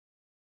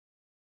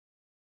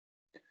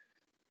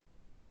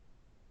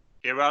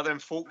Here we are then,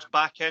 folks,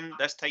 back in,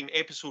 this time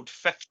episode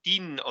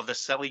 15 of the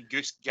Silly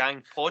Goose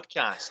Gang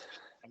podcast.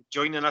 And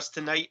joining us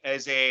tonight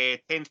is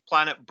 10th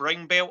Planet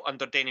Brown Belt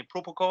under Denny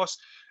Propokos,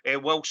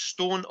 Will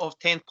Stone of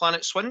 10th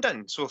Planet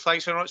Swindon. So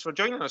thanks very much for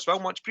joining us, Will.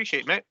 Much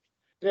appreciated, mate.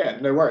 Yeah,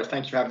 no worries.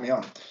 Thank you for having me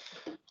on.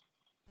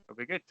 It'll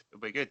be good. It'll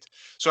be good.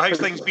 So how's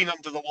things been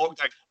under the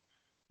lockdown?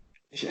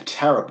 Yeah,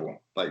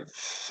 terrible. Like,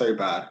 so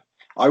bad.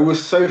 I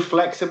was so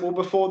flexible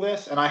before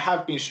this, and I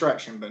have been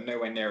stretching, but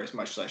nowhere near as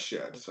much as I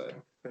should. So,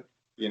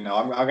 you know,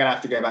 I'm going to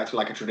have to go back to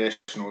like a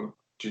traditional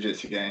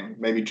jiu-jitsu game.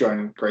 Maybe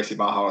join Gracie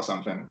Barra or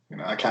something. You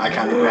know, I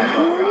can't be that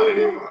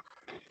anymore.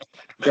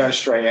 Going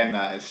straight in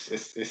that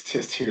it's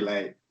just too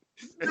late.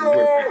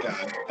 No,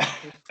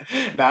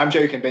 I'm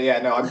joking, but yeah,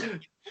 no,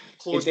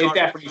 it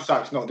definitely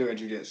sucks not doing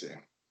jiu-jitsu.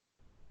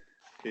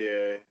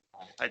 Yeah,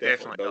 it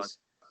definitely does.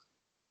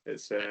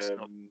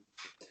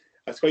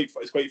 It's quite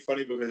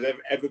funny because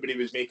everybody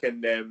was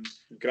making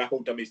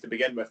grapple dummies to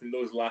begin with, and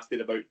those lasted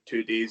about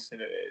 2 days,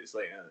 and it's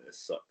like, this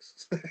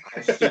sucks.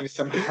 I've seen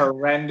some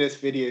horrendous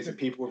videos of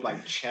people with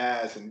like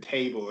chairs and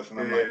tables, and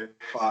I'm like,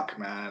 fuck,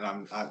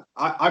 man,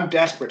 I'm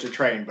desperate to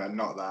train, but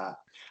not that.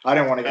 I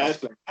don't want to get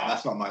split.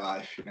 That's not my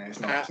life, you know. It's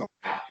not.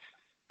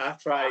 I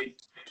tried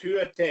 2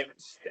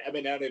 attempts to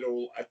MMA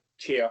roll a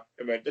chair.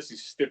 I mean, this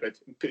is stupid.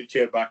 And put the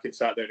chair back and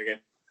sat down again.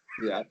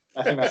 Yeah,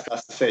 I think that's the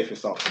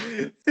safest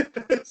option.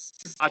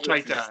 I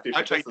tried to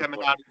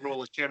MMA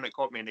roll a chair and it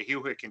caught me in the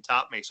heel hook and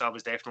tapped me, so I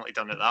was definitely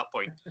done at that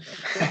point.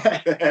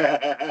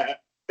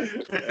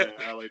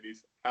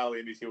 Ali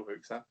and his heel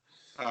hooks, huh?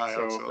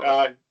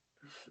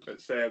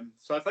 So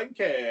I think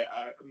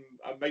I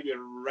might be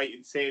right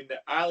in saying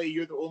that Ali,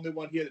 you're the only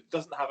one here that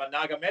doesn't have a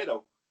Naga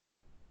medal.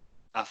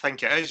 I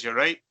think it is. You're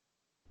right.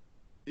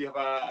 You have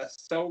a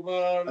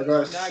silver. I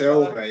got a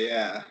silver.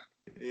 Yeah.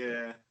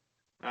 Yeah.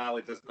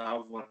 Ali doesn't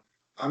have one.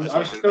 I'm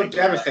still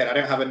devastated. I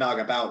don't have a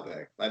Naga belt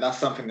though. Like that's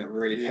something that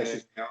really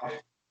pisses me off.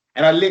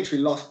 And I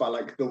literally lost by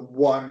like the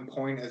 1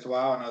 point as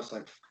well, and I was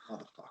like,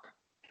 motherfucker.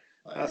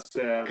 Like,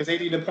 because they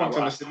need the points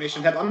on the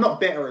submission tab. I'm not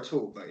bitter at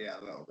all, but yeah,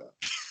 a little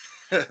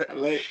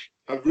bit.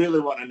 I really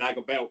want a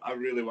Naga belt. I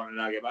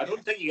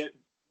don't think you get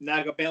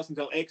Naga belts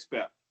until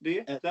expert, do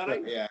you? Is that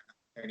right? Yeah,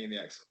 only in the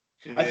expert.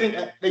 Yeah. I think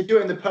they do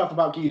it in the purple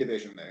belt gi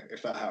division though,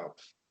 if that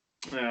helps.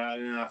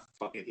 I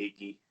fucking hate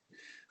gi.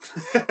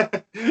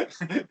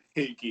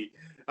 Hate gi.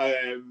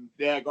 I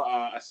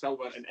got a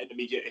silver and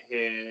intermediate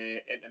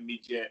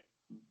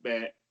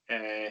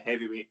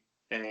heavyweight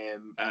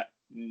at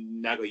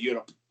Naga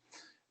Europe.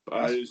 But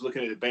I was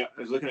looking at the belt.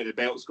 I was looking at the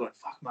belts, going,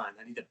 "Fuck, man!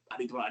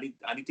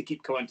 I need to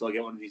keep coming until I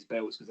get one of these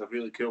belts because they're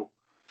really cool."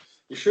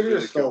 You should have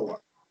just stole one.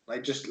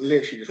 Like, just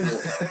literally just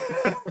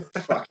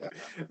walk. Fuck it.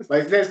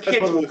 Like, there's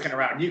kids walking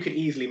around. You could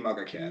easily mug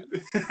a kid.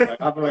 Like,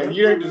 I'm like,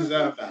 you don't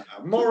deserve that now.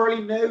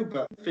 Morally, no,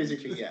 but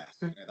physically, yes.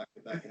 You know,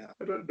 that can happen.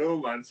 I don't know,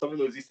 man. Some of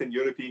those Eastern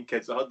European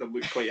kids, I had them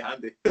look quite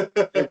handy.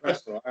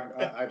 First of all,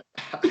 I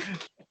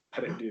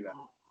don't do that.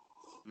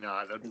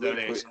 No, they're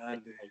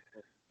handy.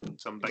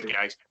 Some big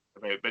guys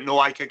about. But no,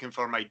 I can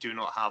confirm I do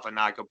not have a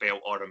Naga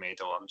belt or a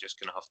medal. I'm just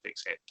going to have to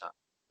accept that.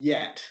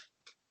 Yet.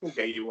 We'll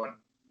get you one.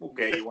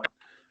 Okay,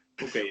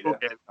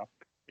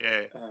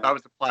 yeah, that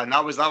was the plan.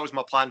 That was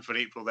my plan for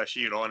April this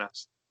year.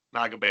 Honest,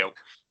 Naga belt.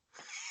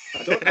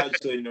 I don't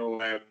actually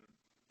know.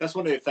 That's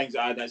one of the things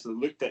that I'd actually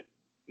looked at.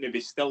 Maybe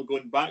still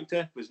going back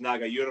to was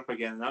Naga Europe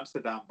again in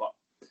Amsterdam, but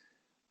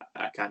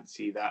I can't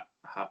see that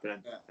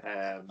happening.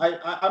 Yeah.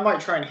 I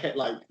might try and hit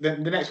like the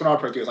next one I'll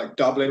probably do is like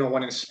Dublin or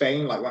one in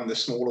Spain, like one of the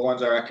smaller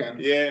ones, I reckon.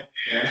 Yeah.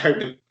 And hope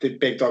the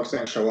big dogs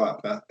don't show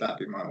up. That'd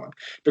be my one.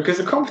 Because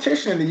the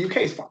competition in the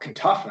UK is fucking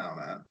tough now,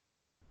 man.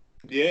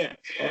 Yeah,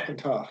 it's fucking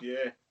tough.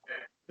 Yeah,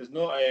 there's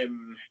not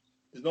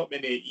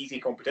many easy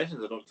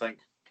competitions, I don't think.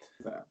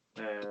 Yeah.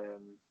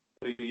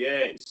 But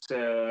yeah, it's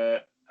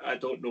I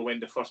don't know when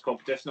the first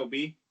competition will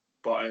be,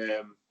 but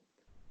I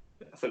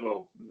think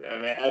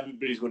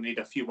everybody's going to need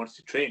a few months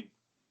to train.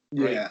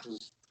 Right? Yeah,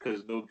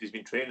 because nobody's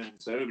been training,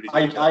 so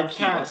everybody's. I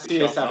can't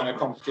see us having a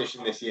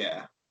competition this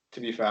year. To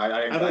be fair,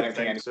 I don't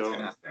think anything's going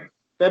to happen.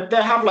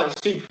 They have like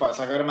super fights.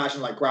 Like I'd imagine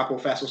like Grapple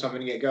Fest or something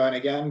to get going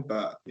again,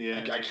 but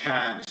yeah, I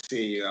can't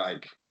see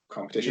like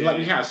competition. Like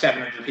you can't have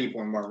 700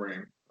 people in one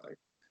room. Like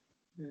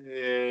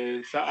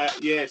so I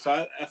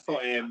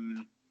thought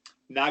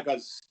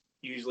Naga's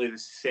usually the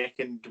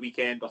second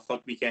weekend or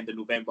third weekend in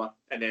November,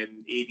 and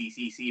then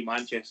ADCC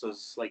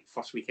Manchester's like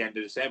first weekend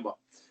of December.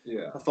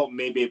 Yeah, I thought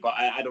maybe, but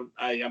I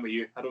am with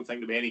you. I don't think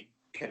there'll be any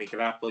kind of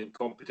grappling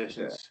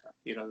competitions. Yeah.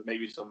 You know, there may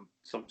be some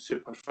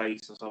super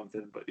fights or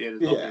something, but yeah,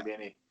 there's not going to be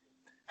any.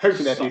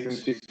 Hopefully there'll be some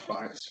super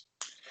fights.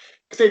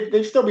 Because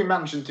they've still been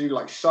managing to do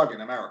like SUG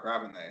in America,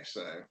 haven't they?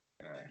 So.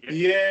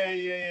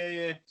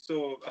 Yeah.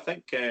 So I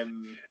think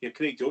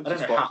Craig Jones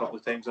has fought a couple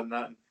of times on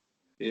that.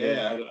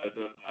 Yeah.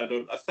 I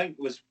don't. I think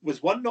was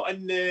one not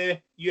in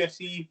the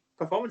UFC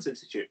Performance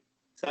Institute.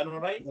 Is that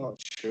not right? Not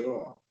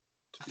sure.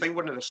 I think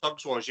one of the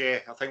subs was, I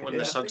think one of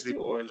the subs they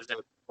was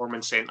the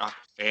performance centre.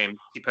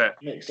 Keep it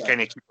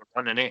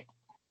running,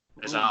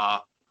 Is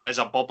as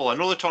a bubble. I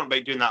know they're talking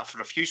about doing that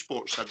for a few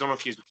sports. I don't know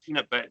if you've seen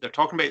it, but they're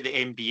talking about the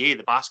NBA,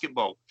 the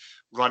basketball,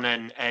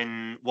 running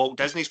in Walt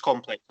Disney's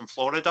complex in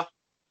Florida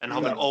and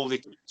having all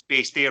the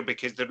space there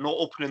because they're not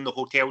opening the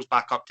hotels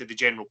back up to the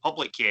general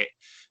public yet.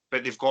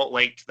 But they've got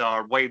like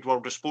their Wide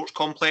World of Sports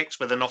complex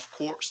with enough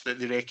courts that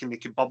they reckon they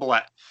could bubble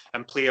it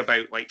and play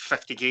about like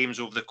 50 games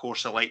over the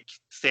course of like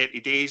 30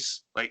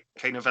 days, like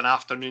kind of an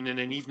afternoon and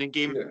an evening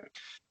game. Yeah.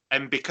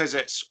 And because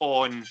it's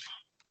on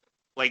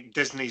like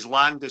Disney's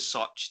land as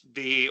such,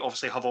 they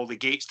obviously have all the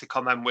gates to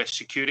come in with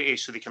security,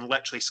 so they can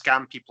literally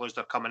scan people as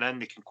they're coming in.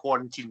 They can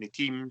quarantine the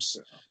teams,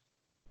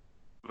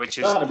 which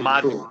is That'd be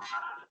mad. cool.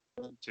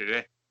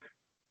 Too,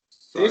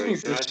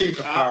 Disney's a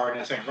superpower in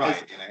its own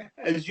right,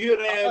 you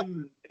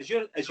know. Is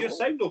your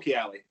sound okay,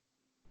 Ali?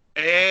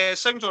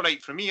 Sounds all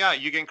right for me. Yeah,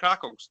 you getting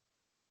crackles?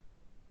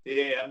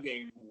 Yeah, I'm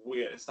getting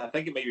weird. I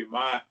think it might be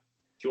my.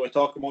 Do you want to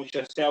talk amongst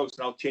yourselves,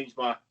 and I'll change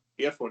my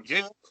earphones?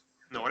 Yeah,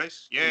 no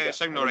worries. Yeah,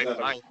 sound all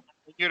right.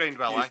 You're in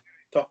well,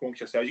 talk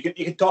amongst yourselves. You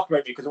can talk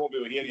about me because I won't be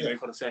able to hear you now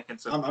for a second.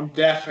 So. I'm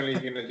definitely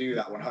going to do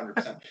that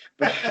 100%.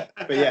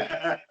 But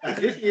yeah,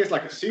 Disney is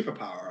like a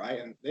superpower, right?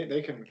 And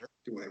they can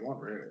do what they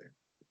want, really.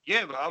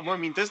 Yeah, but I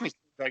mean, Disney's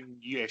doing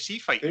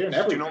UFC fights. They're doing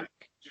everything.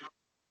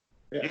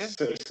 Yeah,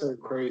 it's so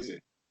crazy.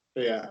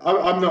 But yeah,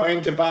 I'm not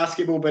into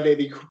basketball, but it'd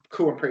be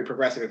cool and pretty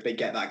progressive if they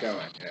get that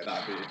going. Yeah,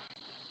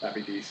 that'd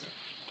be decent.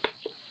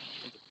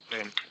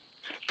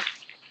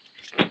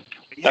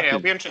 Yeah, it'll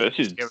be interesting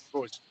to see how it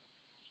goes.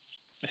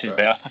 This is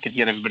better. I can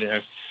hear everybody now.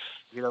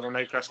 You know,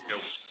 now, Chris.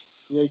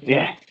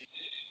 Yeah.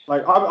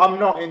 Like I'm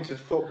not into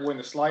football in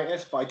the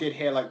slightest, but I did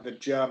hear like the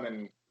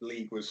German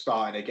league was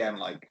starting again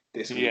like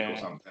this week or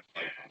something.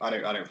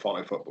 Like, I don't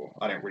follow football.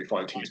 I don't really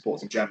follow team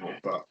sports in general,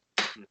 but.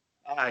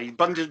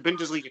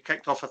 Bundesliga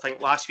kicked off, I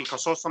think, last week. I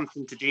saw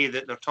something today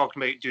that they're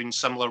talking about doing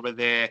similar with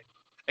the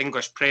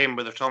English Prem,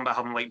 where they're talking about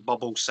having like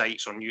bubble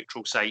sites or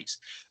neutral sites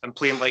and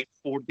playing like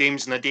 4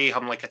 games in a day,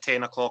 having like a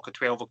 10 o'clock, a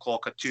 12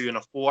 o'clock, a 2 and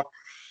a 4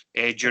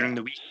 during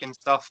the week and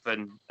stuff.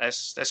 And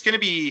it's going to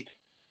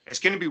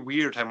be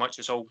weird how much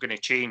it's all going to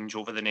change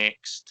over the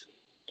next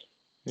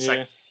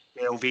 6,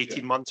 12,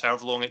 18 months,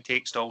 however long it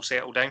takes to all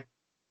settle down.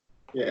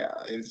 Yeah,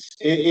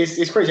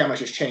 it's crazy how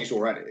much it's changed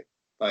already.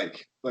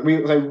 Like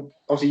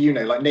obviously, you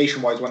know, like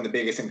Nationwide is one of the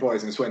biggest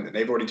employers in Swindon.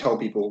 They've already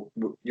told people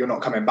you're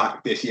not coming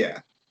back this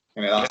year.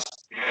 You know,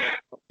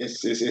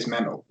 it's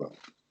mental. But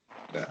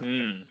yeah.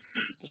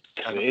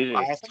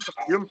 I think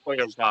a few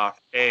employers are.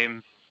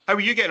 How are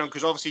you getting on?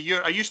 Because obviously,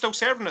 are you still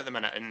serving at the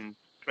minute?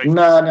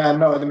 No,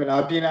 not at the minute.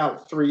 I've been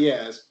out 3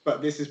 years,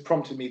 but this has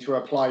prompted me to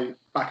apply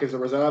back as a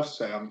reserve,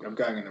 so I'm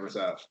going in the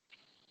reserve.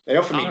 They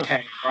offered me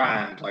 10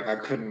 grand. Like I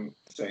couldn't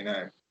say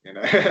no. You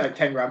know, like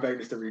 10 grand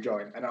bonus to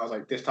rejoin. And I was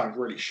like, this time's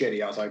really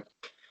shitty. I was like,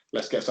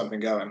 let's get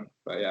something going.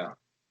 But yeah.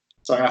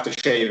 So I'm going to have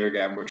to shave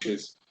again, which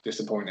is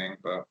disappointing.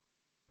 But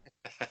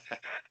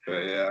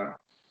yeah,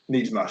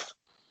 needs must.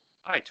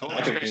 I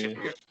totally.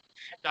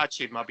 I'd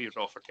shave my beard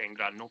off for 10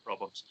 grand, no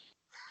problems.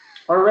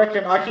 I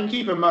reckon I can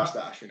keep a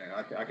mustache, you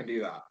know. I can do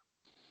that.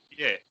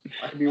 Yeah.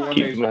 I can be one of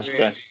those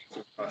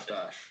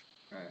mustache.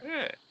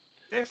 Yeah,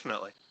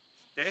 definitely.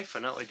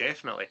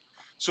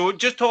 So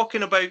just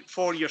talking about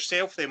for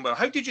yourself then, well,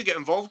 how did you get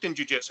involved in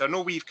jiu-jitsu? I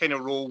know we've kind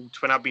of rolled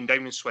when I've been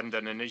down in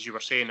Swindon, and as you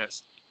were saying,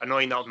 it's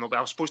annoying that but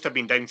I'm supposed to have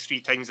been down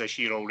 3 times this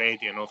year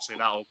already, and obviously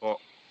that all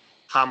got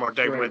hammered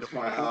down with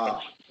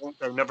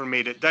I never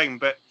made it down.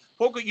 But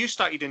what got you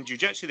started in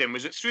jiu-jitsu then?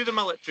 Was it through the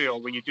military, or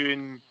were you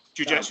doing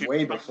jiu-jitsu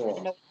way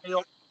before?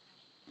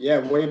 Yeah,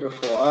 way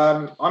before.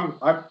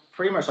 I'm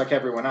pretty much like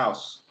everyone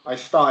else. I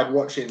started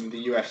watching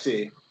the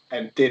UFC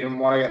and didn't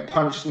want to get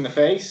punched in the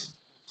face.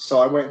 So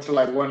I went to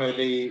like one of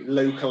the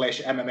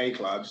local-ish MMA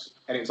clubs,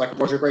 and it was like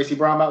Roger Gracie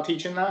Brown belt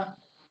teaching there.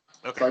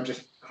 Okay. So I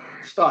just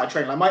started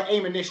training. Like my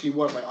aim initially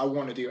was like I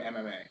want to do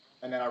MMA,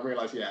 and then I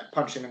realized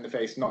punching in the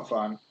face not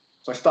fun.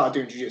 So I started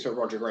doing jiu-jitsu at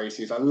Roger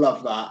Gracie's. I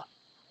love that,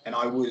 and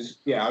I was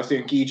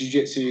doing gi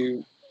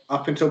jiu-jitsu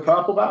up until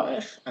purple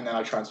belt-ish, and then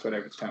I transferred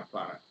over to 10th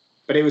Planet.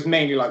 But it was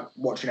mainly like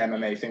watching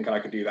MMA, thinking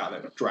I could do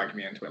that dragged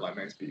me into it, like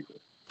most people.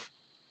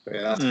 But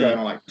yeah, that's going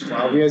on like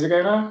 12 years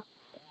ago now.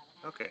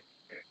 Okay.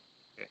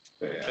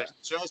 Yeah.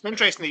 So it's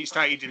interesting that you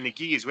started in the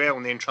gi as well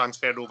and then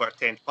transferred over to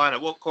 10th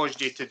Planet. What caused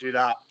you to do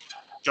that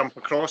jump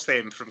across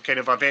them from kind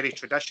of a very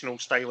traditional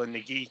style in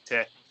the gi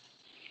to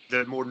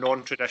the more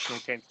non-traditional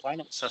 10th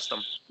Planet system?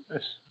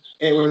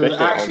 It was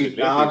actually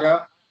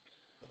Naga.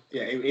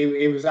 Yeah,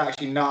 it was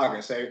actually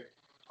Naga. So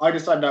I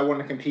decided I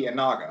wanted to compete in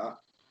Naga,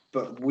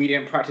 but we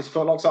didn't practice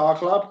footlocks at our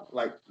club.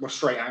 Like, we're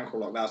straight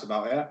ankle lock, that's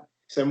about it.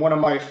 So one of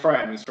my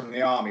friends from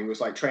the army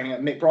was like training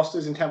at Mick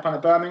Broster's in 10th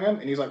Planet Birmingham,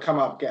 and he's like, come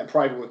up, get a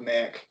private with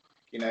Mick,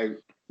 you know,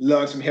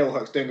 learn some heel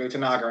hooks, don't go to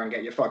Naga and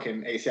get your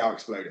fucking ACL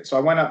exploded. So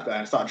I went up there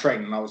and started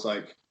training, and I was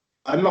like,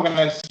 I'm not going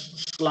to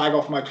slag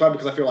off my club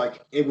because I feel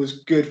like it was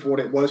good for what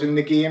it was in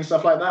the gi and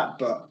stuff like that,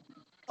 but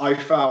I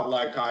felt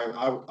like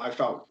I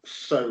felt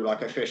so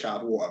like a fish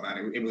out of water,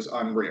 man. It was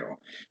unreal.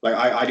 Like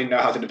I didn't know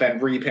how to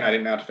defend repin, I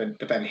didn't know how to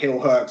defend heel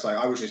hooks. Like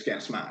I was just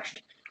getting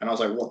smashed. And I was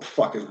like, what the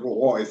fuck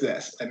what is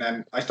this? And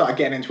then I started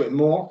getting into it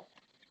more.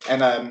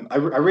 And I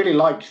really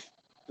liked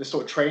the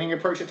sort of training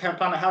approach that 10th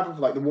Planet had with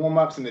like the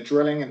warm-ups and the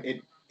drilling, and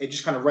it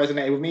just kind of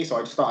resonated with me. So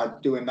I just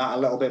started doing that a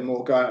little bit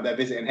more, going up there,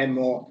 visiting him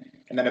more.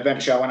 And then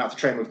eventually I went out to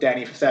train with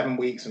Denny for 7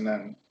 weeks, and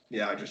then,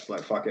 yeah, I just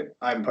like, fuck it.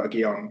 I haven't put a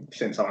gi on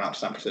since I went out to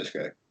San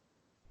Francisco.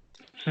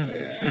 Yeah.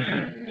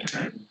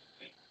 And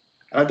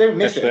I don't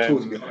miss it at all,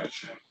 to be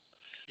honest.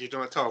 You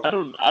don't at all?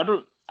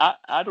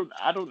 I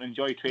don't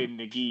enjoy training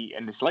the gi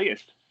in the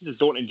slightest. I just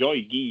don't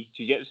enjoy gi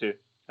jiu-jitsu.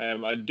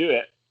 I do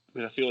it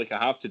because I feel like I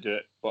have to do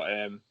it, but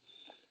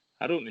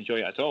I don't enjoy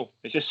it at all.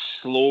 It's just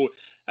slow.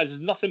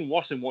 There's nothing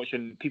worse than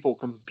watching people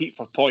compete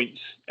for points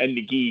in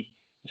the gi,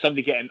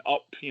 somebody getting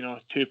up,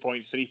 2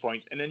 points, 3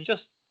 points, and then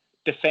just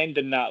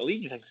defending that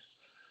lead. You think,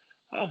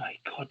 oh my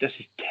God, this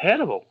is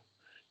terrible.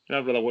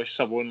 I'd rather watch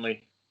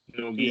sub-only.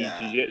 Gi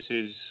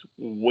jiu-jitsu is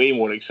way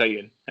more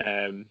exciting.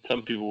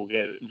 Some people will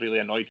get really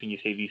annoyed when you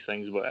say these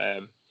things, but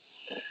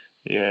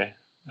yeah.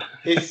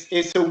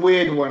 It's a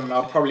weird one.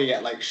 I'll probably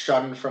get like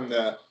shunned from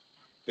the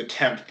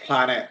 10th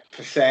Planet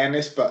for saying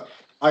this, but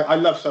I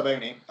love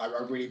sub-only. I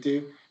really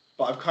do.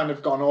 But I've kind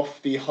of gone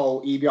off the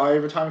whole EBI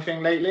overtime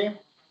thing lately.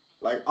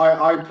 Like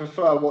I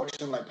prefer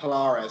watching like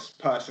Polaris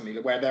personally,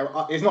 where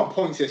it's not a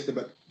point system,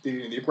 but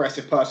the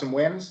aggressive person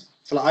wins.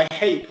 So like I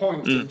hate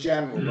points in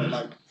general, but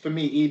like for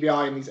me,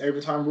 EBI and these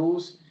overtime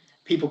rules,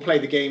 people play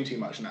the game too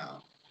much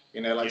now.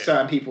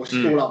 Certain people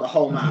stall out the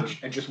whole match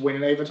and just win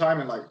in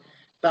overtime, and like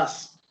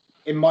that's,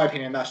 in my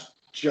opinion, that's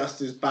just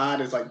as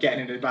bad as like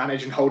getting an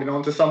advantage and holding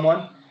on to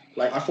someone.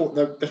 Like I thought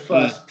the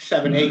first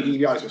 7, 8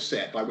 EBIs were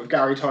sick. Like with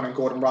Gary Ton and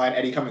Gordon Ryan,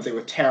 Eddie Cummins, they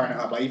were tearing it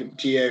up. Like even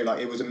Gio, like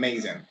it was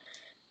amazing.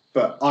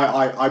 But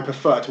I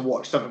prefer to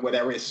watch something where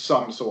there is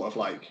some sort of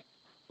like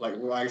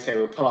I say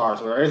with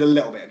Polaris, where there is a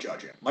little bit of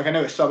judging. Like I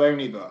know it's sub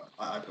only, but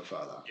I prefer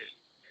that.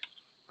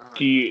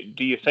 Do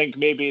you think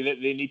maybe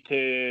that they need to,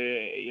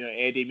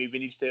 Eddie maybe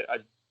needs to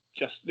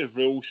adjust the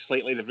rules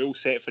slightly, the rule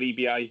set for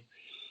EBI,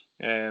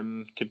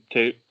 to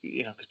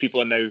because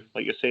people are now,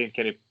 like you're saying,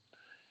 kind of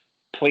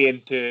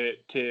playing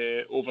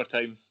to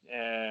overtime.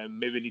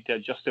 Maybe need to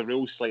adjust the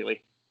rules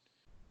slightly.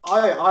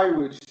 I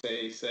would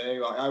say so.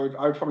 Like I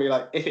would probably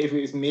like if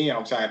it was me, and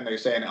obviously I have no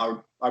say in it,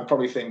 I'd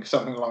probably think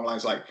something along the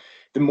lines like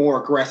the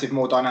more aggressive,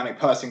 more dynamic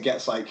person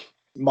gets like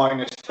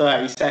minus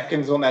 30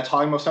 seconds on their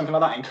time or something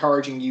like that,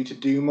 encouraging you to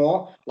do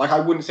more. Like I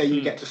wouldn't say you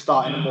get to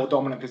start in a more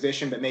dominant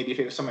position, but maybe if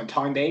it was something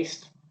time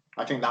based,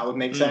 I think that would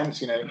make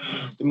sense. The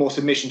more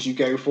submissions you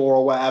go for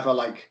or whatever,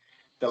 like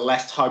the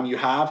less time you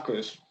have,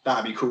 because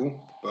that'd be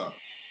cool. But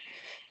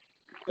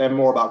they're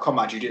more about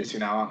combat jiu-jitsu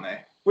now, aren't they?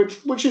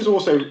 Which is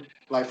also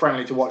like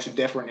friendly to watch and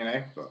different,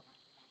 But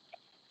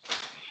I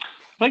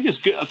think it's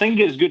good. I think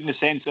it's good in the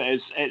sense that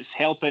it's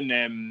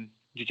helping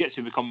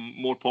jiu-jitsu become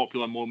more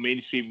popular, more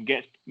mainstream,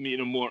 get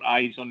more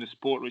eyes on the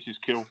sport, which is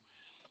cool.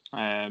 So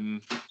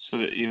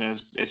that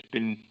it's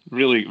been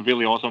really,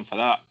 really awesome for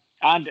that.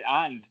 And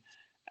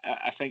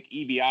I think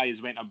EBI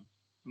has went a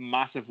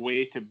massive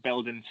way to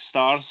building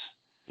stars.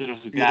 There's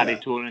Gary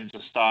Tonin's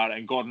a star,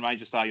 and Gordon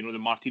Ryan's a star. The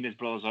Martinez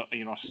brothers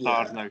are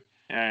stars now.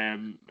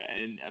 And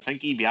I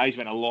think EBI's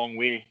went a long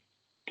way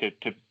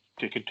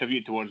to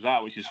contribute towards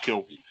that, which is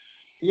cool.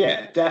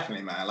 Yeah,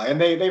 definitely, man. Like, and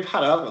they've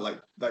had other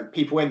like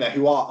people in there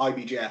who are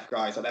IBJF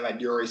guys. Like they've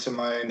had Yuri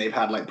Simone, they've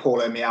had like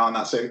Paulo Miao and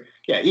that. So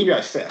yeah,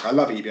 EBI's sick. I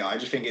love EBI. I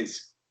just think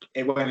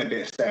it went a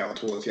bit stale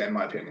towards the end, in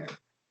my opinion.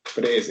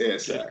 But it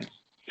is sick.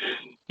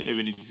 Yeah,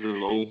 we need to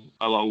do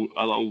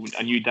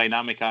a new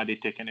dynamic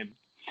added to kind of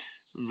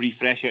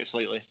refresh it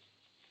slightly.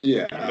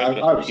 Yeah,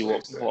 I would see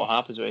what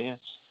happens with it.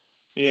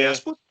 Yeah, I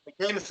suppose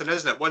like anything,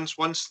 isn't it?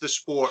 Once the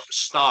sport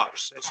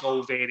starts, it's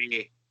all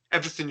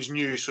everything's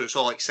new, so it's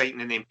all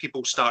exciting, and then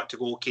people start to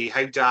go, okay,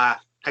 how do I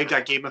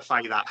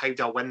gamify that? How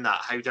do I win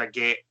that? How do I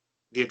get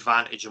the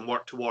advantage and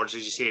work towards,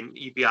 as you say, an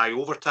EBI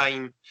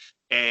overtime?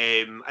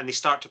 And they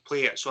start to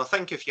play it. So I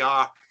think if you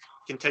are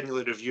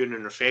continually reviewing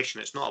and refreshing,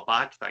 it's not a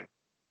bad thing.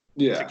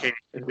 Yeah, to kind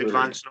of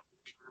advance.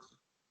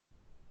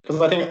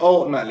 Because I think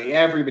ultimately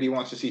everybody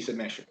wants to see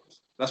submissions.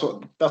 That's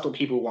what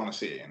people want to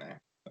see,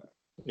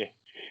 Yeah.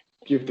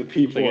 Give the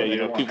people what they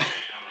want.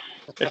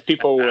 If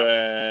people,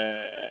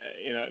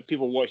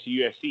 people watch the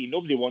UFC,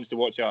 nobody wants to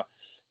watch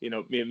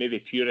maybe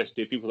purists,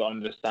 people that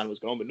understand what's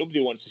going on, but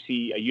nobody wants to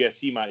see a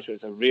UFC match where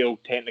it's a real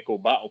technical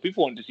battle.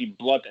 People want to see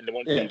blood, and they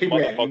want to see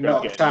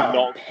motherfuckers get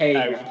knocked pain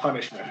and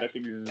punishment. That's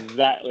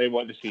exactly what they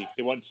want to see.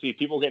 They want to see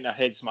people getting their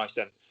heads smashed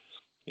in.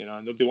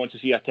 Nobody wants to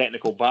see a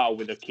technical battle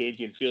with their cage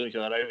and feeling each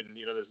other out, and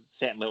there's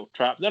setting little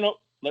traps. No,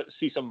 let's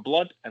see some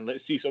blood, and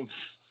let's see some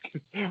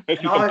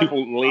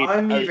people laid out.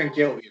 I'm even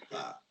guilty of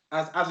that.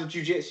 As a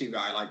jiu-jitsu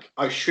guy, like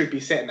I should be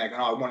sitting there going,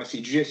 I want to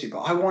see jiu-jitsu, but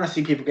I want to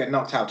see people get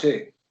knocked out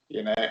too.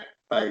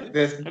 Like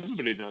there's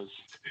everybody does.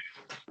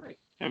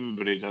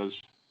 Everybody does.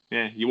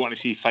 Yeah, you want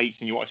to see fights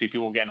and you want to see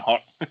people getting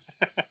hurt.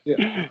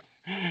 Yeah.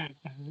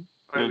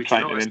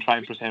 Try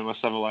and pretend we're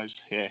civilized.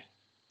 Yeah.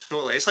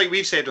 Totally. It's like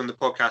we've said on the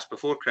podcast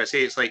before, Chris.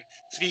 It's like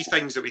 3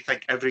 things that we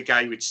think every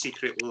guy would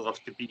secretly love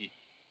to be: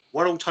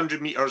 world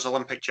 100 meters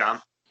Olympic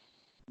champ,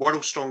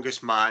 world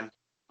strongest man,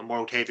 and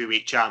world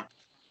heavyweight champ.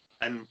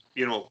 and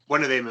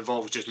one of them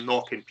involves just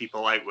knocking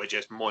people out with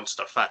just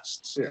monster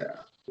fists. Yeah.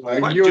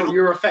 Well,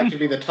 You're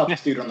effectively the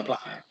toughest dude on the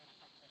planet.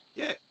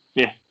 Yeah.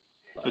 Yeah.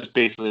 That's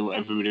basically what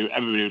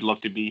everybody would love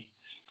to be.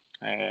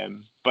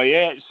 But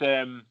yeah,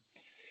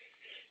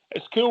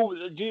 it's cool.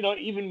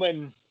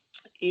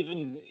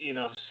 Even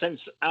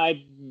since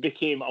I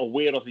became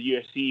aware of the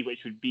UFC,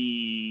 which would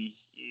be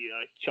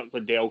Chuck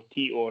Liddell,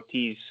 Tito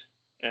Ortiz,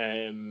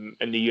 in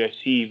the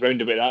UFC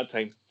round about that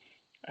time,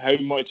 how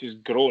much has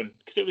grown,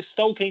 because it was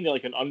still kind of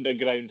like an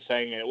underground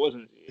thing, and it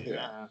wasn't.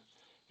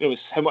 It was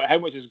how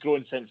much has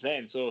grown since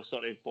then. So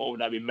sort of, what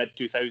would that be, mid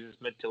 2000s,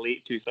 mid to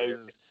late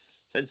 2000s.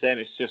 Since then,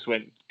 it's just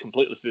went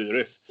completely through the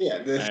roof.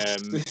 Yeah,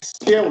 the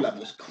skill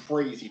level is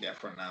crazy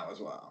different now as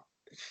well.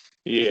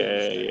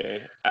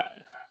 Yeah.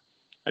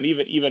 And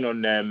even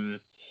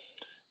on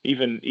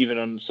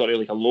sort of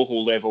like a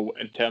local level,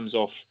 in terms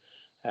of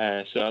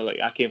so like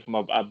I came from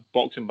a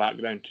boxing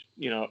background,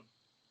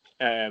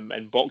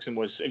 and boxing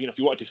was, if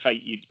you wanted to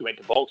fight, you went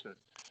to boxing.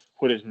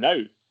 Whereas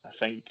now, I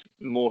think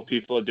more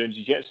people are doing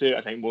jiu-jitsu.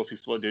 I think more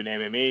people are doing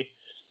MMA,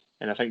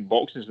 and I think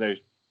boxing is now,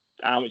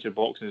 amateur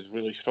boxing is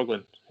really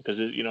struggling because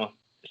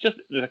it's just,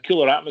 there's a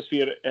cooler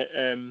atmosphere at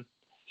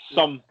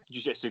some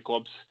jiu-jitsu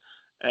clubs.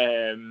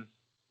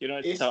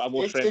 It's a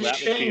more friendly atmosphere.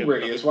 It's a shame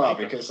really as well,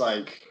 because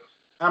like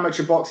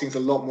amateur boxing is a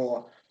lot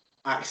more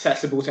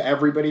accessible to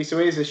everybody. So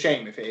it is a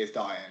shame if it is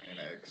dying,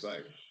 because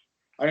like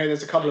I know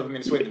there's a couple of them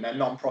in Swindon, they're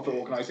non-profit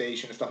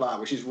organisation and stuff like that,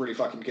 which is really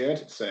fucking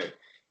good. So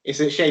it's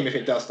a shame if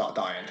it does start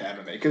dying to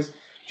MMA, because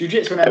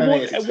jiu-jitsu and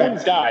MMA is expensive. It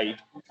won't die.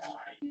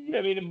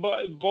 I mean,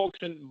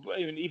 boxing,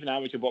 even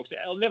amateur boxing,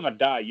 it'll never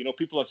die.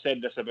 People have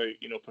said this about,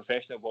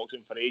 professional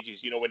boxing for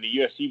ages. When the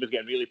UFC was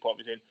getting really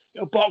popular, saying,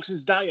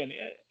 boxing's dying.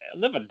 It'll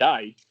never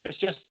die. It's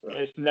just,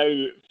 it's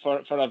now,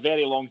 for a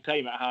very long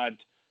time, it had,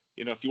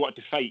 if you wanted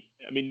to fight,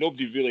 I mean,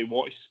 nobody really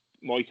watched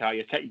Muay Thai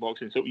or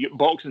kickboxing. So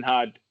boxing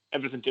had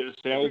everything to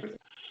itself.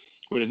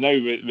 Whereas now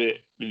with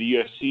the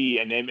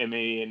UFC and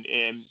MMA and,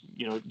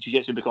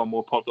 jiu-jitsu become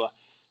more popular,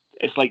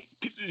 it's like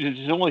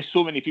there's only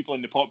so many people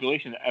in the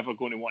population that are ever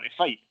going to want to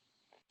fight.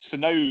 So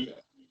now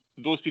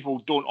those people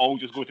don't all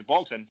just go to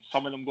boxing.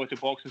 Some of them go to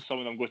boxing, some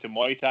of them go to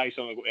Muay Thai,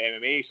 some of them go to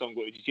MMA, some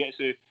go to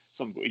jiu-jitsu,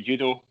 some go to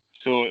judo.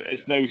 So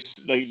it's now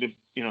like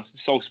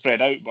it's all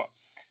spread out, but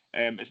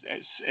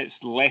it's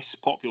less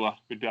popular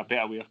would be a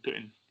better way of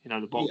putting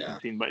the boxing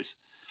scene. But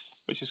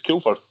which is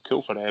cool for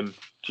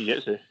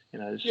jiu-jitsu.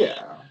 Definitely.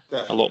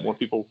 A lot more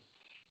people.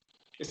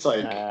 It's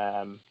like.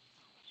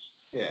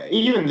 Yeah,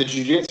 even the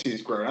jiu-jitsu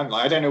is grown.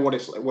 I don't know what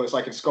it's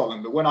like in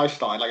Scotland, but when I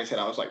started, like I said,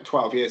 I was like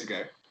 12 years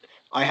ago.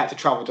 I had to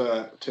travel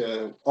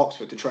to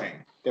Oxford to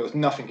train. There was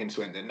nothing in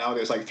Swindon. Now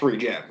there's like 3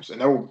 gyms, and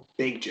they're all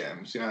big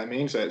gyms. You know what I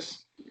mean? So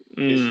it's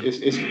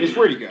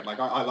really good. Like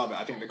I love it.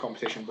 I think the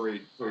competition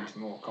breeds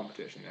more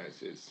competition.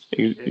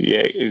 Yeah,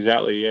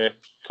 exactly. Yeah,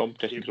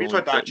 competition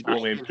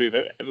only improve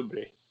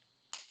everybody.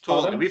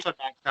 Totally. We've had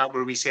that chat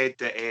where we said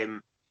that.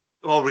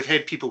 We've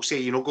had people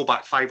say, go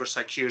back 5 or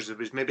 6 years, there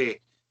was maybe.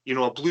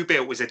 A blue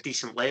belt was a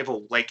decent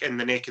level, like in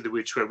the neck of the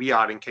woods where we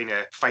are in kind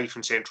of Fife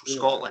and Central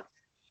Scotland.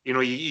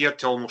 You had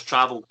to almost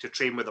travel to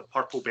train with a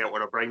purple belt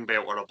or a brown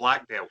belt or a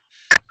black belt.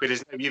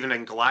 Whereas now, even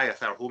in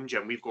Goliath, our home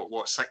gym, we've got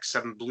 6,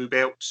 7 blue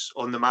belts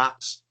on the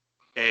mats.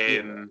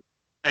 And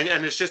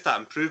it's just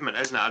that improvement,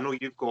 isn't it? I know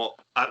you've got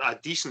a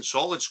decent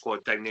solid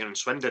squad down there in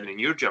Swindon in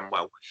your gym.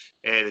 Well,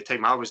 the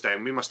time I was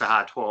down, we must have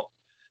had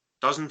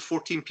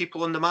 14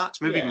 people on the mats,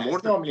 maybe more.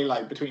 It's normally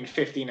like between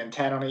 15 and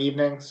 10 on an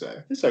evening,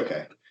 so it's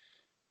okay.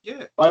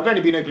 Yeah, I've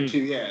only been open 2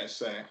 years,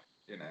 so I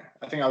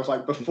think I was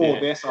like before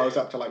this, I was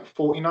up to like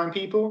 49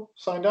 people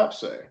signed up.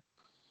 So,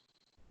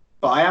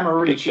 but I am a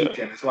really cheap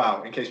gym as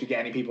well. In case we get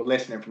any people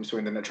listening from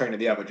Swindon that train at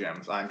the other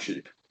gyms, I'm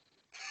cheap.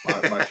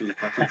 My fees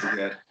are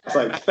good. It's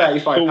like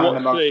 £35 a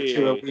month for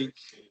 2 a week,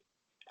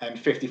 and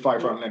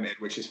 55 for unlimited,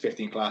 which is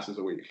 15 classes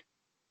a week.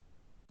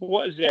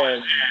 Who's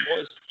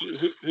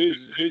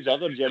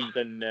other gyms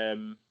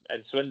in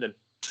Swindon?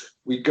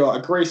 We've got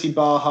a Gracie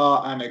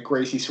Baja and a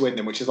Gracie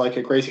Swindon, which is like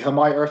a Gracie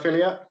Hermita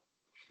affiliate.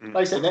 Like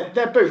I said,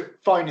 they're both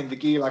fine in the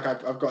gi. Like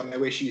I've got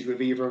no issues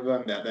with either of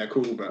them. They're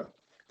cool, but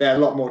they're a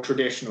lot more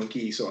traditional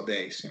gi sort of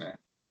days,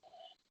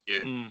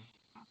 Yeah.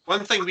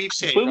 One thing we've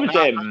said. Where was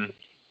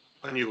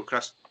on you go,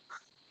 Chris.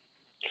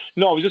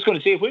 No, I was just going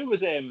to say, where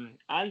was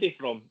Andy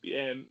from?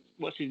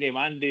 What's his name?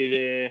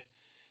 Andy.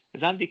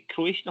 Is Andy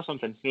Croatian or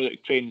something?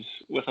 That trains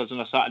with us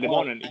on a Saturday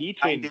morning. He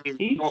trains.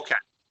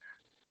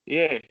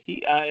 Yeah,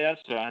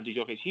 that's Andy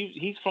Jokic.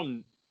 He's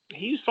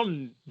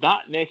from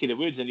that neck of the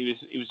woods, and he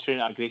was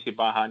training at Gracie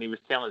Baja, and he was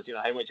telling us,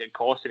 how much it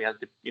cost, and he had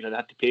to, they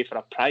had to pay for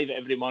a private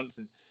every month,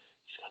 and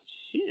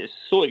it's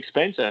so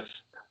expensive,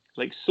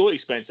 like so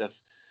expensive.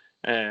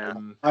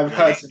 I've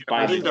heard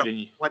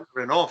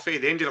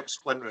they ended up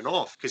splintering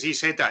off because he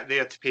said that they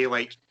had to pay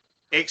like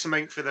X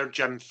amount for their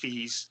gym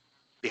fees.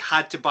 They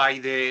had to buy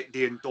the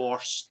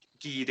endorsed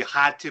gi. They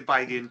had to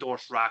buy the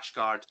endorsed rash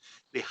guard.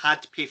 They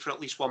had to pay for at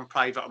least one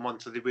private a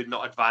month, or they would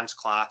not advance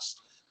class.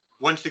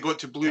 Once they got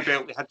to blue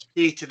belt, they had to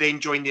pay to then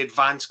join the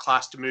advanced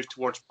class to move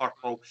towards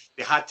purple.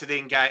 They had to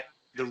then get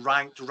the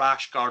ranked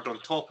rash guard on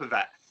top of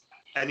it.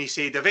 And he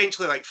said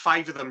eventually, like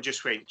 5 of them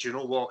just went, do you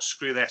know what?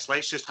 Screw this.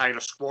 Let's just hire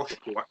a squash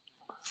court,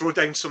 throw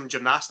down some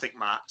gymnastic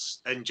mats,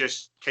 and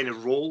just kind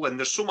of roll. And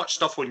there's so much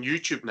stuff on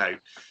YouTube now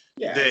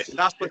that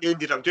that's what they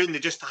ended up doing. They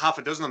just half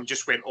a dozen of them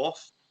just went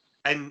off.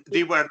 And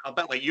they were a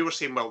bit like you were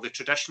saying, well, the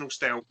traditional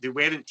style, they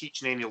weren't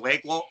teaching any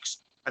leg locks,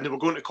 and they were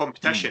going to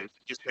competition,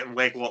 just getting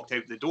leg locked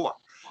out the door.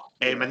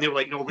 And they were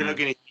like, no, we're not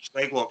going to teach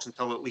leg locks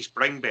until at least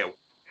Bring Bell.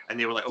 And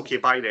they were like, okay,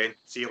 bye then.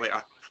 See you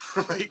later.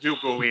 Like, we'll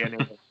go away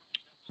anyway.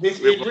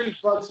 It really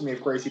bugs me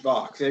with Gracie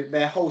Bar, because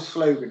their whole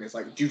slogan is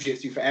like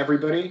jiu-jitsu for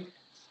everybody,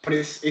 but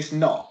it's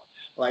not.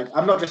 Like,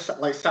 I'm not just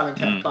like selling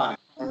 10 plans.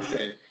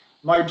 Honestly,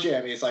 my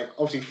gym is like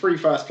obviously free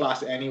first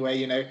class anyway.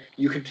 You know,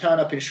 you can turn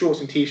up in shorts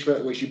and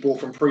t-shirt which you bought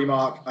from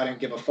Primark. I don't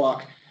give a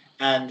fuck.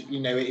 And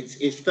you know, it's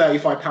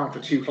 £35 for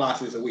 2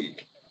 classes a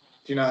week.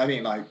 Do you know what I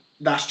mean? Like,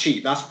 that's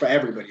cheap. That's for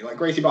everybody. Like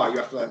Gracie Bar, you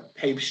have to like,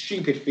 pay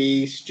stupid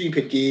fees,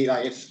 stupid gear.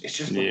 Like it's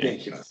just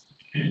ridiculous.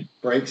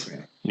 Breaks me.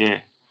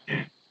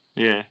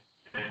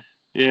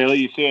 Yeah, like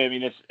you say, I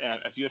mean, if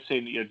you're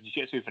saying that you're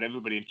jiu-jitsu for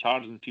everybody and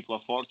charging people a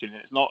fortune,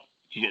 it's not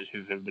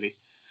jiu-jitsu for everybody.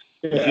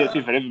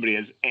 Jiu-jitsu for everybody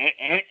is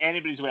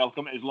anybody's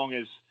welcome, as long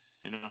as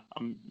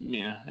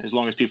as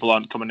long as people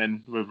aren't coming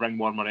in with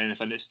ringworm or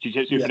anything. It's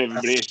jiu-jitsu for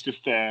everybody. It's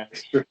just, do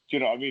you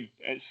know what I mean?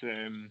 It's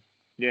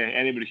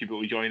anybody should be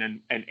able to join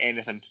in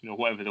anything,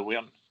 whatever they're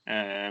wearing.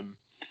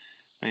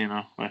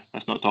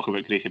 Let's not talk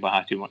about Gracie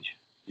Baha too much.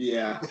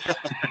 Yeah,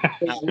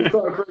 we've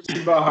got a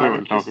Gracie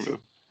Baha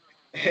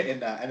in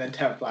that, and then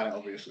 10th Planet,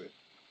 obviously.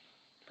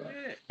 But.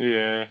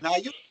 Yeah. Now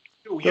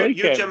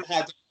your gym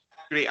had a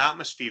great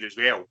atmosphere as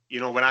well. You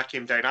know, when I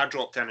came down, I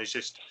dropped in. It's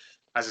just,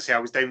 as I say, I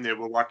was down there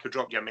with work. I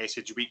dropped you a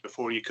message a week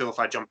before. You cool if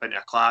I jump into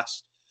a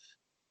class?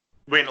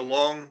 Went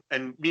along,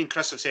 and me and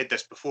Chris have said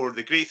this before.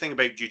 The great thing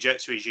about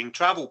jiu-jitsu is you can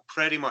travel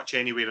pretty much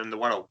anywhere in the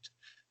world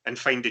and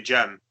find a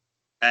gym,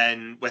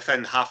 and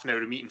within half an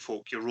hour of meeting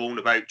folk, you're rolling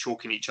about,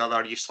 choking each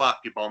other. You slap,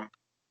 you bump.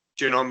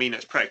 Do you know what I mean?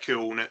 It's pretty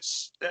cool, and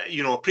it's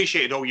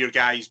appreciated all your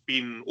guys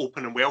being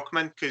open and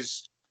welcoming,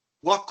 because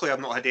luckily I've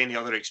not had any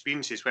other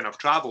experiences when I've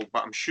travelled,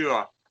 but I'm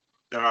sure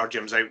there are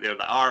gyms out there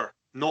that are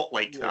not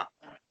like that.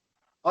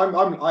 I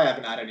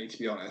haven't had any, to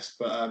be honest,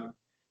 but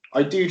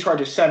I do try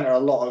to centre a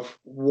lot of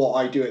what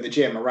I do at the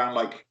gym around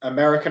like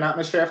American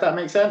atmosphere, if that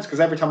makes sense, because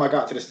every time I go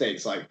out to the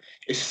States, like,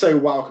 it's so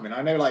welcoming.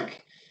 I know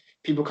like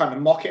people kind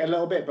of mock it a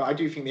little bit, but I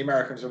do think the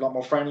Americans are a lot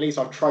more friendly,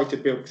 so I've tried to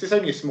build, because it's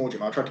only a small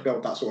gym, I've tried to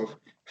build that sort of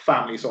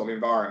family sort of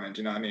environment,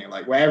 you know what I mean?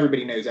 Like, where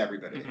everybody knows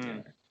everybody. You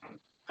know?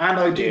 And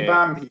I do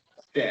ban people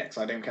dicks,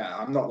 I don't care.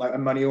 I'm not like a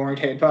money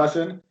orientated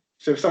person.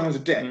 So if someone's a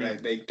dick,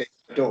 they get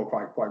the door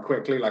quite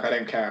quickly. Like, I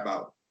don't care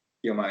about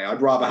your money.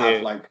 I'd rather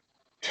have like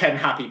 10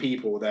 happy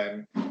people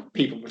than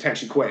people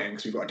potentially quitting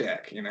because we've got a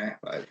dick, you know?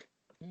 Like,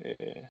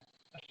 I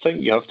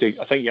think you have to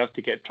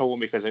get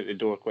troublemakers out the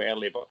door quite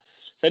early, but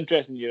it's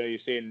interesting, you're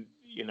saying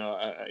you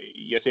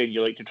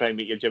like to try and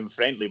make your gym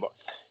friendly, but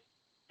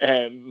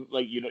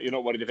like, you're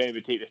not worried if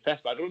anybody takes the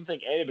piss, but I don't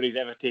think anybody's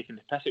ever taken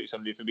the piss out of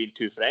somebody for being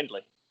too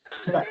friendly.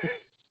 like,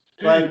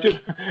 I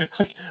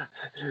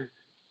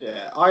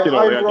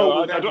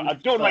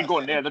don't like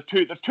going there. They're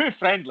too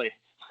friendly.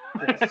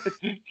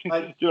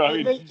 Like, you know what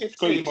I mean? It's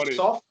quite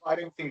soft. I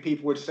don't think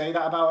people would say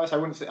that about us. I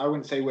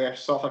wouldn't say we're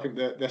soft. I think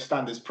the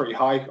standard's pretty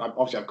high.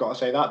 Obviously, I've got to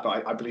say that,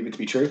 but I believe it to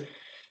be true.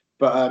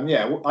 But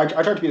I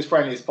try to be as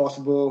friendly as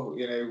possible.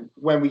 You know,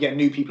 when we get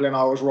new people in, I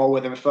always roll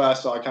with them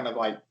first, so I kind of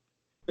like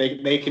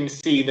they can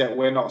see that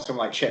we're not some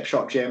like chip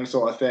shop gym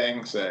sort of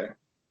thing. So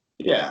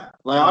yeah,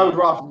 like, I would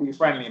rather be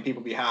friendly and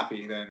people be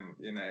happy than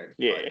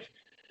like,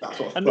 that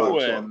sort of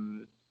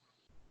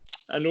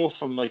I know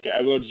from like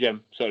our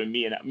gym,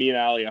 me and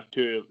Ali are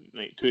two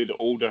of the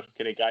older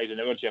kind of guys in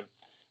our gym.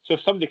 So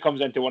if somebody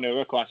comes into one of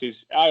our classes,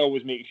 I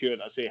always make sure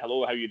that I say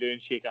hello, how you doing,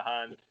 shake a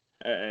hand.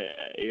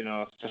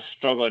 If they're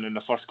struggling in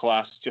the first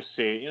class, just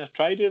say,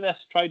 try do this,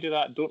 try do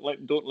that. Don't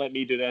let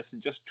me do this,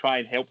 and just try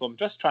and help them.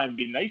 Just try and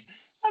be nice.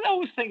 And I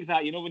always think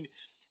that, when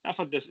I've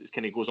had this, it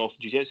kind of goes off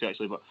jiu-jitsu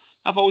actually, but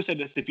I've always said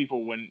this to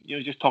people when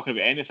just talking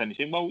about anything,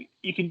 saying, well,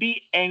 you can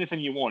be anything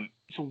you want.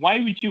 So why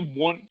would you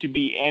want to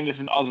be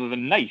anything other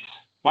than nice?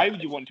 Why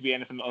would you want to be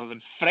anything other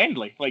than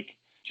friendly? Like,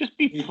 just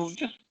be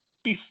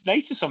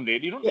nice to somebody.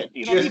 You know what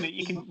I mean?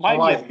 You can. Why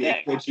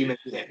would you?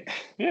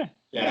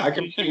 I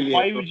completely.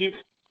 Why would you?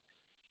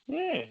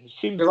 Yeah, it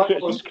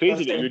seems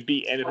crazy that you would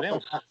be anything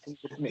else.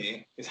 With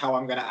me is how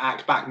I'm going to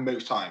act back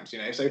most times.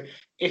 So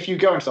if you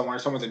go in somewhere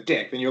and someone's a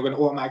dick, then you're going to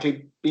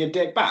automatically be a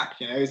dick back.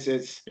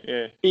 It's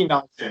be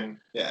nice, and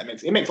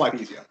it makes life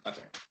easier, I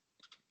think.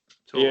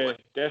 Totally.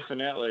 Yeah,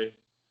 definitely.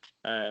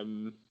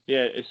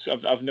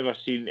 I've never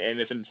seen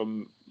anything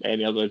from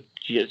any other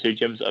jiu-jitsu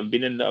gyms that I've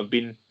been in that have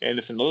been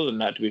anything other than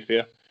that, to be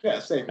fair. Yeah,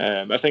 same.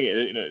 I think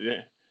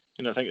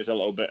I think it's a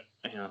little bit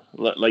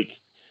like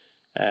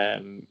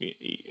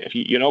if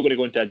you're not going to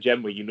go into a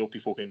gym where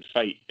people can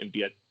fight and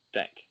be a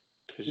dick,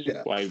 because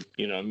why?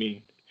 You know what I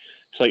mean?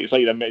 It's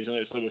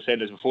like we said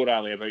this before,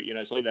 Ali, about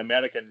it's like the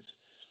Americans.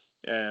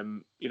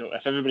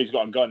 If everybody's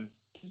got a gun,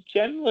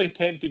 generally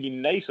tend to be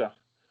nicer.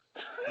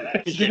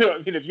 You know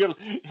what I mean? If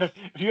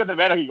you're the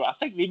American, you go, I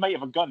think they might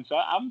have a gun, so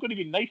I'm going to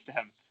be nice to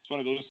him. It's one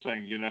of those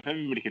things, you know. If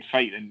everybody could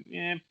fight, then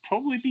yeah,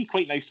 probably be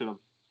quite nice to them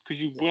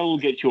because you will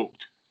get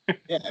choked.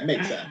 Yeah, it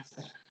makes sense.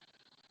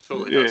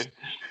 Totally does.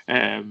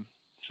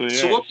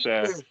 So what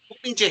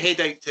made you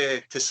head out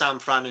to San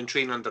Fran and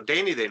train under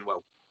Denny then,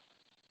 Will?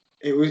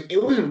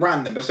 It wasn't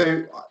random, but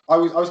so I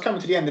was coming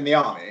to the end in the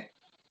army,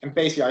 and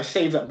basically I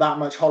saved up that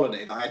much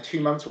holiday that I had 2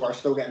 months where I was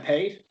still getting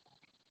paid.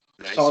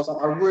 Nice. So I was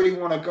like, I really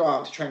want to go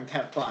out to train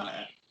 10th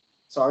Planet.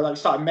 So I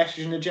started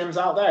messaging the gyms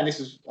out there, and this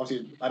is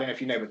obviously, I don't know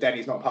if you know, but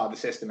Denny's not part of the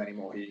system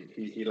anymore.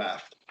 He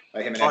left.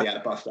 Like him and Eddie had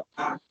a bust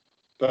up.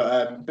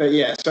 But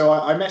yeah, so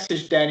I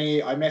messaged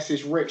Denny, I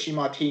messaged Richie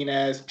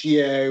Martinez,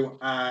 Gio,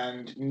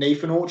 and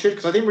Nathan Orchard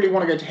because I didn't really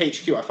want to go to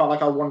HQ. I felt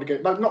like I wanted to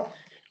go,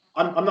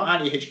 I'm not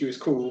anti-HQ, it's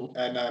cool,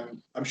 and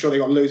I'm sure they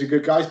got loads of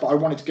good guys, but I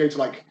wanted to go to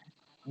like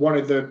one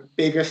of the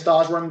bigger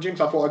stars running gyms.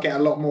 I thought I'd get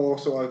a lot more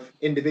sort of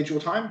individual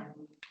time.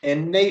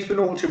 And Nathan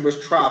Orchard was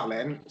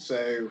traveling,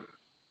 so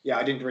yeah,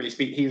 I didn't really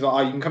speak. He was like,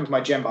 "Oh, you can come to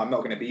my gym, but I'm not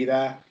going to be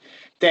there."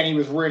 Denny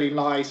was really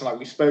nice, like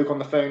we spoke on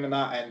the phone and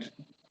that. And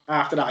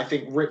after that, I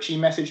think Richie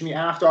messaged me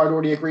after I'd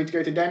already agreed to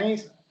go to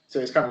Denny's, so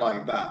it's kind of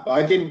like that. But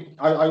I didn't.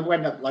 I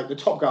went up like the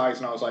top guys,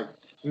 and I was like,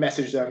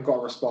 messaged them, got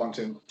a response,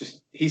 and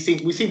just we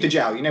seemed to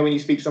gel. You know, when you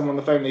speak to someone on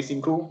the phone, they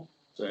seem cool.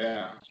 So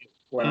yeah,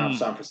 went out to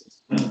San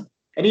Francisco,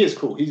 and he is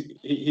cool.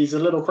 He's a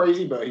little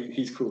crazy, but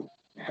he's cool.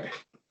 Yeah.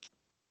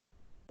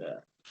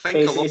 I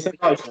think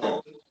a lot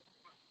of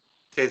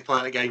 10th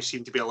Planet guys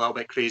seem to be a little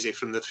bit crazy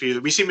from the three.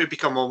 We seem to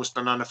become almost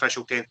an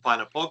unofficial 10th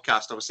Planet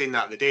podcast. I was saying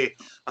that the day.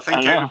 I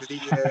think out of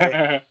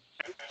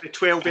the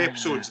 12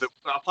 episodes, that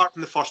apart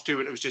from the first two,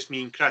 when it was just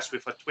me and Chris,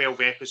 we've had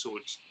 12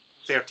 episodes,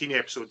 13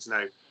 episodes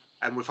now,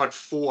 and we've had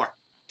 4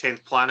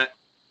 10th Planet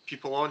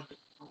people on.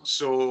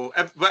 So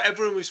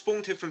everyone we've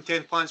spoken to from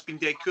 10th Planet's been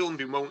dead cool and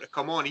been willing to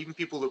come on, even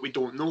people that we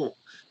don't know.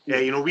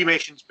 You know, we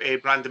mentioned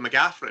Brandon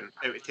McGaffron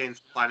out of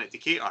 10th Planet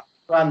Decatur.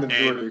 Brandon's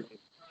really cool.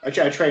 I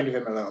trained with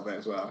him a little bit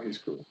as well. He's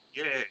cool.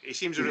 Yeah, he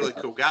seems a really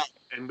cool guy.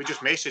 And we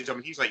just messaged him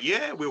and he's like,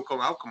 yeah,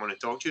 I'll come on and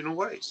talk to you, no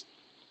worries.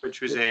 Which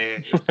was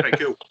pretty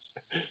cool.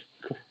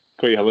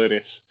 Quite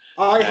hilarious.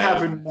 I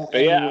haven't met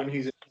anyone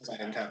who's in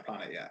 10th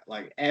Planet yet.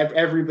 Like,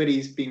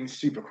 everybody's been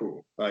super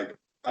cool. Like,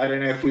 I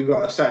don't know if we've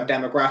got a certain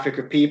demographic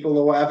of people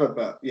or whatever,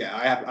 but yeah,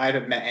 I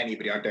haven't met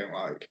anybody I don't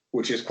like,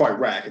 which is quite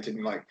rare.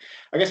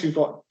 I guess we've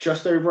got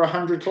just over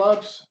 100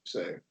 clubs,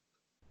 so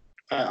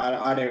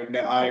I don't know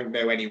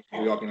anyone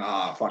who I've been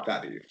like, fuck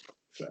that dude.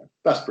 So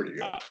that's pretty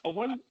good.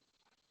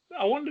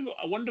 I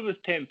wonder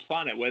with 10th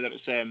Planet whether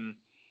it's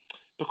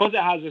because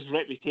it has this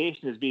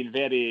reputation as being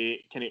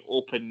very kind of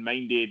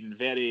open-minded and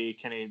very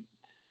kind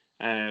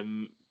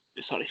of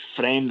sort of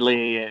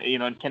friendly, you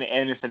know, and kind of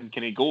anything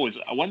kind of goes.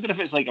 I wonder if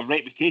it's like a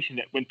reputation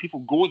that when people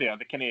go there,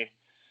 they kind of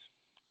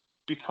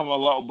become a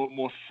little bit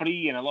more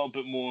free and a little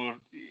bit more,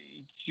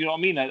 you know what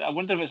I mean? I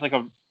wonder if it's like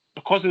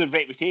because of the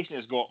reputation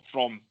it's got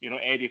from, you know,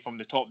 Eddie from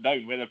the top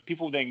down, whether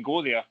people then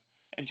go there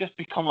and just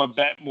become a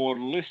bit more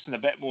loose and a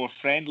bit more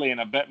friendly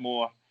and a bit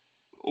more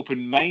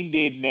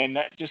open-minded, and then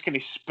that just kind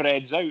of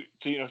spreads out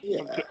to, you know,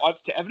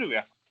 to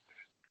everywhere.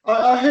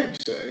 I hope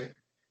so.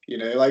 You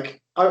know,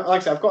 like I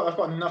said, I've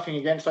got nothing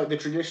against like the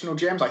traditional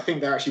gyms. I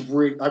think they're actually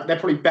really, they're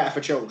probably better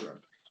for children,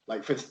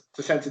 like for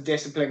the sense of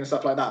discipline and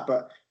stuff like that.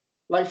 But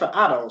like for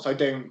adults, I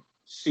don't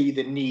see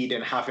the need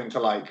in having to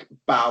like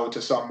bow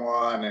to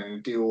someone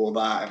and do all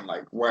that and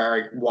like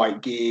wear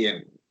white gi,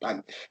 and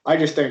I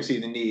just don't see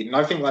the need. And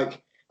I think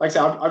like I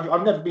said,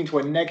 I've never been to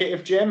a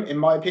negative gym in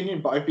my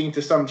opinion, but I've been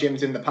to some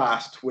gyms in the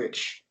past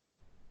which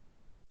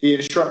the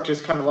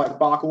instructors kind of like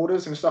bark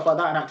orders and stuff like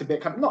that and act a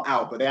bit kind of not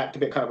out, but they act a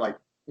bit kind of like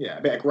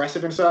a bit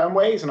aggressive in certain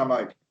ways. And I'm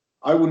like,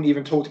 I wouldn't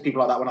even talk to people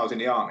like that when I was in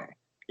the army.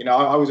 You know,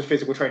 I was a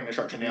physical training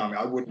instructor in the army.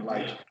 I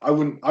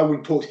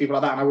wouldn't talk to people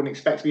like that, and I wouldn't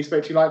expect to be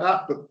spoken to like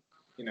that. But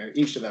you know,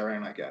 each to their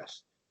own, I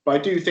guess. But I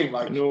do think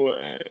like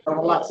a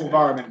relaxed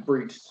environment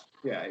breeds.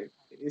 Yeah,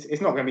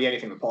 it's not going to be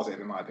anything but positive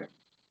in my opinion.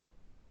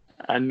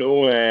 I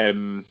know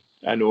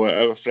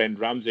our friend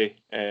Ramsey.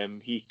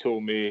 He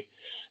told me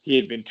he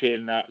had been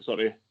training at sort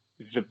of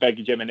the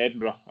big gym in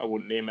Edinburgh. I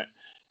won't name it.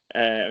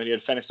 And he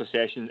had finished the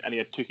session and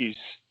he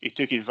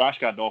took his rash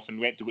guard off and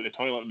went to go to the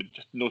toilet with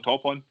just no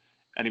top on.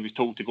 And he was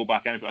told to go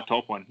back in and put a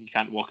top on. He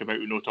can't walk about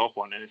with no top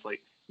on. And it's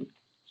like,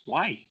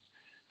 why?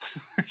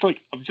 It's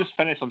like, I've just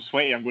finished, I'm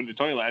sweaty, I'm going to the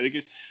toilet. I think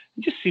it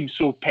just seems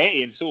so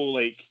petty and so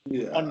like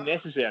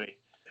unnecessary.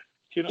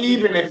 You know,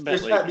 even if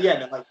just like, at the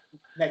end, like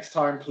next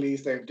time,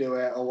 please don't do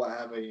it or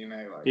whatever. You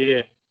know, like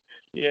yeah.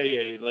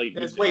 Like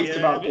there's ways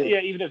about it.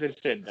 Yeah, even if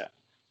it's said that,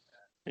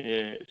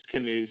 it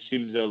kind of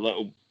seems a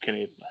little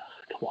kind of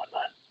come on,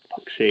 man,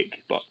 fuck's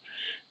sake. But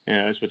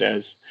yeah, that's what it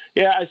is.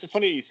 Yeah, it's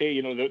funny you say,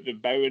 you know, the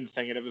bowing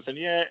thing and everything.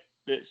 Yeah,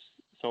 it's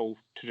all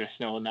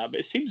traditional and that, but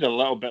it seems a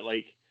little bit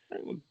like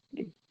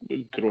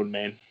we're grown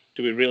men.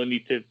 Do we really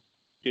need to,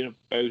 you know,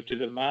 bow to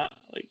the mat?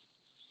 Like,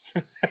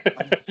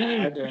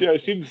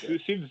 it seems.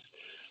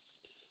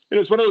 You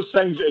know, it's one of those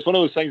things. It's one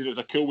of those things. It's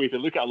a cool way to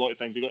look at a lot of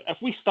things. You go,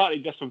 if we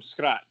started this from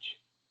scratch,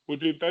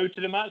 would we bow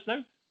to the mats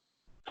now?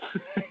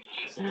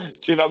 Do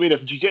you know what I mean?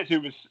 If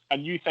jiu-jitsu was a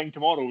new thing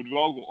tomorrow, we'd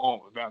all go,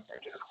 "Oh, man."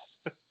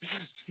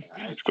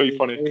 It's quite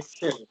funny. It's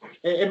silly.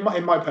 In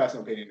my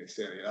personal opinion, it's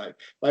silly. Like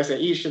I say,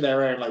 each to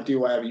their own. Like, do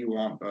whatever you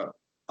want, but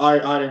I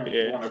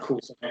don't want to call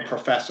someone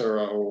professor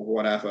or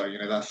whatever. You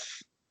know,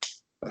 that's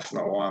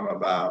not what I'm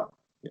about.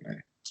 You know.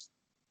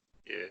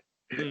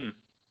 Yeah.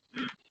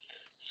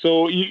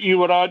 So you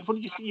were what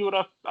did you say? You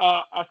were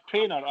a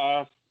trainer,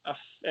 a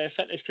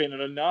fitness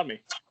trainer in the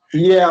army.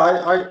 Yeah,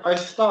 I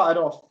started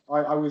off.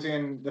 I was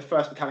in the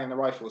 1st Battalion of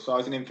the Rifles, so I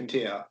was an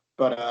infantier.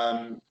 But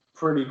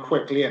pretty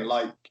quickly in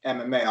like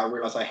MMA, I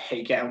realized I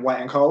hate getting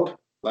wet and cold.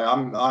 Like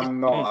I'm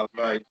not a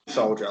very good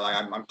soldier. Like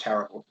I'm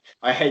terrible.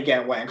 I hate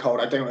getting wet and cold.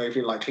 I don't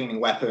really like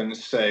cleaning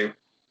weapons. So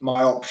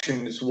my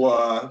options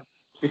were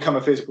become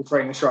a physical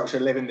training instructor,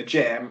 live in the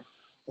gym,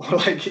 or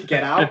like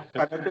get out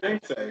kind of thing.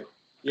 So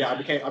yeah, I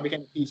became a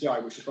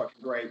PTI, which was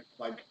fucking great.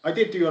 Like I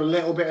did do a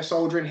little bit of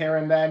soldiering here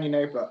and then, you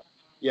know, but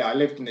yeah, I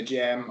lived in the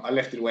gym. I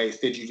lifted weights,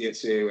 did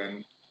jiu-jitsu,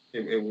 and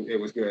it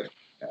was good.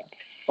 Yeah.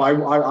 But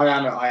I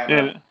am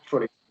a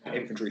fully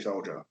infantry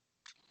soldier.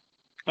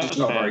 That's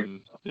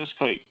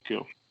quite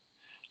cool.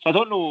 So I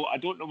don't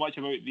know much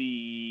about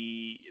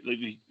the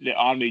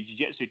army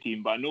jiu-jitsu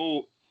team, but I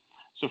know.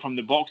 So from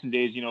the boxing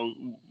days, you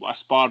know, I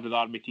sparred with the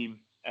army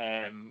team.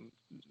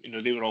 You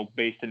know, they were all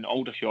based in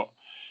Aldershot.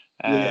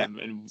 And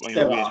you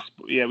know,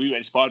 we went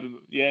and sparred with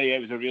them. Yeah,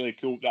 it was a really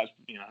cool. That's,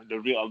 you know, they're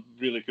a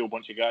really cool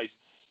bunch of guys.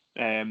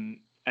 And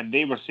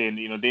they were saying,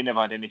 you know, they never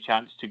had any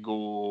chance to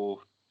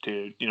go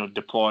to, you know,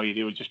 deploy.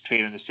 They were just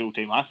training as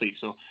full-time athletes.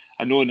 So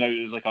I know now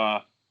there's like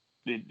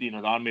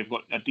the army have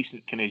got a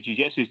decent kind of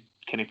jiu-jitsu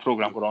kind of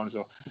program going on.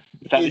 So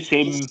is that the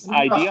same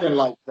idea? Nothing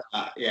like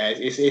that. Yeah,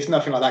 it's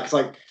nothing like that, because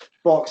like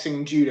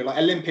boxing, judo, like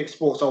Olympic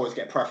sports always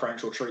get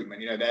preferential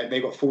treatment. You know,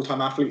 they've got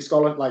full-time athlete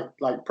scholar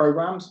like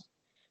programs.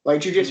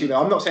 Like jiu-jitsu,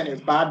 though, I'm not saying it was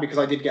bad, because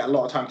I did get a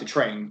lot of time to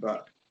train,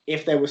 but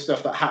if there was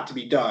stuff that had to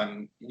be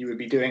done, you would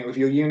be doing it with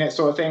your unit,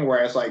 sort of thing.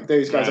 Whereas like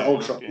those guys at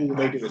Ultra, all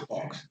they do is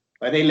box.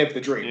 Like they live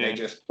the dream. They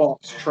just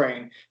box,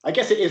 train. I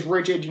guess it is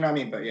rigid, you know what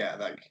I mean? But yeah,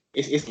 like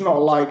it's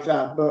not like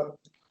that. But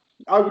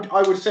I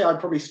would say I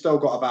probably still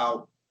got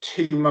about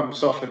 2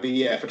 months off of the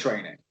year for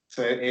training.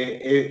 So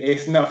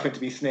it's nothing to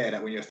be sneered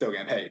at when you're still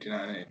getting paid. You know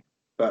what I mean?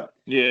 But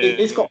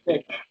it's got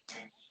big.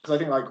 Because I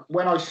think like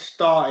when I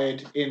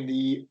started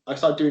doing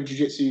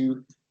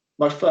jiu-jitsu.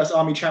 My first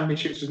army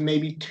championships was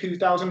maybe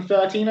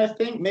 2013, I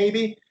think,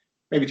 maybe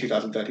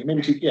 2013,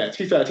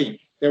 2013.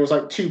 There was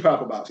like 2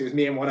 purple belts. It was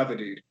me and one other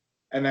dude,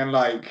 and then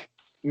like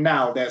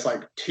now there's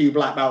like 2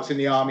 black belts in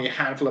the army, a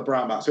handful of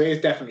brown belts. So it is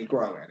definitely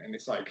growing, and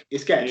it's like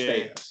it's getting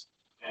status.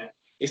 Yeah.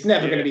 It's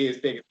never going to be as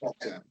big as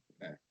boxing.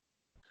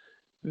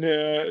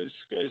 No,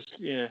 it's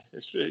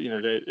you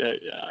know,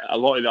 a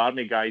lot of the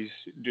army guys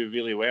do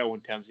really well in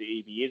terms of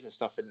ABAs and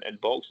stuff in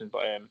boxing,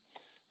 but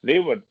they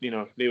were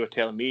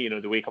telling me, you know,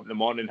 they wake up in the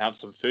morning, have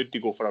some food to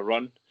go for a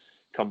run,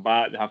 come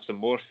back, they have some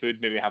more food,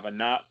 maybe have a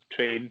nap,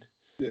 train.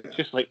 Yeah.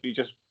 Just like we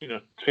just, you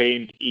know,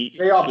 train, eat,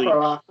 they are sleep,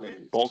 pro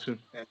athletes. Boxing.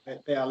 Yeah,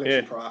 they are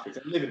literally pro athletes.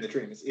 They live in the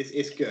dream.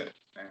 It's good.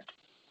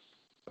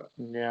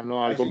 Yeah, no,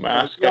 I got my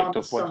ass kicked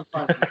up once.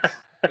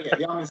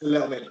 The army's a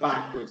little bit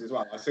backwards as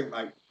well. I think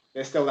like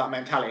there's still that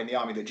mentality in the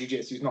army that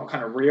jiu-jitsu is not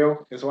kind of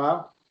real as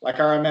well. Like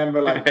I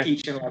remember like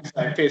teaching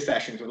like fizz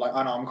sessions with like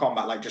unarmed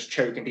combat, like just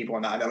choking people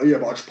on that, and they're like, yeah,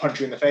 but I'll just punch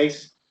you in the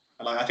face.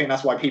 And like I think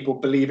that's why people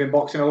believe in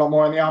boxing a lot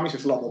more in the army. So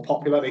it's a lot more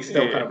popular. They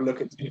still kind of look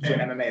at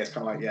MMA as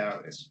kind of like, yeah,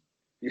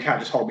 you can't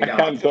just hold me down.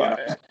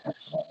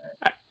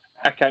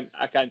 I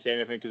can't say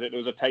anything, because there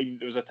was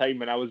a time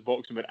when I was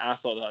boxing, but I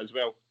thought that as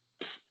well.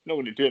 No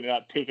one to do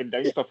that, taking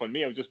down stuff on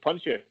me. I'll just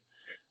punch you.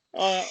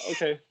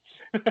 Okay.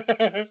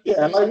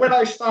 Yeah, like when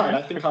I started,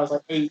 I think I was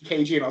like 8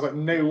 kg, and I was like,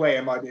 no way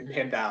am I being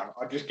pinned down.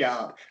 I'll just get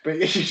up. But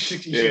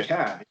you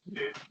can.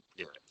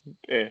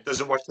 Yeah.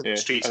 Doesn't work in the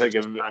streets. I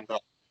think stand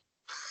up.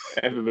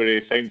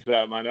 Everybody thinks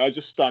that, man. I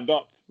just stand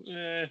up.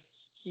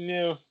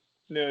 No,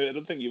 I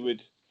don't think you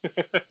would.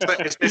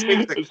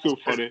 It's so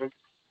funny.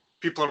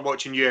 People are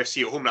watching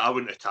UFC at home. I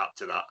wouldn't have tapped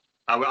to that.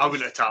 I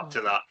wouldn't have tapped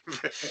to that.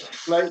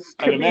 Like,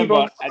 I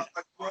remember.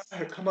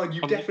 Come on,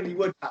 you definitely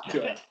would tap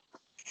to it.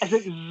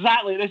 This is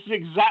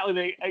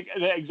exactly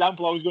the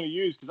example I was going to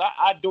use, because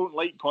I don't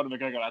like Conor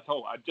McGregor at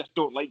all. I just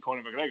don't like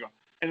Conor McGregor.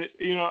 And,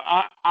 you know,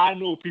 I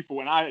know people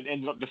when I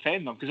ended up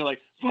defending them, because they're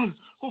like, man,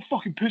 what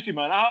fucking pussy,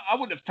 man. I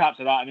wouldn't have tapped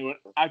to that. And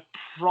I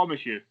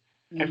promise you,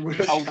 if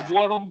a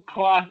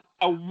world-class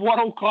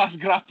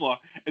grappler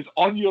is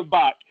on your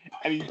back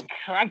and he's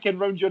cranking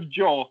round your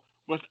jaw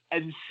with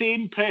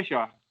insane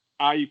pressure,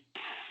 I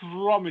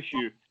promise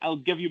you, I'll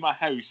give you my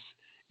house,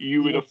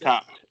 you would have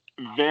tapped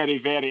very,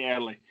 very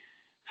early.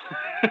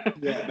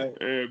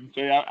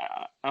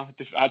 I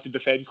had to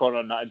defend Conor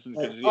in that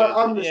instance.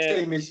 I'm the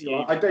same as you.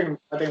 I don't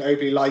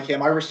overly like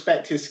him. I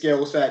respect his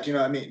skill set. Do you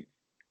know what I mean?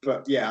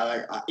 But yeah,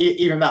 like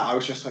even that, I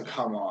was just like,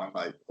 come on!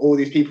 Like all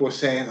these people were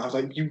saying, I was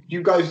like, you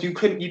guys, you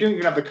don't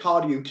even have the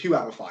cardio to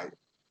have a fight.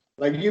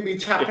 Like you'd be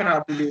tapping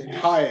out and being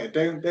tired.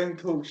 Don't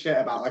talk shit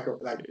about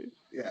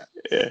yeah.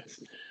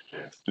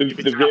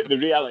 The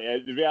reality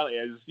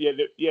is,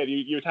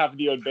 you would have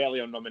neon belly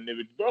on them, and they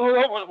would,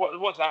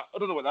 what's that? I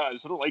don't know what that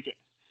is. I don't like it.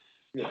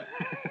 Yeah,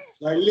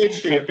 like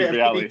literally a bit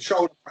reality. of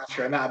shoulder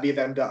pressure, and that'd be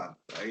them done.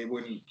 Like, it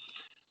wouldn't.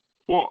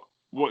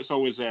 What's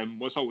always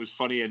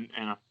funny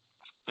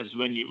is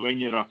when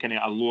you're a kind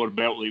of a lower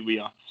belt like we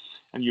are,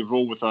 and you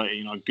roll with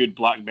a good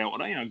black belt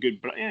or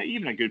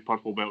even a good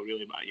purple belt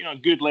really, but a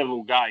good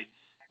level guy,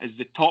 is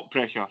the top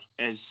pressure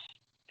it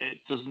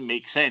doesn't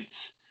make sense.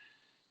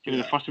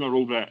 The first time I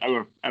rolled with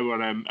our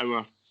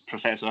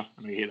professor,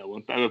 and I hate that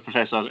word, but our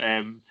professor,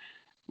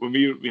 when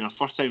we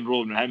first time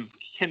rolling with him,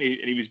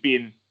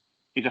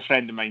 he's a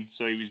friend of mine,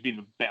 so he was being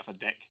a bit of a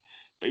dick,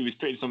 but he was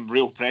putting some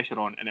real pressure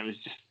on, and it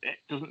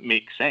doesn't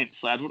make sense.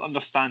 Like, I don't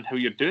understand how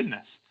you're doing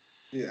this.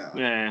 Yeah.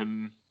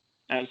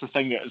 That's the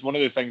thing it's one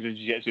of the things in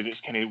jiu-jitsu that's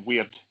kind of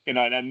weird,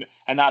 and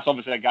that's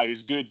obviously a guy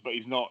who's good, but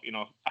he's not,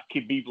 a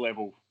Khabib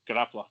level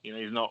grappler.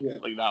 He's not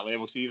like that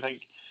level. So you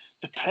think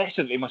the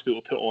pressure that they must be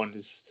able to put on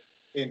is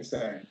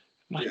insane.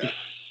 Must be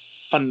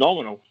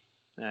phenomenal.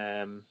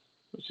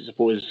 Which I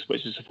suppose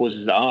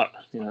is the art.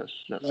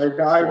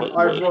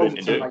 I've rolled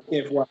with some like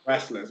Div 1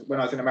 wrestlers. When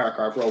I was in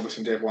America, I've rolled with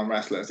some Div 1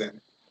 wrestlers, and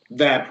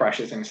their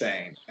pressure's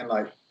insane. And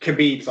like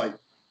Khabib's like,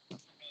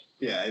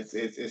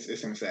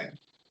 it's insane.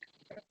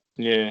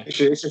 Yeah, it's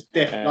just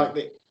different.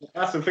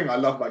 That's the thing I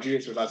love about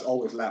jiu-jitsu. There's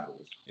always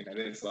levels.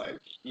 It's like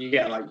you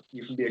can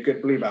be a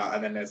good blue belt,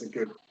 and then there's a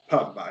good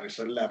purple belt. It's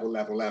a level.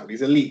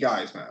 These elite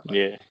guys, man.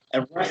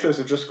 And wrestlers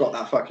have just got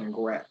that fucking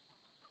grit.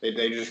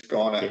 They just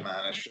got it,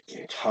 man. It's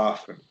just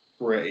tough and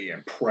gritty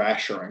and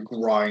pressure and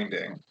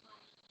grinding.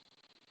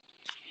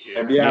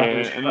 I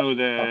know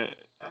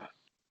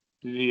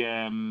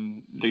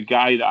the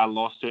guy that I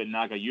lost to at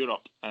Naga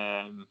Europe,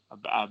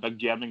 a big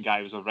German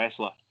guy, was a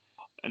wrestler,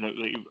 and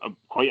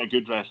quite a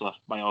good wrestler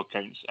by all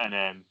accounts.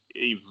 And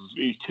he was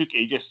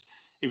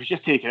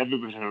just taking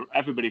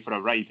everybody for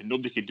a ride, and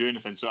nobody could do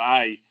anything. So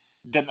I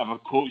didn't have a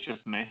coach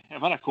with me.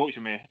 If I had a coach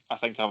with me, I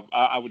think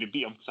I would have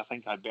beat him, because I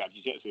think I had better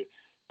jiu-jitsu.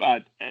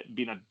 But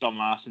being a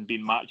dumbass and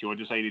being macho, I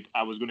decided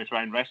I was going to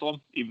try and wrestle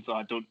him, even though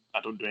I don't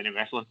do any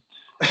wrestling.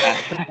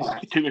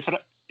 He took me for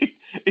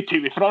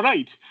a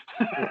ride.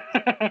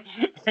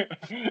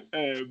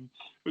 It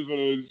was one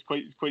of those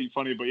quite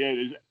funny, but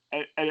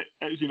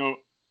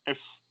it's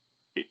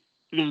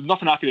there's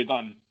nothing I could have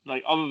done,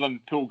 like, other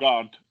than pull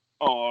guard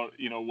or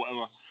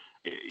whatever.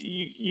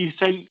 You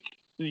think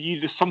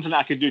there's something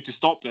I could do to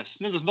stop this?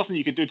 No, there's nothing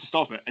you could do to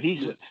stop it. And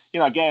he's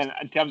again,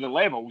 in terms of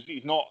levels,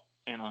 he's not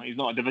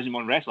a Division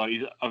 1 wrestler.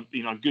 He's a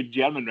good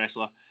German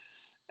wrestler.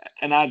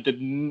 And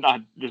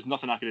there's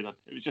nothing I could have done.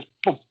 It was just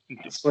boom.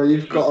 So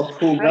you've got a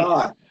pull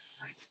guard.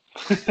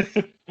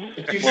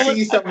 If you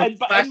see someone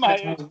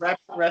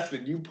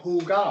wrestling, you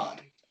pull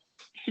guard.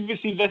 See,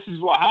 this is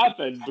what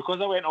happened,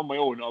 because I went on my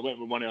own. I went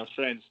with one of his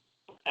friends,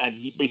 and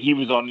he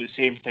was on at the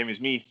same time as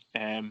me.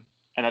 And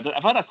if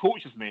I had a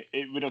coach with me,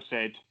 it would have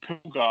said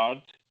pull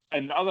guard.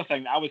 And the other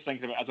thing that I was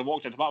thinking about as I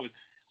walked into the bar was,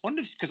 I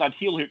wonder if, because I'd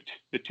heel hooked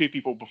the two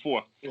people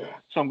before. Yeah.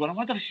 So I'm going, I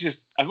wonder if she's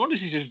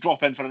just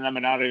drop in for an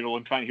Eminari roll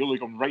and try and heel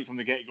hook him right from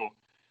the get-go.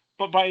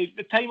 But by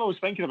the time I was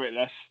thinking about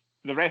this,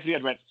 the referee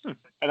had went,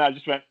 and I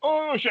just went,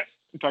 oh shit,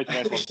 and tried to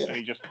wrestle him, and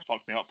he just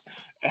fucked me up.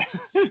 But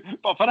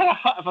if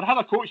I'd had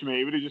a coach with me,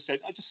 he would have just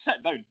said, just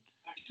sit down.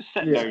 Just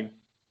sit down.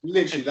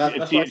 Literally,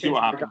 that's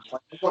what happens. I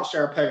watch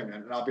their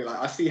opponent, and I'll be like,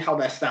 I see how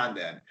they're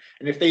standing,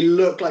 and if they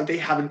look like they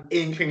have an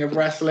inkling of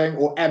wrestling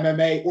or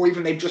MMA, or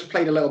even they've just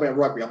played a little bit of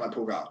rugby, I'm like,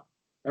 pull guard.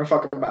 Don't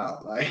fuck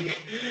about,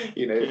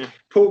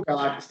 pull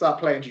guard, start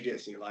playing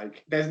jiu-jitsu.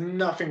 Like, there's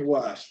nothing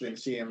worse than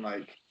seeing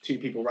like two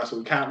people wrestle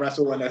who can't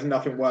wrestle, and there's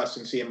nothing worse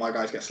than seeing my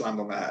guys get slammed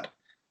on the head.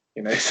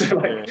 So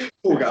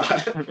pull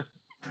guard.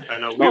 I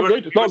know.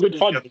 It's not good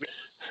fun.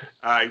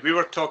 We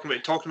were talking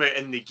about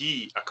in the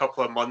gi a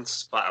couple of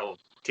months back,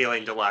 tail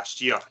end of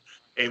last year,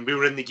 and we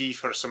were in the gi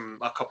for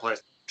a couple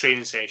of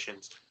training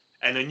sessions,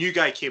 and a new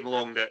guy came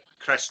along that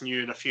Chris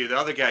knew and a few of the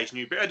other guys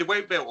knew, but had the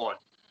white belt on.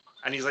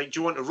 And he's like, do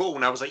you want to roll?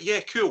 And I was like,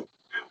 yeah, cool.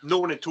 No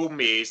one had told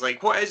me. He's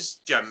like, what is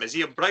Jim? Is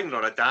he a brown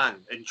or a Dan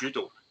in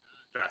judo,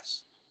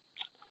 Chris?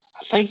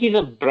 I think he's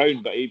a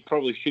brown, but he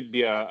probably should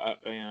be a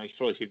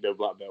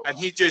black belt. And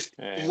he just,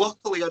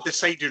 luckily I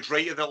decided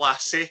right at the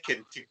last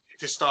second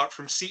to start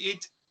from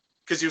seated.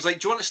 Because he was like,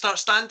 do you want to start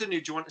standing or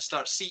do you want to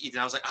start seated?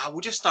 And I was like, we'll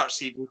just start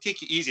seated. We'll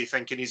take it easy,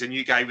 thinking he's a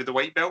new guy with the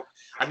white belt.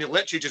 And he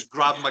literally just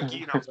grabbed my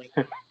gi, and I was like,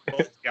 oh,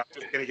 yeah, I'm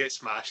just going to get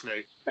smashed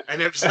now.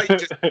 And it was like,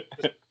 just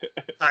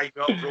tying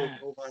up, roll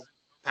over.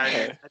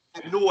 I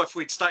know if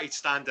we'd started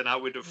standing, I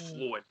would have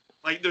flown.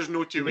 Like, there's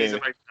no two ways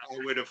about it. I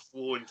would have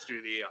flown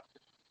through the air.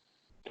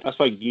 That's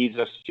why gis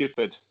are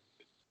stupid.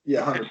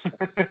 Yeah, 100%.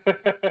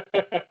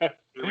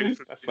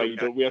 That's why you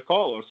don't wear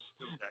collars.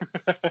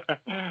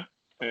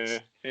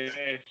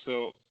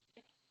 So,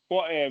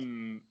 what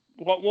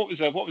was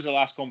the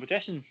last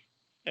competition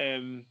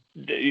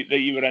that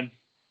you were in?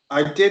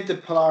 I did the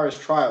Polaris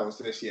Trials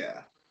this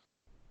year.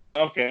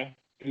 Okay.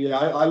 Yeah,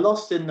 I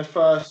lost in the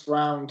first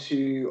round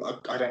to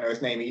I don't know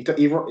his name.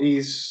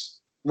 He's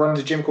runs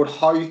a gym called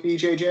Hive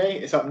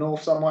BJJ. It's up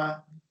north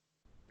somewhere.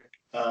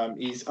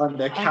 He's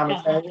under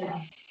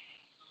Kamikaze.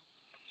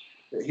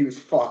 He was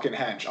fucking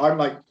hench. I'm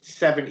like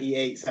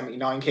 78,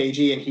 79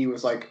 kg, and he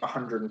was like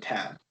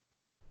 110.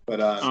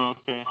 But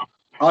okay.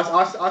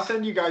 I'll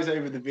send you guys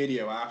over the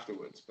video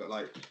afterwards. But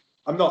like,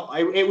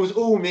 it was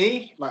all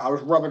me. Like, I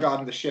was rubber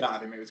guarding the shit out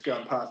of him. It was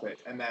going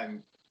perfect, and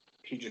then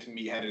he just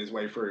meatheaded his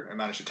way through and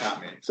managed to tap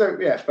me. So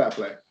yeah, fair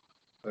play.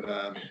 But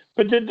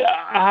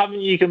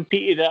haven't you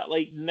competed at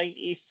like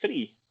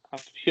 93? I'm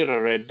sure I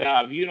read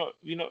that. Have you not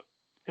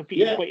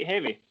competed quite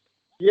heavy?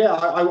 Yeah,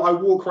 I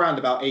walk around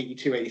about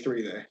 82,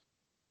 83 there.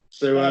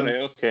 So right,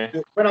 okay.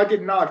 When I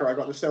did Naga, I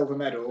got the silver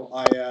medal.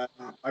 I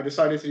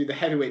decided to do the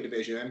heavyweight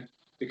division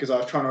because I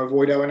was trying to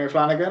avoid Owen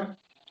O'Flanagan.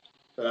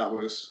 So that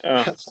was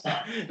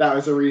that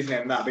was the reason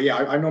in that. But yeah,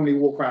 I normally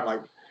walk around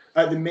like,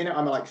 at the minute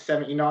I'm at like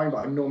 79, but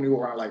I normally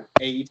walk around like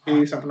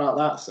 82, something like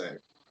that. So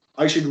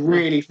I should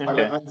really fight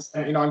like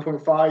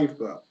 79.5,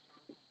 but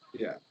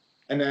yeah.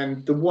 And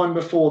then the one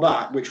before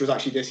that, which was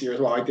actually this year as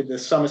well, I did the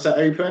Somerset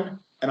Open,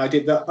 and I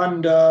did the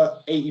under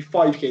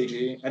 85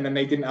 kg, and then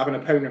they didn't have an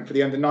opponent for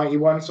the under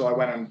 91, so I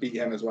went and beat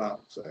him as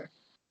well. So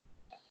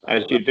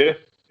as you do.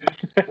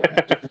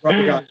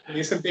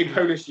 He's some big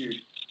Polish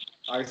dude.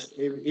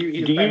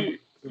 He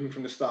was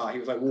from the start. He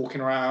was like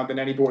walking around, and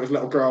then he brought his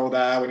little girl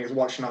there when he was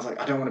watching. I was like,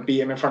 I don't want to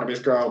beat him in front of his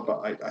girl,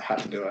 but I had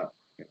to do it.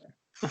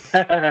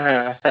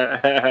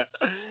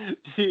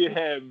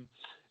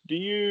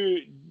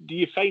 Do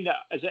you find that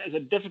is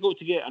it difficult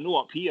to get? I know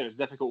up here it's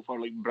difficult for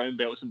like brown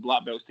belts and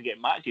black belts to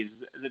get matches.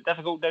 Is it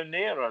difficult down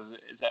there, or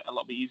is it a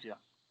lot bit easier?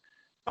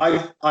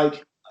 It's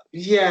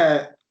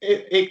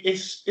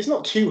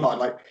not too hard.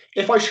 Like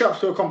if I show up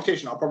to a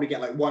competition, I'll probably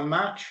get like one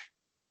match.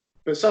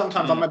 But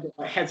sometimes I'm a bit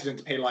like, hesitant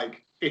to pay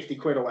like 50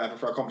 quid or whatever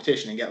for a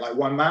competition and get like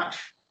one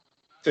match.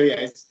 So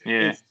yeah,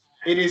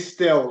 it is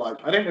still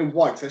like, I don't know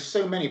why, because there's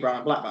so many brown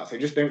and black belts, they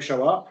just don't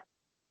show up.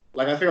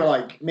 Like, I feel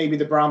like maybe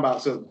the brown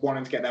belts are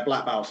wanting to get their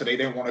black belt, so they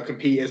don't want to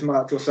compete as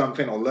much or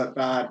something, or look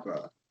bad.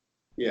 But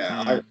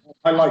yeah,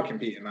 I like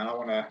competing, man. I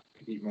want to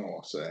compete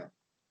more. So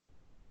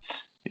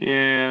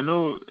yeah,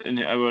 no,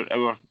 and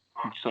our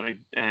sort of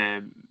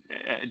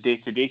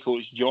day-to-day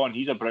coach John,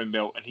 he's a brown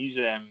belt, and he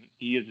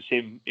has the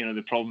same,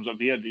 the problems up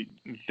here.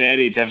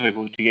 Very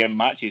difficult to get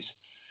matches.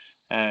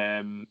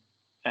 I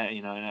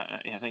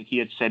think he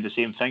had said the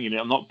same thing.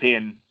 I'm not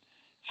paying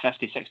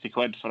 50, 60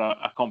 quid for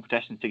a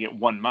competition to get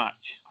one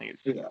match. Like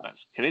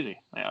that's crazy.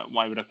 Like,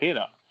 why would I pay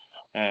that?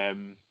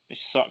 It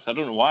sucks. I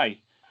don't know why.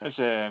 It's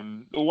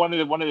one of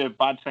the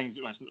bad things.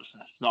 Well, it's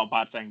not a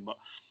bad thing, but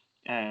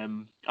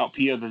up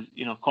here,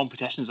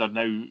 competitions are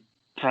now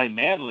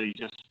primarily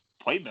just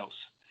white belts.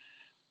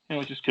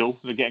 It's just cool.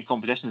 They're getting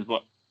competitions,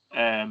 but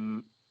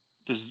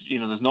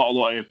there's not a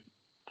lot of,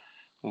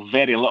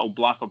 very little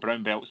black or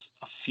brown belts.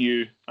 A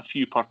few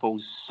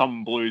purples,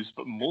 some blues,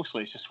 but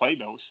mostly it's just white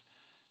belts.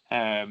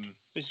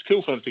 It's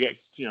cool for them to get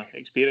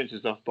experience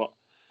and stuff, but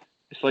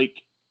it's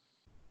like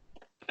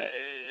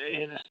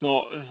it's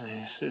not.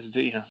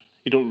 You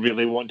don't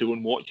really want to go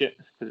and watch it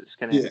because it's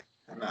kind of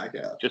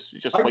just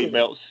white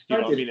belts. You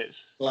know what I mean? It's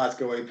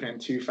Glasgow Open in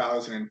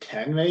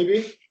 2010,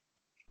 maybe.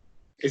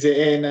 Is it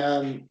in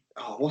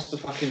what's the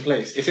fucking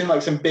place? It's in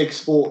like some big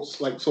sports,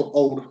 like sort of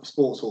old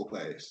sports hall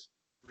place.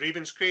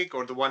 Ravenscraig,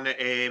 or the one at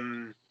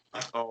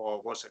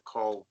what's it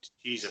called?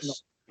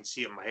 Jesus, I can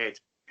see it in my head.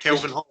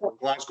 Kelvin Hall in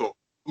Glasgow.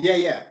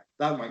 Yeah,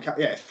 that one.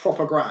 Yeah, it's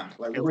proper grand,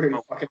 like really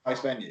fucking nice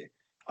venue.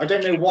 I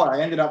don't know why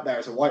I ended up there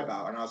as a white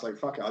belt, and I was like,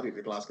 fuck it, I'll do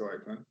the Glasgow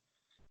Open.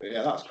 But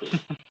yeah, that's cool.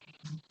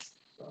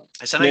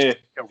 It's a nice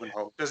Kelvin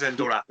Hall. Does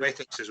indoor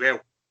athletics as well.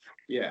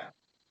 Yeah,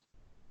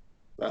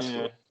 that's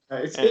cool.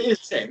 It is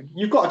the same.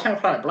 You've got a 10th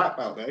planet black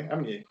belt though,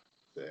 haven't you?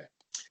 The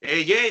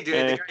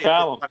guy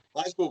Callum.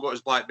 Glasgow got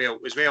his black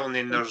belt as well, and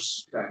then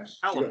there's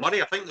Callum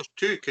Murray. I think there's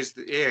two because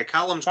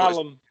Callum's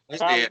Callum's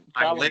the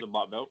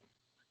black belt.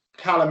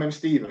 Callum and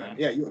Stephen.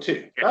 Yeah, you got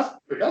two.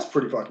 That's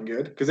pretty fucking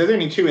good because there's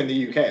only two in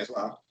the UK as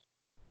well,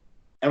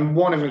 and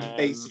one of them's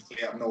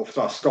basically up north,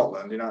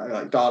 Scotland.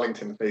 Like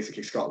Darlington's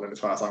basically Scotland as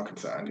far as I'm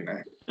concerned.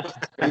 When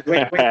you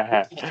go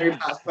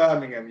past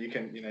Birmingham, you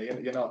can,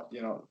 you're not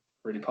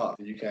really part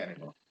of the UK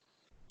anymore.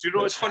 Do you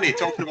know what's funny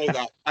talking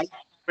about that?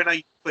 When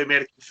I play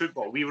American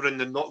football, we were in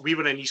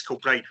East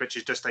Kilbride, which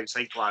is just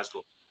outside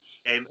Glasgow,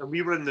 and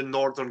we were in the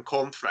Northern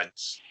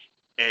Conference,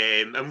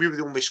 and we were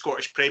the only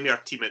Scottish Premier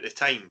team at the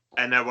time,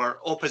 and our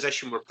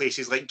opposition were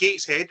places like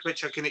Gateshead,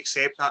 which I can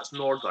accept, that's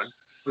Northern,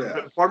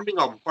 but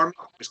Birmingham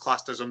was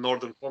classed as a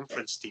Northern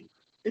Conference team.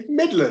 It's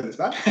Midlands,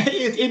 man.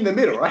 It's in the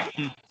middle, right?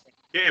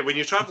 Yeah, when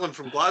you're travelling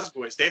from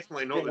Glasgow, it's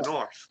definitely not the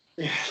north.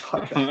 Yeah,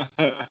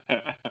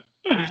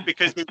 It's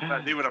because they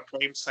were a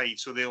prime side,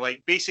 so they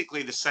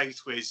basically the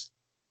south was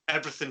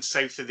everything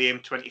south of the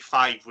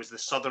M25 was the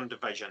southern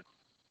division.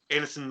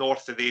 Anything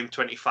north of the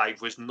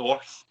M25 was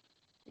north.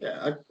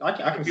 Yeah, I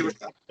can see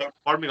that.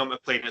 Birmingham to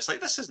play, and it's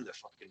like, this isn't the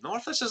fucking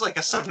north. This is like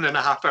a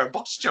 7.5 hour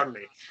bus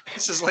journey.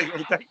 This is like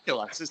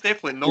ridiculous. It's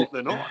definitely not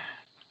the north.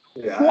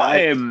 Yeah,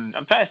 I'm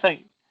trying to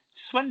think.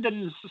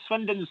 Swindon's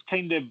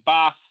kind of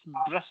Bath,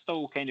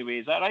 Bristol kind of way.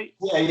 Is that right?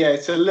 Yeah.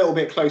 It's a little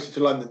bit closer to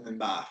London than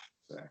Bath.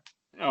 So.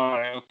 All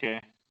right,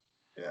 okay.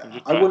 Yeah, I'm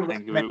just I trying to wouldn't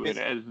think recommend about where it.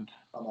 it isn't.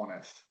 I'm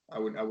honest. I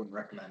wouldn't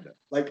recommend it.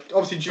 Like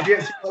obviously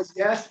jiu-jitsu,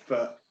 yes,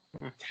 but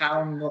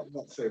town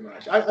not so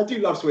much. I do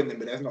love Swindon,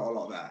 but there's not a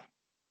lot there.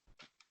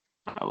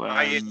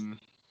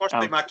 First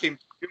time I came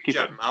to your keep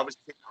it. gym, I was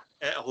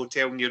at a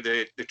hotel near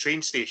the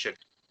train station,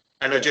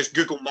 and Yeah. I just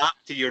Google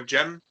mapped to your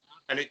gym,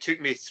 and it took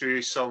me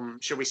through some,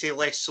 shall we say,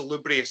 less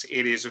salubrious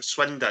areas of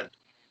Swindon.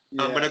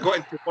 And when I got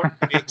into work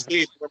the next day,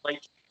 they were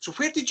like, "So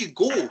where did you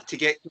go to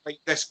get to like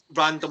this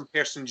random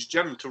person's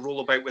gym to roll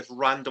about with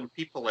random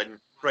people in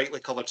brightly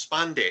coloured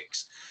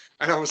spandex?"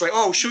 And I was like,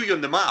 "Oh, I'll show you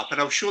on the map."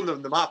 And I was showing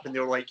them the map, and they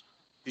were like,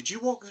 "Did you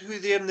walk through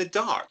there in the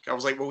dark?" I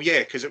was like, "Well, yeah,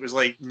 because it was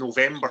like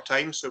November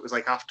time, so it was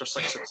like after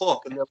 6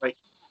 o'clock." And they're like,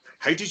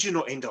 "How did you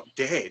not end up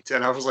dead?"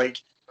 And I was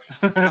like,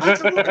 "I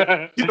don't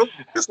know." You know,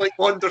 just like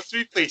wander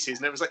through places,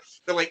 and it was like,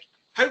 they're like,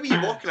 "How were you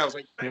walking?" I was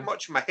like, pretty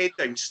much my head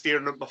down,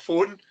 staring at my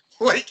phone,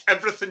 like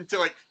everything to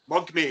like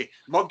mug me.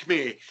 My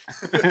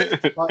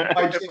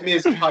gym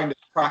is kind of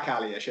crack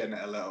alley-ish, isn't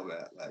it? A little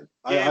bit. Like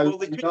I well,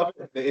 love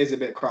it. It is a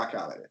bit crack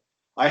alley.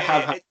 I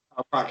have had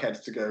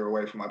crackheads to go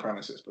away from my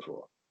premises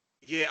before.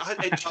 Yeah,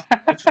 I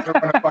just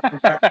don't want to fucking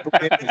practical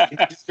business. Can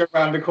you just go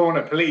around the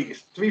corner,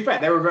 please? To be fair,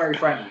 they were very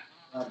friendly.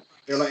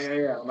 They were like,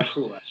 yeah, I'm like,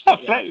 cool, man.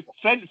 Friendly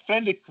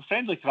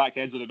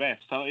crackheads are the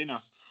best, you know.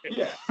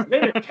 Yeah,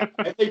 they didn't care.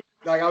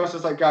 I was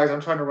just like, guys,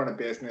 I'm trying to run a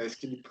business.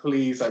 Can you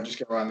please like just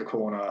go around the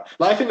corner?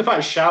 Like, I think if I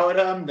shouted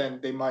at them, then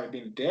they might have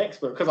been dicks.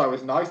 But because I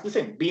was nice, the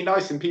thing, be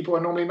nice, and people are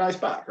normally nice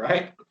back,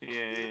 right?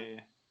 Yeah.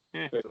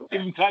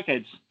 Even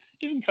crackheads.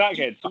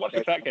 So what's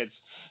the crackheads?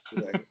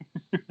 You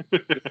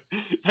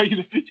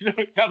know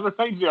what that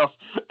reminds me of?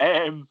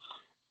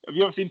 Have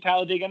you ever seen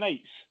Talladega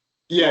Nights?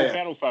 Yeah.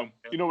 Ferrell film.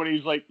 You know when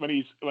he's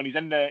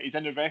in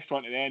the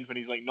restaurant at the end when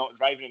he's like not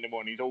driving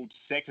anymore and his old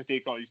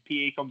secretary or his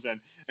PA comes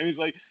in and he's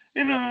like,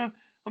 you know,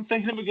 I'm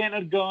thinking about getting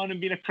a gun and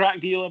being a crack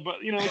dealer,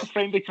 but you know, it's a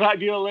friendly crack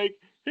dealer. Like,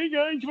 hey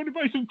guys, you want to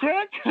buy some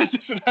crack?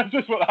 That's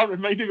just what that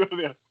reminded me of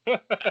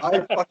there.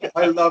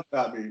 I love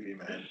that movie,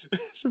 man.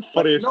 It's the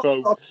funniest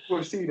film. Not a lot of people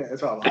have seen it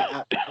as well.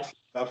 I absolutely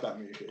love that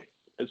movie.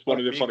 It's one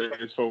of the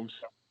funniest films.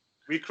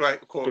 We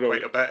quote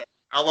quite a bit.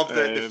 I love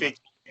the fake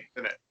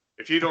in it.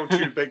 If you don't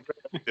chew big,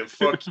 then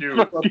fuck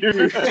you. I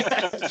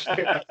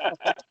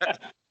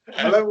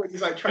love when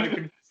he's like trying to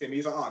convince him.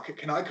 He's like, "Oh,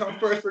 can I come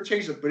first for a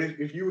change?" But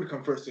if you would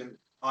come first, then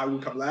I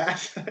would come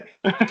last.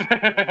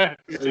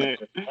 Yeah.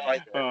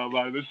 Oh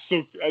man,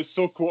 it's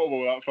so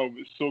quotable, that film.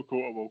 It's so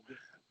quotable.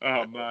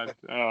 Oh man.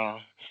 Oh.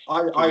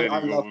 I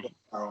love Will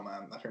Ferrell,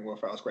 man. I think Will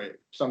Ferrell's great.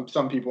 Some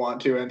people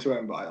aren't too into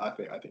him, but I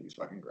think he's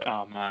fucking great.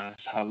 Oh man,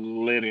 it's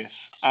hilarious.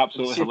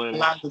 Absolutely hilarious.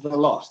 Land of the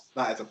Lost.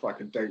 That is a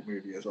fucking dope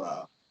movie as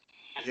well.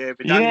 Yeah,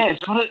 but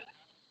it's got it.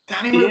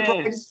 Danny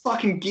McBride's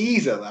fucking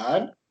geezer,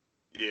 man.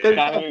 Yeah.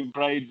 Danny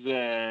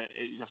McBride's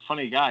he's a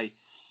funny guy.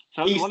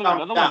 So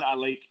another one that I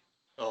like.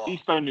 Oh.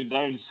 Eastbound and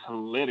Down's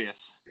hilarious.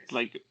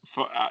 Like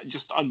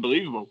just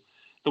unbelievable.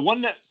 The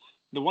one that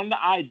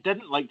I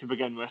didn't like to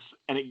begin with,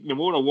 and the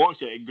more I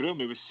watched it, it grew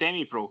me, was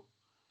Semi-Pro.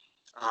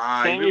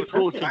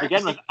 Semi-Pro to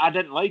begin with, I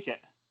didn't like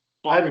it.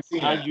 But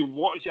as you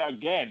watch it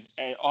again,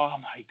 oh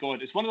my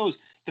god, it's one of those.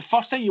 The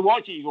first time you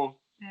watch it, you go,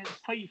 it's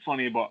quite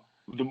funny, but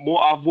the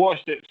more I've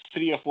watched it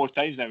 3 or 4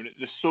 times now, and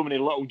there's so many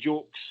little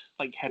jokes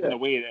like hidden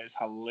away that it's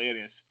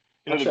hilarious.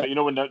 You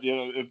know when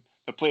they're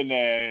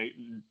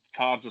playing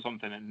cards or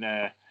something, and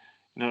they're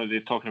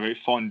talking about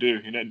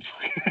fondue, you know,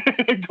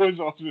 it goes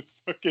off with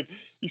fucking.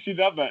 You see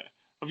that bit?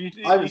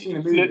 I haven't seen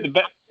the movie.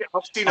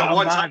 I've seen it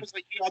once. Man. I was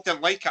like, I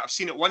didn't like it. I've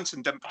seen it once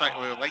and didn't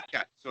particularly like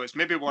it, so it's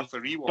maybe worth a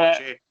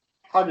rewatch.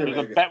 There's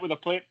a bit with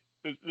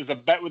There's a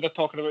bit where they're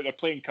talking about they're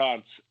playing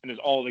cards, and there's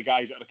all the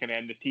guys that are kind of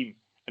in the team,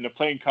 and they're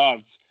playing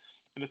cards,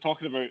 and they're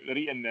talking about they're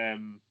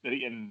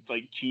eating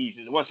like cheese.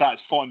 And what's that?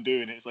 It's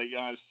fondue, and it's like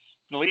it's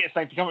the latest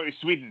thing to come out of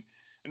Sweden.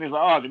 And he's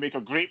like, they make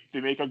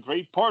a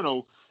great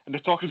porno, and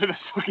they're talking about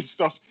this fucking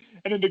stuff.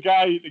 And then the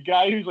guy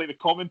who's like the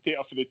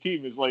commentator for the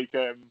team is like,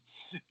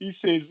 he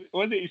says,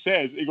 what is it he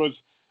says? He goes,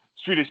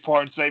 Swedish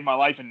porn saved my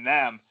life in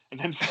Nam,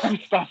 and then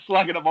starts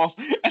slagging them off.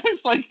 And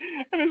it's like,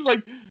 and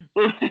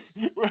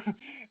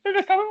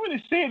they come in with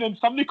a saying, and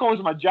somebody calls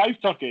him a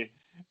jive turkey.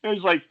 And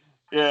he's like,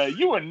 yeah,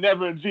 you were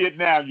never in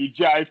Vietnam, you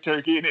jive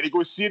turkey. And then he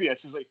goes serious.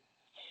 He's like,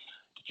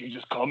 did you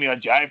just call me a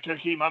jive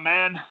turkey, my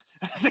man?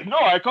 I said, no,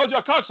 I called you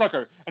a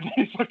cocksucker. And then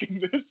he's fucking,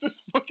 this is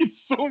fucking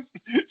so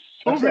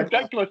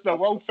ridiculous in a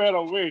Will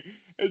Ferrell way.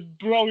 It's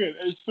brilliant.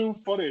 It's so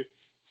funny.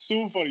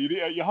 So funny.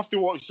 You have to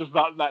watch just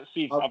that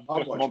scene. I've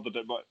just murdered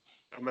it, but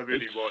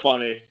it's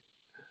funny.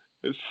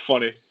 It's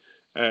funny.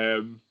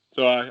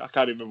 So I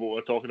can't remember what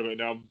we're talking about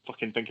now. I'm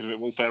fucking thinking about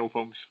Will Ferrell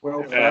films.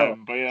 Will Ferrell.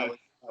 But yeah,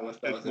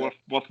 it's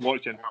worth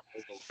watching.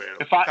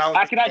 In fact,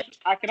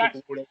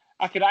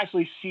 I could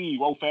actually see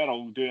Will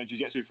Ferrell doing a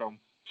jiu-jitsu film.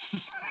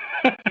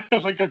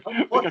 like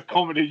a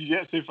comedy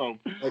jiu-jitsu film.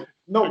 Like,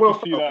 not Will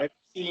Ferrell. Have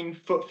you seen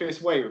Foot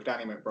Fist Way with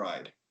Danny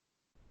McBride?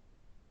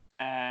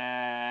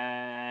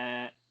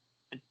 I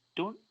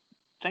don't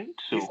think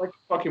so. He's like a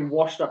fucking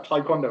washed-up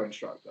taekwondo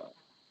instructor.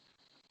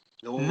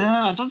 No,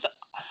 I don't.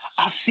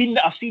 I've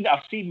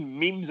seen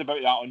memes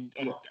about that on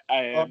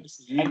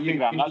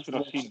Instagram. That's what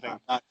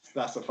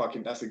I've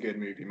seen. That's a good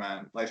movie,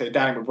 man. Like I say,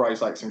 Danny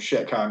McBride's like some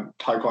shit cunt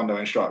taekwondo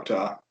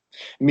instructor.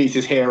 Meets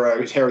his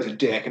hero. His hero's a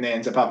dick, and then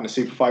ends up having a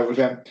super fight with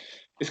him.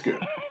 It's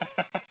good.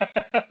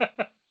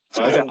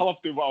 I'll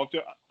have to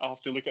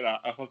look at that.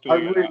 I'll try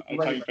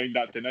and find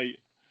that tonight.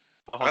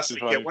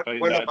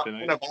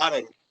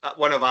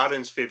 One of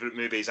Aaron's favourite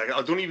movies.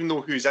 I don't even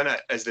know who's in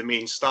it as the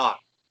main star,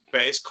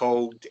 but it's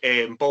called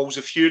Balls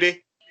of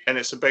Fury, and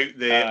it's about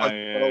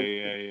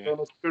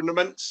the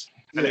tournaments,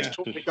 and it's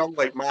totally done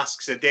like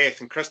Masks of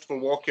Death, and Christopher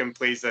Walken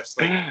plays this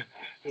like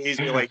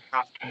crazy like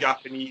half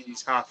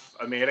Japanese, half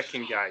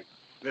American guy,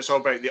 and it's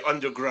all about the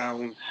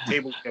underground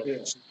table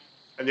tennis,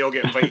 and they all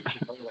get invited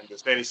to England.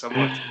 It's very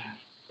similar.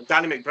 And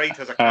Danny McBride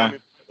has a cameo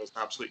that's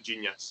an absolute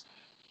genius.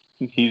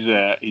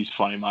 He's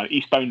funny, man.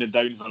 Eastbound and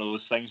Down is one of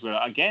those things where,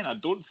 again, I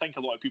don't think a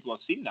lot of people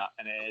have seen that,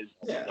 and it is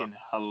fucking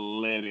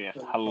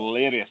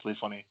hilariously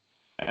funny.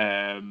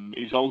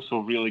 He's also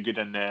really good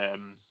in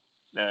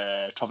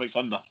Tropic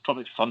Thunder.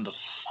 Tropic Thunder,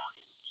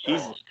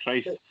 Jesus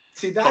Christ!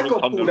 See, that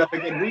got pulled up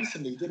again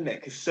recently, didn't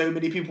it? Because so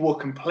many people were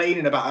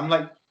complaining about it. I'm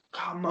like,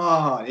 come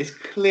on, it's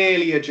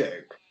clearly a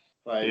joke.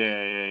 Like,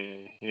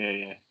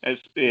 yeah.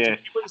 I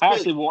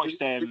actually watched.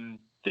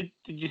 Did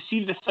you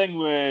see the thing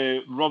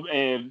where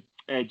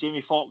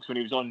Jamie Foxx, when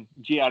he was on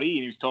GRE and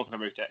he was talking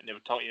about it, and they were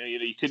talking,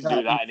 you couldn't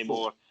do that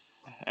anymore,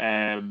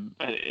 and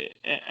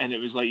it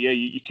was like,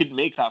 you couldn't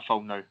make that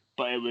film now,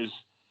 but it was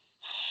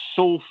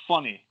so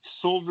funny,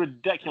 so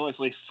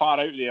ridiculously far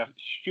out there,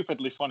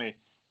 stupidly funny.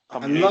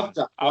 I love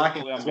Jack Black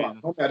as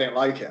well. I didn't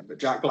like him, but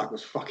Jack Black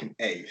was fucking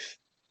ace.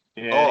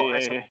 Did you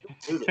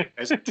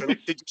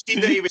see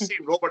that he was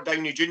saying Robert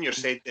Downey Jr.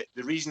 said that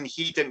the reason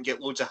he didn't get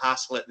loads of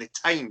hassle at the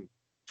time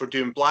for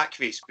doing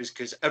blackface was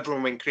because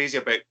everyone went crazy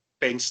about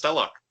Ben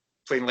Stiller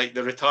playing like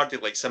the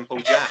retarded like Simple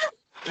Jack.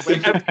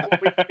 Like everyone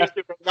went crazy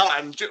about that,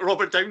 and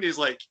Robert Downey's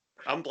like,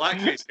 I'm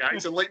blackface,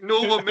 guys, and like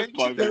no one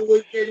mentioned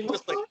it.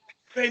 Just like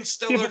Ben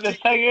Stiller. But the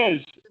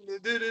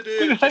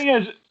thing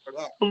is,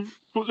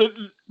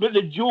 but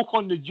the joke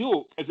on the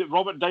joke is that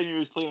Robert Downey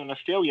was playing an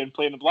Australian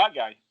playing a black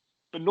guy,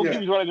 but nobody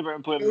was worried about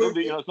him playing.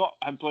 Nobody, it's not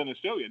him playing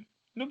Australian.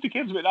 Nobody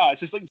cares about that.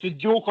 It's just like the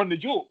joke on the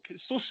joke.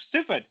 It's so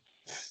stupid.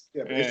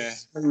 Yeah, but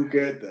it's so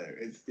good though.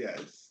 It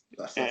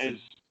is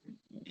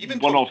even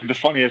one of the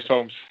funniest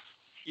films.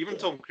 Even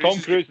Tom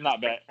Cruise in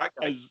that bit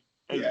as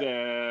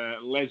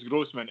Les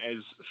Grossman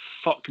is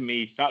fuck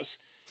me. That's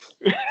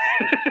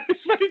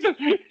it's just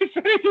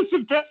a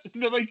bit.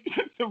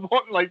 They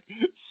want like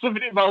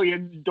 $70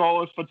 million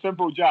for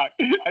Simple Jack,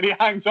 and he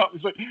hangs up.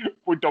 He's like,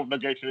 "We don't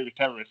negotiate with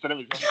terrorists." And it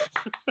was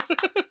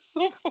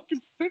so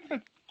fucking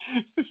stupid.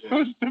 It's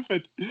so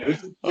stupid.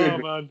 Oh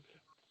man,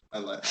 I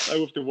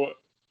have to watch.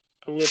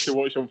 I'm going to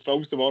watch some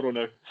films tomorrow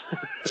now.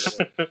 I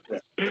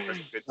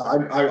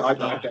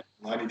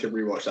need to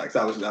rewatch that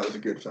because that was a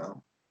good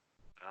film.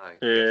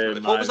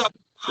 What was that?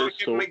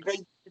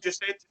 You just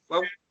said.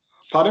 Well,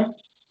 pardon?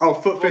 Oh,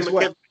 Foot Fist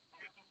Way.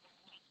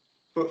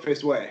 Foot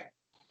Fist Way.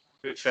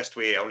 Foot Fist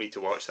Way. I'll need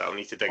to watch that. I'll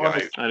need to dig it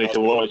out. I need to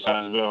watch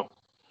that as well.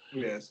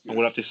 Yes. I'm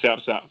going to have to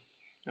search that.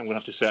 I'm going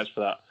to have to search for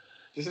that.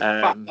 Just a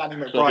fat Danny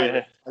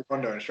McBride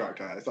taekwondo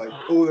instructor. It's like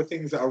all the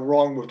things that are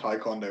wrong with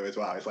taekwondo as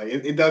well. It's like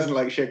it doesn't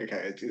like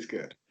sugarcoat. It's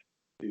good.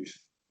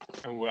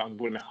 I'm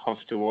going to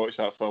have to watch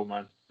that film,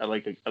 man. I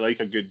like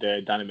a good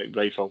Danny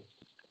McBride film.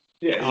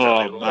 Yeah.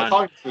 Oh man, Your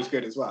Highness was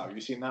good as well. Have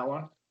you seen that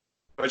one?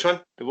 Which one?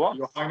 The what?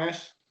 Your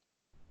Highness.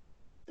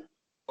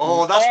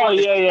 Oh, that's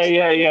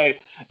yeah.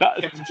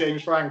 That's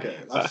James Franco.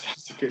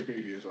 That's a good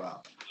movie as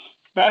well.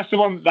 That's the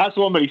one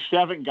where his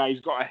servant guy's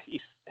got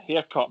his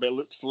haircut, but it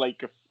looks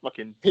like a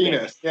fucking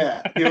penis.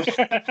 Yeah. It's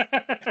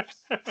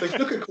like,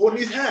 look at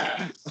Courtney's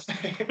hair.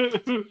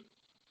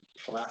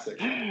 Classic.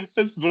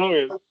 It's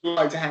brilliant. I'd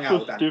like to hang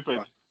out with Danny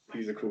stupid.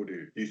 He's a cool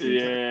dude.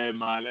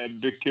 Man.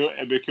 It'd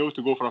be cool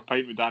to go for a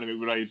pint with Danny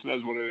McBride.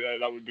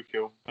 That would be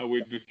cool. That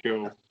would be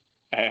cool.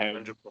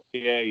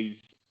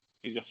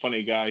 He's a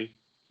funny guy.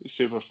 He's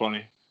super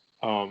funny.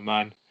 Oh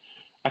man,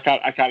 I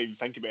can't even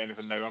think about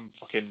anything now. I'm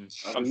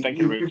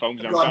thinking about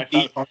films.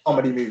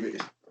 Comedy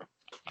movies.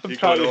 I'm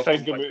trying to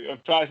think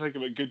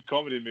about good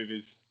comedy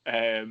movies.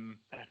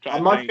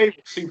 My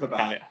favourite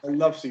Superbad. I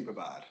love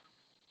Superbad.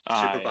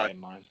 Superbad,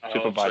 man.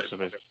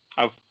 Superbad.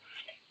 I've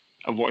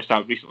watched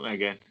that recently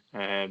again.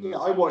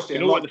 I watched it. You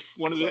know what?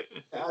 One of the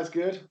that's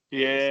good.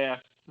 Yeah,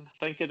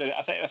 I think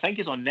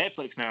it's on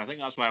Netflix now. I think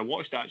that's why I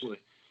watched it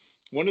actually.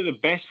 One of the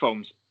best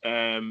films,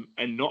 and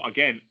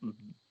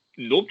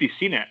nobody's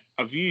seen it.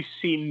 Have you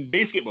seen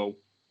Basketball?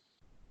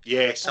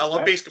 Yes, I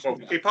love Basketball.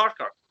 Trey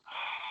Parker.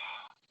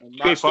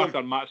 Trey Parker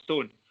and Matt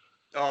Stone.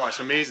 Oh,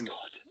 it's amazing.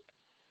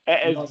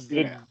 It is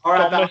the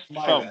dumbest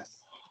film.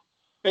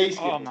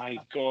 Basketball. Oh my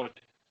god.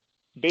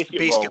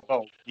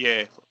 Basketball.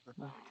 Yeah.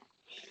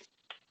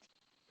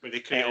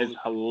 It is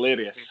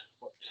hilarious.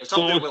 It's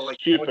so like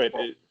stupid.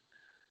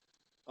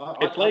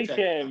 It's like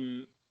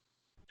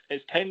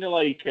it's kind of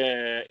like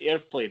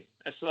Airplane.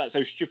 That's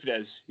how stupid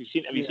it is.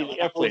 Have you seen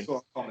Airplane? Also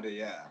a comedy,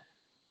 yeah.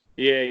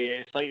 Yeah,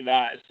 it's like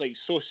that. It's like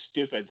so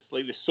stupid.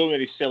 Like there's so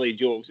many silly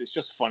jokes. It's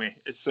just funny.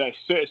 It's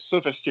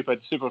super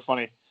stupid, super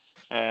funny.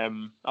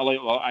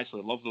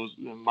 Actually love those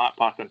Matt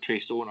Parker and Trey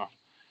Stoner.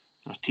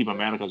 Team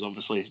America's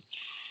obviously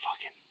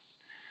fucking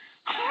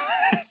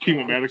Team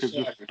America's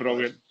just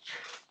brilliant.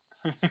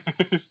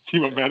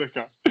 Team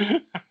America.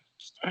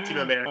 Team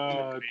America.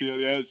 Oh dear,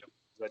 yeah.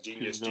 A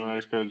genius. Team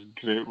America's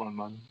great one,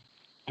 man.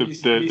 The You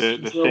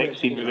sex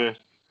scene with the.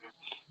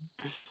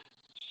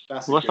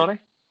 That's What? Sorry.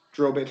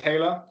 Drillbit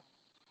Taylor.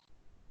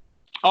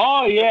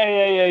 Oh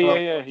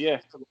yeah.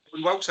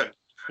 Wilson.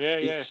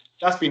 Yeah.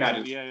 That's been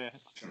added.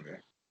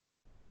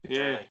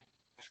 Yeah.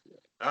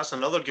 That's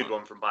another good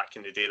one from back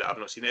in the day that I've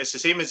not seen. It's the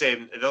same as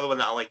the other one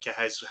that I like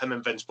has him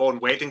and Vince Vaughn,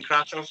 Wedding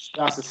Crashers.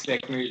 That's a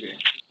sick movie.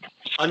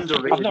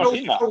 Underrated. I've never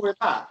seen that. With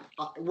that.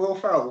 Will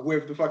Ferrell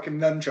with the fucking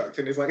nunchucks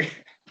and he's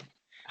like,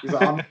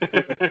 I'm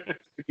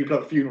people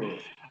at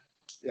funerals.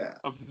 Yeah.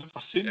 I've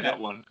never seen that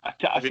one. I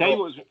tell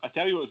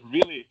you what's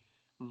really,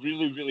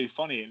 really, really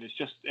funny, and it's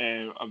just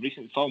a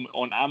recent film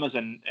on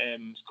Amazon.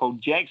 It's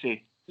called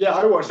Jexy. Yeah,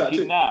 I watched that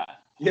too.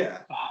 That? Yeah.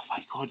 Oh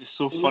my god, it's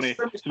so funny.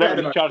 It's about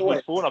him charging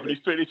his phone up and he's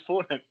putting his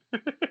phone in.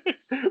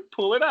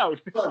 Pull it out.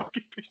 It's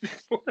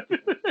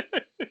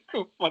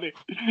so funny.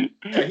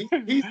 Yeah,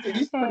 he's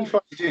pretty funny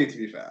dude, to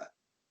be fair.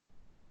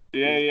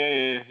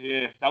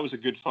 Yeah. That was a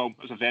good film.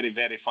 It was a very,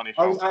 very funny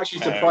film. I was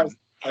actually surprised.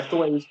 I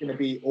thought it was going to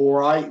be all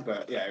right,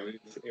 but yeah, it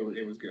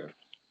was good.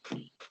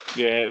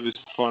 Yeah, it was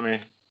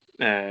funny.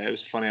 It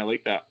was funny. I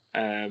like that.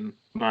 Man,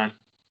 I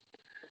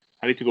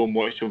need to go and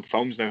watch some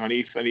films now. I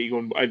need to go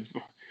and.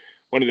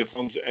 One of the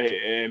films,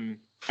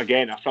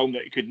 again, a film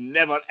that could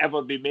never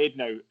ever be made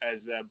now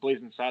is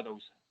Blazing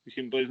Saddles. You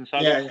seen Blazing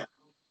Saddles? Yeah.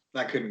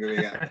 That couldn't go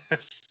again.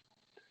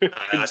 It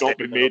could not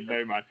be made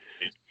now, man.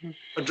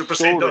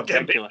 100% not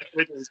ridiculous.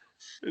 It's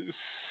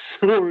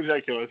so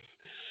ridiculous.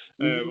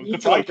 You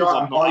need to like go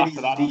out and buy these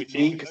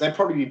DVD because they'll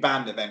probably be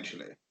banned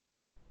eventually.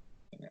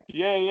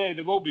 Yeah,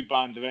 they will be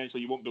banned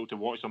eventually. You won't be able to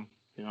watch them,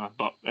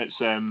 But it's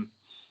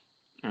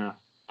yeah.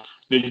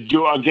 The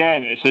joke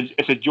again.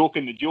 It's a joke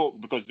in the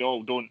joke because they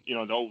all don't, they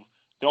all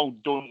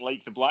don't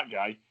like the black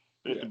guy.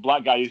 But it's the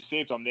black guy who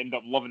saves them. They end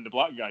up loving the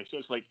black guy. So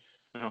it's like,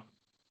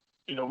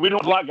 we don't the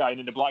black guy, and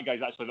then the black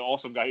guy's actually the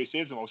awesome guy who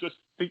saves them all. So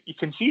you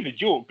can see the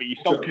joke, but you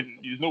still couldn't.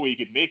 There's no way you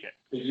could make it.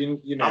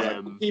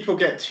 People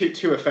get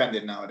too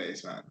offended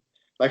nowadays, man.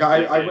 Like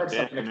I read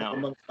something a couple of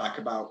months back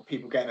about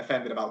people getting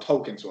offended about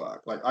Tolkien's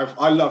work. Like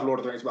I love Lord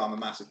of the Rings, but I'm a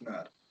massive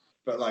nerd.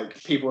 But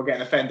like people are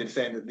getting offended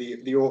saying that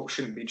the orc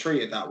shouldn't be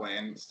treated that way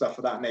and stuff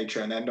of that nature,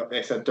 and then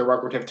it's a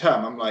derogative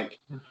term. I'm like,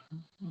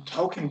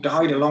 Tolkien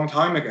died a long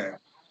time ago.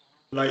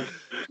 Like,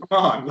 come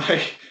on,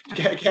 like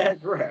get a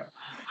grip.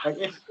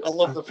 Like, I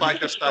love the fact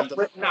they're standing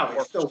up now.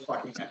 It's still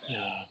fucking epic.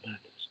 Yeah, man.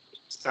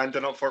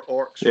 Standing up for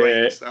orcs,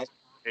 right? That's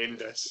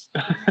horrendous.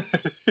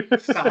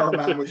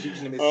 Saruman was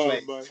using him as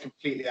slaves. It's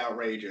completely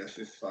outrageous.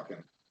 It's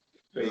fucking.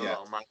 Man.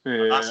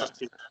 That's a stage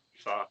too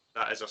far.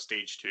 That is a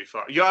stage too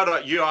far. You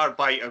are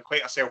by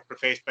quite a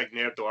self-professed big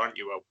nerd, though, aren't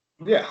you, Will?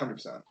 Yeah,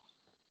 100%.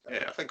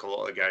 Yeah, I think a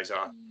lot of the guys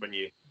are. When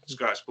you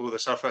scratch below the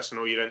surface,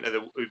 you're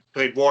into we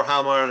played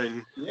Warhammer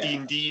and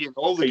D&D and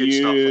all the good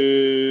stuff.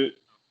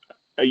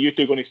 Are you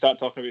two going to start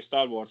talking about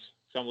Star Wars?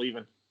 So I'm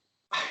leaving.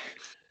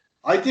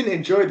 I didn't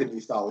enjoy the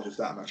new Star Wars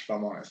that much, if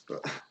I'm honest,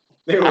 but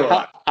they were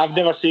alright. I've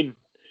never seen.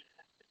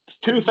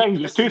 There's two things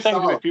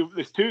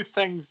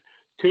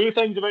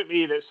about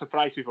me that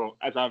surprise people,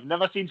 as I've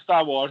never seen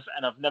Star Wars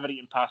and I've never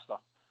eaten pasta.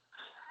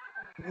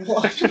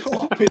 What's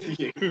wrong with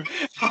you?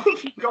 How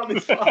have you gone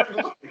this far in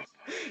life?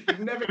 You've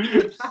never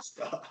eaten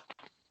pasta.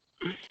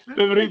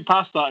 Never eaten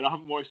pasta and I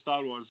haven't watched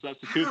Star Wars.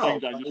 That's the two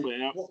things I'm just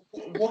laying out.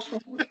 What's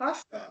wrong with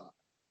pasta?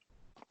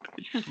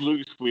 It just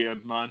looks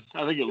weird, man.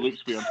 I think it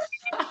looks weird.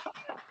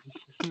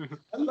 I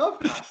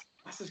love pasta.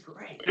 Pasta's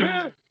great.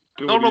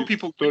 Normal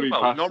people do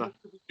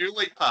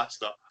like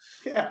pasta.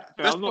 Yeah.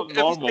 I'm not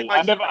normal.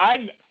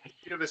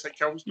 This it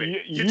kills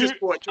me.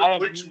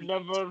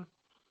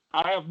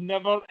 I have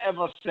never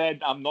ever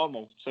said I'm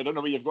normal, so I don't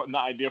know where you've gotten that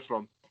idea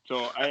from.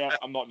 So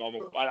I'm not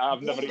normal.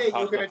 I've never eaten pasta.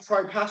 You're going to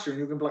try pasta and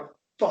you're going to be like,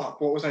 fuck,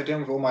 what was I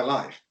doing with all my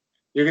life?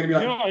 You're going to be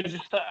like...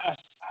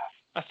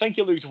 I think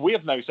it looks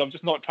weird now, so I'm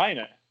just not trying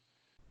it.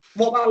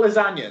 What about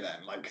lasagna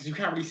then? Like, because you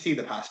can't really see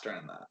the pasta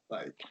in that.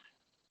 Like,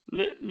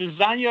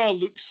 lasagna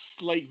looks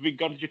like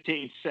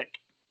regurgitated sick.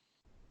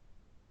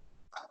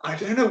 I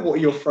don't know what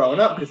you're throwing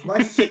up because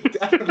my sick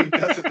definitely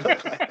doesn't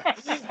look like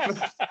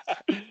that.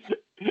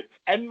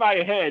 In my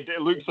head,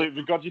 it looks like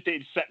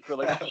regurgitated sick with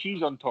like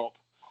cheese on top.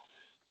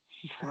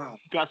 Wow.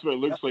 That's what it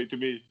looks like to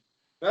me.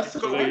 That's so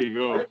there you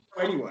go.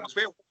 Anyway.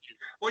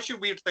 What's your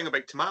weird thing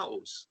about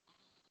tomatoes?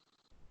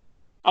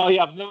 Oh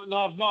yeah,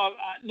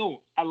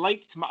 I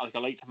like tomato. Like I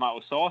like tomato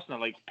sauce and I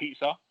like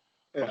pizza.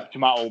 Yeah.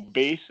 Tomato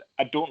base.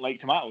 I don't like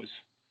tomatoes.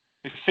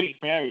 It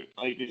freaks me out.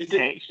 Like the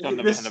texture and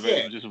everything about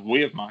it is just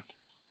weird, man.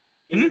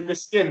 Is it the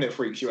skin that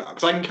freaks you out?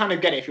 Because I can kind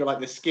of get it if you're like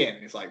the skin.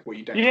 It's like what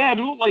you don't. Yeah, I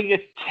don't like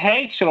the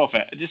texture of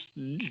it.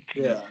 And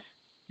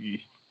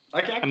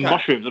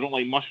mushrooms. I don't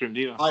like mushrooms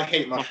either. I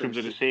hate mushrooms. Mushrooms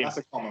are the same. That's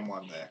a common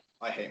one there.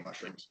 I hate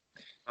mushrooms.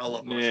 I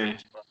love Yeah.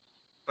 mushrooms.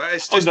 But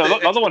it's Oh, just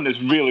the other one is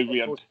really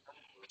weird.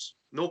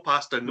 no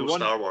pasta, no The one-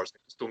 Star Wars. I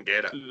just don't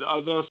get it. The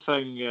other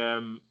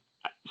thing,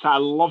 so I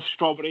love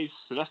strawberries.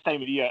 So this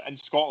time of year in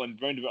Scotland,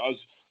 round about us,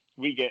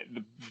 we get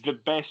the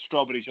best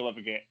strawberries you'll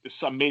ever get.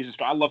 It's amazing.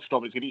 I love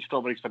strawberries. I can eat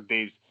strawberries for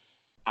days.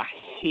 I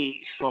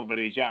hate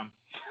strawberry jam.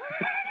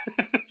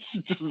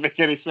 It doesn't make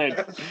any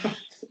sense.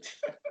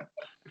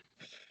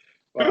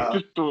 I Wow.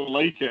 just don't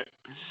like it.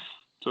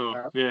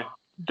 So yeah,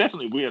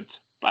 definitely weird,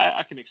 but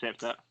I can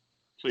accept that.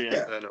 So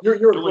yeah, I know. You're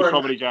don't a like grown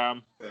strawberry man.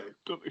 jam. So,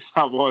 Don't like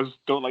Star Wars.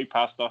 Don't like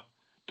pasta.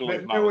 Don't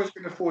like no marrow. one's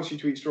going to force you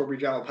to eat strawberry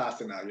jam or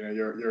pasta now. You know,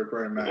 you're a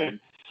grown man.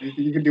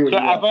 You can do what So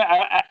you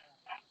want.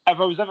 if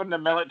I was ever in the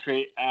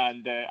military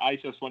and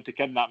ISIS want to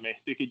kidnap me,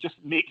 they could just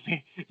make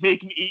me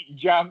eat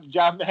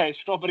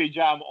strawberry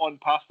jam on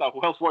pasta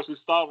whilst watching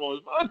Star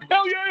Wars. I'll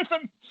tell you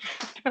anything.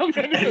 I'll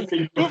tell you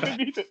anything. Don't make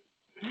me eat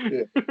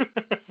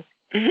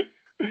it.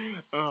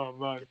 Oh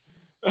man.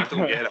 I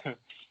don't get it.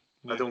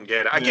 I don't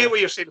get it. I get what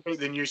you're saying about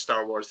the new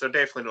Star Wars. They're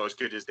definitely not as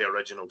good as the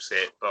original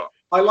set, but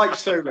I like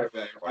Solo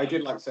though. I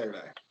did like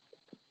Solo.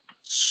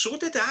 so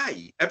did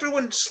I.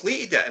 Everyone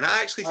slated it, and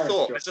I actually I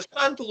thought, enjoyed as a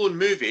standalone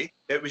movie,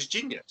 it was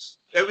genius.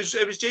 It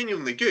was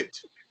genuinely good.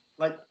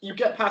 Like, you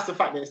get past the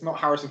fact that it's not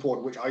Harrison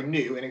Ford, which I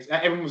knew, and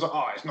everyone was like,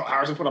 "Oh, it's not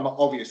Harrison Ford." I'm like,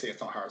 obviously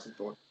it's not Harrison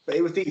Ford, but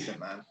it was decent,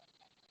 man.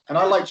 And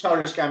I like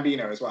Childish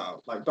Gambino as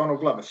well. Like, Donald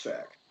Glover's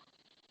sick.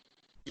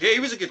 Yeah, he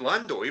was a good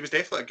Lando. He was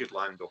definitely a good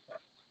Lando.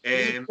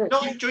 No,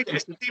 I enjoyed it.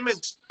 It's the same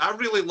as I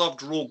really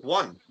loved Rogue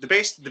One. The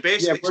best.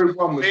 Yeah, Rogue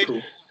One was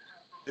cool.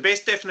 The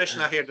best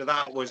definition I heard of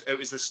that was it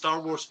was the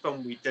Star Wars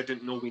film we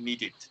didn't know we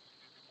needed.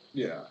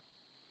 Yeah.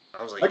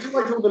 I was like, I just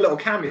liked all the little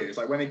cameos,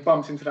 like when they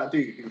bumped into that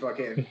dude who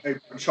fucking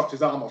chopped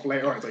his arm off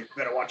later on. It's like,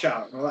 better watch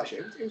out and all that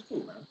shit. It was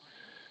cool, man.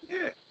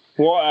 yeah.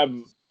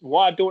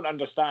 What I don't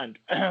understand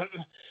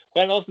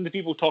when I listen to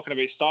people talking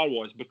about Star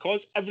Wars,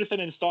 because everything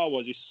in Star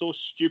Wars is so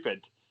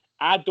stupid,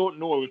 I don't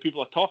know when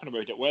people are talking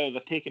about it whether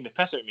they're taking the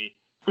piss out of me.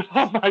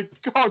 Oh my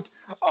god!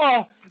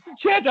 Oh,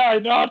 Jedi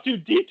and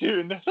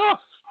R2-D2 and this. Oh,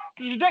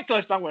 it's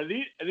ridiculous. Are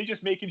they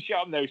just making shit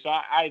up now? So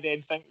I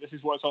then think this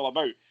is what it's all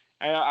about.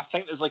 I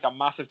think there's like a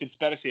massive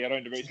conspiracy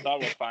around about Star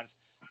Wars fans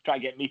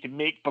trying to get me to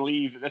make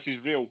believe that this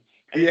is real.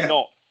 And It's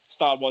not.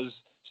 Star Wars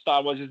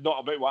is not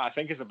about what I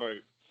think it's about.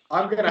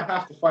 I'm going to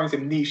have to find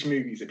some niche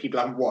movies that people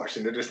haven't watched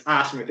and just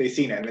ask them if they've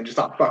seen it and then just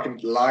start fucking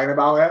lying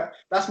about it.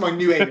 That's my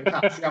new aim in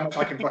town. See how much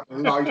I can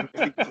fucking lie to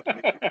people.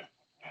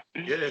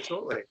 Yeah,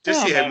 totally.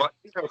 Just see how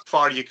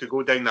far you could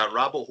go down that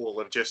rabbit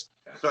hole of just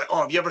like,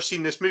 oh, have you ever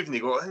seen this movie? And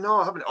you go, no,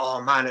 I haven't. Oh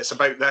man, it's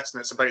about this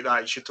and it's about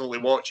that. You should totally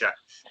watch it.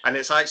 And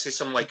it's actually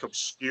some like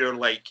obscure,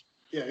 like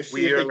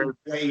weird.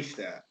 Waste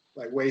it.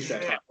 Like waste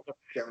that time.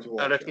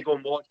 And if you go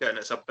and watch it and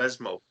it's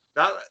abysmal.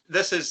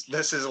 This is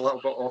a little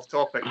bit off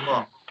topic,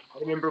 but I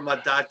remember my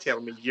dad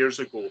telling me years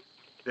ago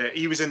that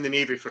he was in the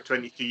Navy for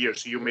 23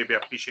 years, so you'll maybe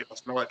appreciate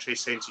this military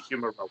sense of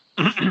humour, Will.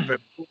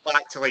 But go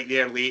back to like the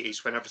early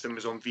 80s when everything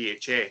was on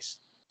VHS,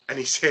 and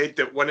he said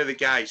that one of the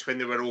guys, when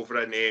they were over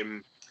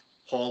in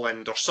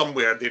Holland or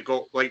somewhere, they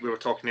got, like we were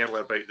talking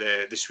earlier about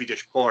the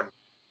Swedish porn,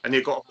 and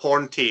they got a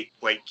porn tape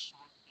like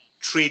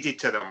traded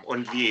to them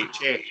on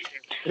VHS.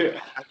 Yeah.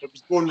 And it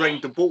was going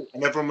round the boat,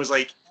 and everyone was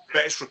like,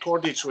 but it's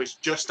recorded, so it's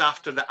just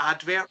after the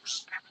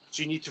adverts.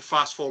 So you need to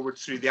fast forward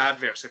through the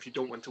adverts if you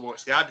don't want to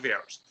watch the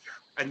adverts.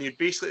 And they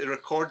basically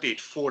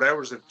recorded 4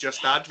 hours of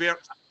just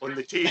adverts on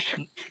the tape.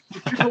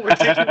 People were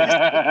taking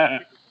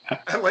this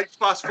and like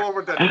fast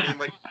forward it and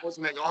like,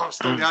 wasn't it? Oh,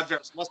 still the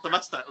adverts. Must have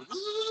missed it.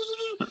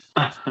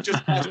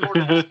 Just fast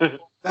forward.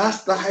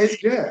 That is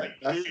good.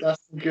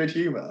 That's some good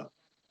humour.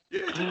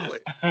 Yeah, totally.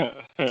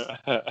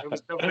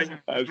 That's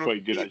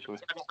quite good, actually.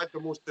 And it had the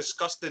most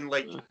disgusting,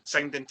 like,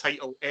 sounding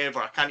title ever.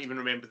 I can't even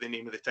remember the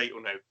name of the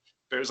title now.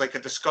 But it was like a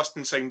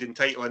disgusting sounding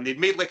title, and they'd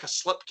made like a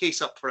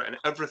slipcase up for it and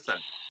everything.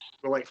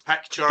 With like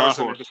pictures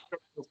and a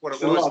description of what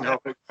it was.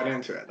 And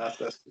into it.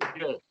 That's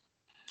yeah.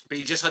 But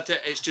you just had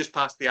to. It's just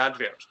past the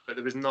adverts, but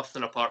there was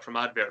nothing apart from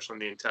adverts on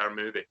the entire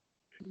movie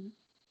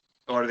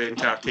or the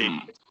entire tape.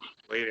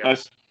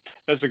 Hilarious.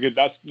 That's a good.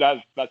 That's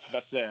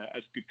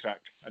good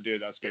crack. I do.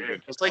 That's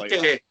good. It's like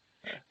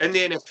in the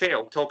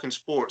NFL, talking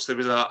sports, there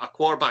was a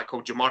quarterback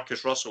called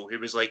Jamarcus Russell who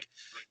was like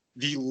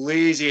the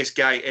laziest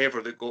guy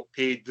ever that got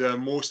paid the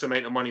most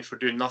amount of money for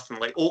doing nothing.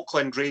 Like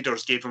Oakland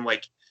Raiders gave him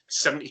like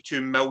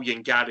 72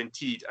 million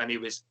guaranteed, and he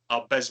was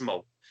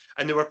abysmal.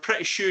 And they were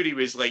pretty sure he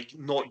was like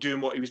not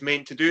doing what he was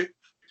meant to do.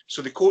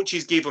 So the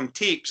coaches gave him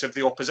tapes of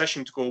the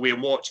opposition to go away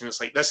and watch, and it's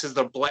like, this is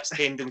their blitz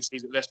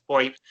tendencies at this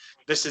point.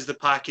 This is the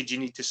package you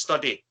need to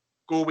study.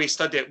 Go away,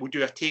 study it. We'll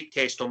do a tape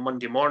test on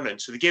Monday morning.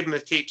 So they gave him the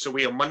tapes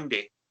away on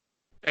Monday.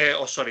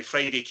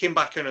 Friday. Came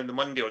back in on the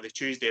Monday or the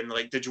Tuesday, and they're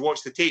like, did you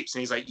watch the tapes?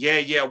 And he's like,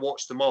 yeah, I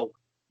watched them all.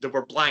 There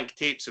were blank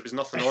tapes. There was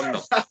nothing on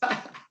them.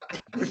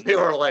 They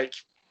were like,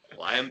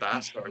 lying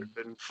bastard,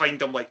 and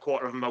fined him like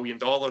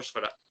 $250,000 for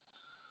it.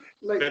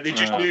 Like, but they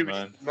just knew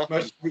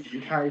nothing.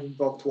 You can't even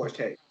bother to watch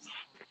tapes.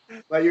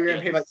 Like, you're going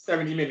to pay like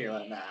 70 million.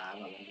 Like, nah, I'm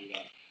not going to do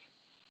that.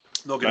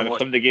 Not going to watch.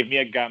 If somebody gave me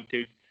a gam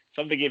tape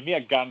somebody gave me a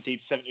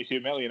guaranteed 72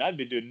 million, I'd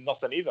be doing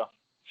nothing either.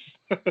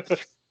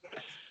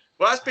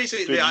 Well, that's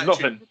basically the attitude.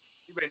 Nothing.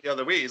 He went the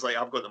other way. He's like,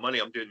 I've got the money,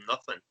 I'm doing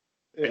nothing.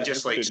 Yeah, and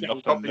just like Doing sitting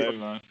nothing company now,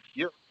 man.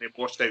 they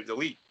washed out the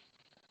league.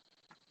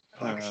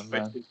 Thanks.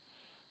 Man.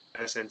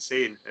 It's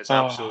insane. It's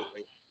Oh.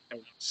 absolutely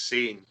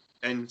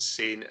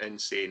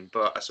insane.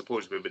 But I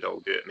suppose we would all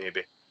do it,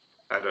 maybe.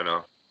 I don't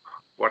know.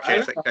 Work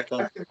ethic. I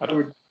think I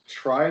would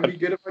try and be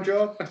good at my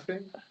job, I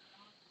think.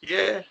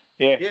 Yeah.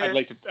 I'd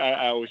like to.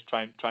 I always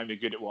try and be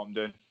good at what I'm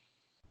doing.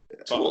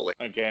 Totally.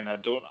 But again, I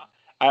don't.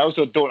 I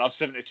also don't have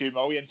 72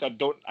 million, so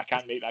I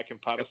can't make that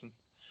comparison.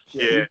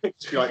 Yeah. You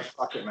just be like,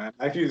 fuck it, man.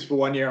 I do this for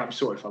 1 year, I'm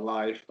sorted for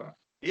life. But...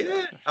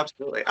 Yeah,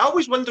 absolutely. I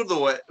always wonder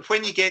though,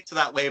 when you get to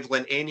that level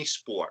in any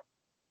sport,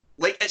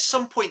 like at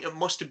some point it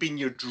must have been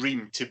your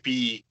dream to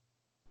be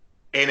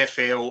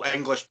NFL,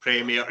 English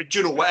Premier,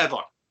 you know, whatever.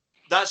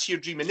 That's your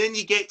dream. And then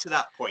you get to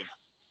that point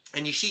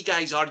and you see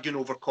guys arguing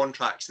over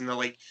contracts and they're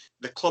like,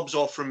 the club's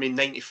offering me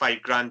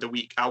 95 grand a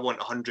week, I want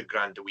 100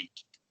 grand a week.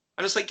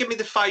 And it's like, give me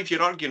the 5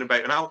 you're arguing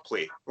about and I'll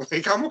play.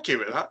 Like, I'm okay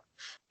with that.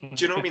 Do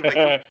you know what I mean?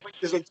 Like,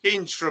 there's a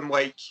change from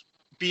like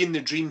being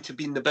the dream to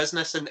being the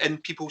business in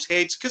people's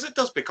heads, because it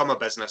does become a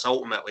business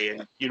ultimately,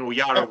 and you know,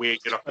 you're aware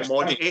you're a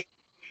commodity.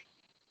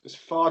 There's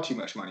far too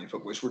much money in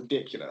football. It's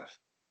ridiculous.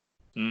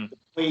 Mm. The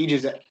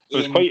wages are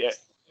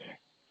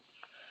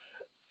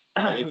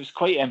it was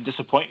quite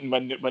disappointing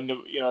when they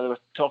were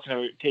talking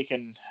about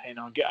taking,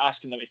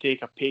 asking them to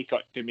take a pay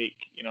cut to make,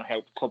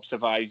 help clubs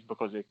survive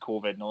because of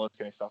COVID and all that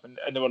kind of stuff, and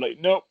they were like,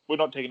 no, we're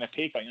not taking a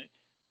pay cut.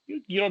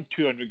 You're on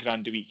 200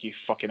 grand a week, you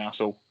fucking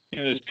asshole.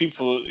 There's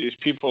people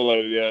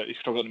out there who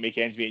struggle to make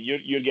ends meet.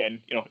 You're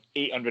getting,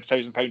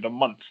 £800,000 a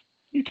month.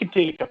 You can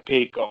take a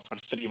pay cut for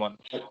 3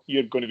 months.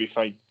 You're going to be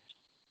fine.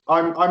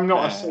 I'm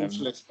not a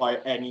socialist by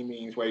any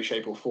means, way,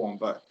 shape, or form,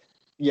 but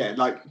yeah,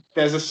 like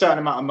there's a certain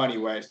amount of money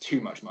where it's too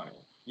much money.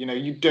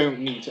 You don't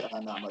need to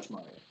earn that much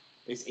money.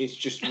 It's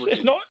just ridiculous.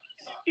 It's not.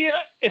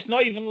 Yeah, it's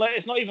not even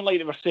like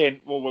they were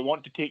saying, well, we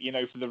want to take you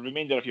now for the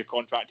remainder of your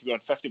contract to be on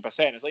 50%.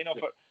 It's like,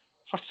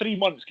 for 3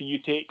 months, can you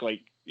take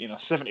 70%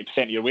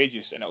 of your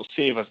wages, and it'll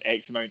save us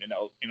X amount, and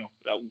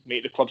that'll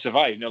make the club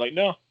survive? And they're like,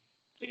 no,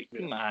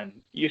 man,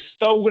 you're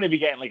still going to be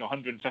getting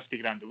 150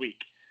 grand a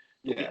week.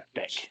 Yeah,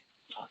 dick.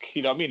 Fuck,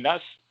 you know what I mean?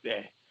 That's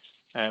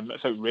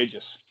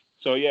outrageous.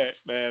 So yeah,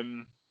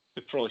 they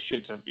probably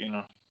should have,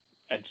 in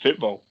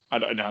football. I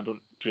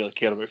don't really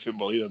care about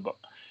football either, but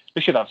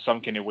they should have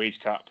some kind of wage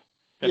cap.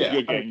 If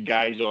you're getting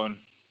guys on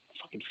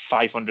fucking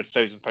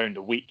 £500,000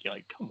 a week, you're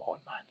like, come on,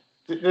 man.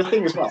 The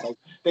thing is,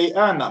 they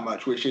earn that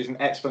much, which is an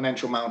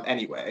exponential amount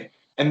anyway,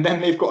 and then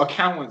they've got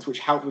accountants which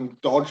help them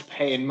dodge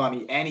paying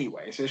money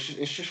anyway. So it's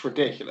just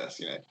ridiculous,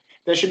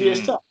 There should be a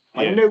stuff.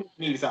 No one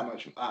needs that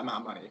amount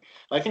of money.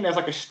 I think there's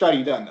a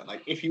study done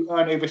that if you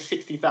earn over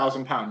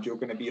 £60,000, you're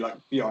going to be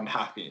beyond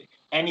happy.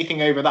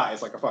 Anything over that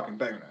is a fucking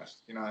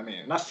bonus. You know what I mean?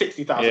 And that's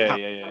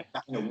 £60,000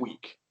 in a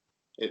week.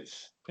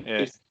 It's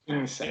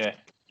insane.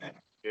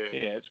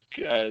 It's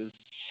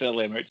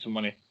silly amounts of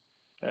money.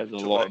 That's a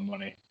lot of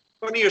money.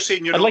 Funny you're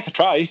saying I'd like to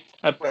try.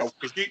 Well,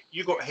 because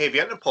you got heavy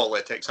into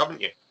politics,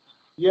 haven't you?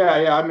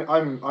 Yeah.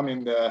 I'm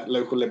in the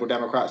local Liberal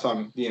Democrats.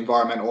 I'm the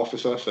environmental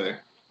officer, so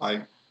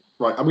we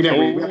don't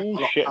really have a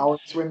lot of power in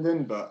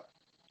Swindon, but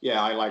yeah,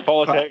 I like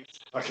politics.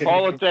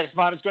 Politics,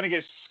 man, it's going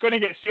to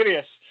get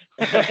serious.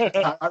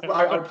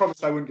 I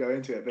promised I wouldn't go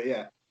into it, but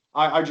yeah,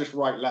 I just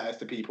write letters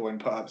to people and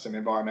put up some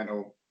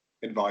environmental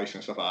advice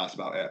and stuff like that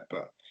about it.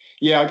 But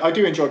yeah, I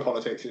do enjoy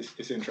politics.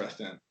 It's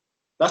interesting.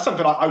 That's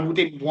something I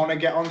didn't want to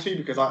get onto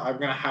because I'm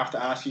going to have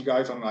to ask you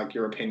guys on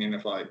your opinion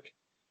of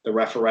the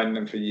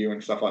referendum for you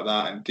and stuff like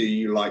that, and do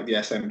you like the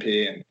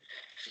SNP? And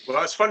well,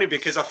 that's funny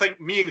because I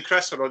think me and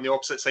Chris are on the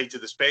opposite sides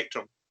of the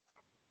spectrum.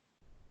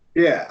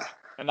 Yeah,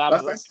 and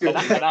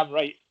I'm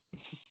right.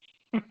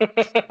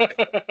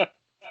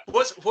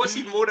 What's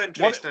even more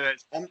interesting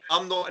is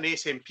I'm not an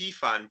SNP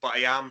fan, but I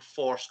am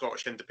for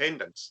Scottish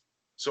independence.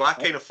 So I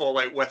kind of fall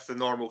out with the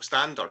normal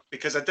standard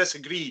because I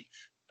disagree.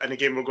 And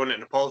again, we're going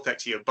into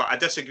politics here, but I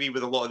disagree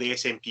with a lot of the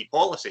SNP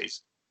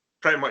policies,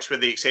 pretty much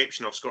with the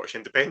exception of Scottish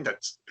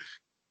independence.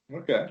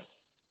 Okay.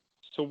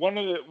 So one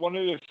of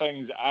the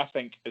things that I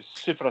think is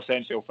super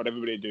essential for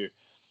everybody to do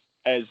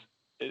is,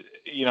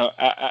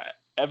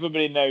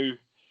 everybody now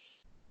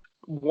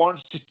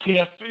wants to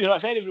tear.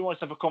 If anybody wants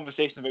to have a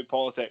conversation about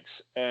politics,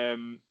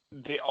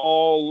 they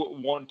all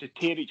want to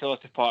tear each other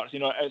to parts.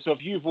 So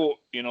if you vote,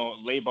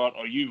 Labour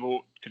or you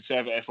vote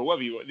Conservative or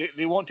whatever you vote,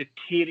 they want to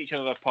tear each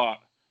other apart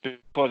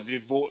because they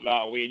vote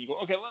that way. And you go,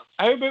 okay, well,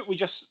 how about we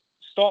just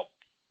stop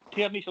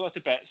tearing each other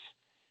to bits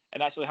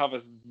and actually have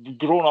a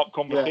grown-up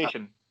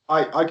conversation?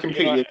 Yeah, I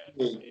completely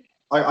agree.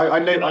 I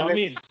know what I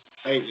mean.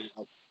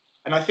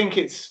 And I think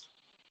it's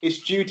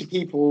due to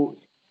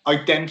people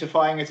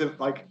identifying as a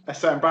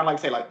certain brand.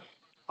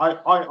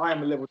 I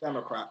am a Liberal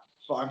Democrat,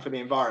 but I'm for the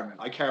environment.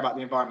 I care about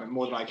the environment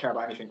more than I care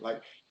about anything.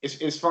 Like,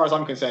 as far as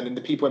I'm concerned, and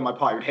the people in my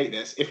party would hate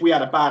this, if we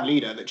had a bad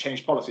leader that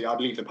changed policy, I'd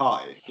leave the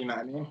party. You know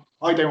what I mean?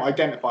 I don't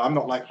identify. I'm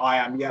not like, I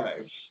am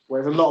yellow.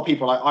 Whereas a lot of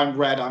people, like, I'm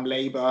red, I'm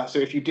Labour. So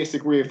if you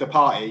disagree with the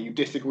party, you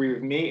disagree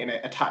with me, and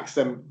it attacks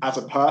them as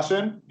a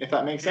person, if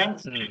that makes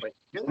sense.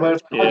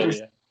 Whereas I can have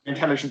an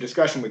intelligent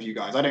discussion with you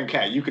guys. I don't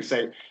care. You could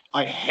say,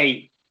 I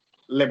hate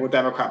Liberal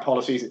Democrat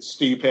policies. It's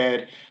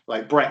stupid.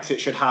 Like, Brexit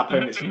should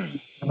happen.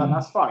 And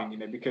that's fine, you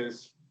know,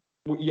 because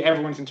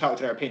everyone's entitled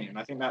to their opinion.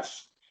 I think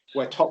that's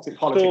where toxic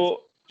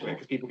politics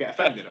because people get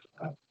offended.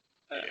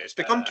 It's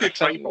become too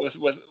tribal.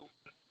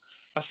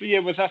 I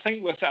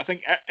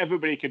think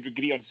everybody could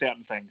agree on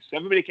certain things.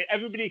 Everybody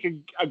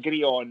can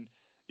agree on,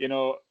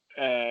 you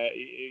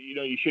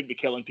shouldn't be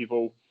killing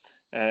people.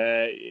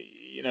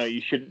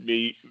 You shouldn't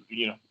be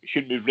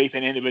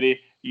raping anybody.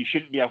 You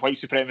shouldn't be a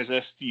white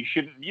supremacist. You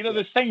shouldn't,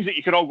 there's things that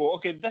you could all go,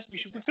 okay,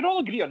 we could all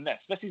agree on this.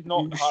 This is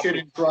not you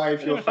shouldn't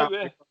drive your family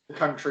across the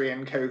country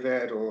in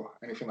COVID or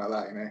anything like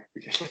that,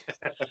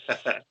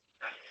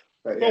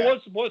 But, yeah.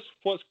 Well,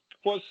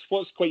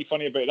 what's quite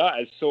funny about that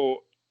is,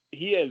 so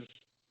he is.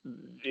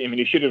 I mean,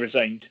 he should have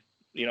resigned.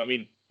 You know what I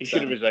mean? He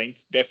should have resigned.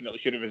 Definitely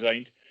should have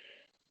resigned.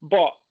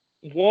 But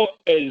what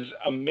is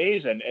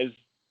amazing is,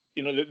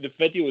 the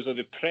videos of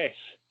the press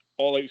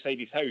all outside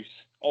his house,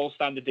 all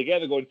standing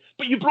together, going,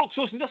 "But you broke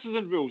social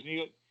distancing rules."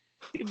 And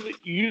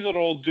you are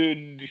all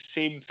doing the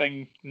same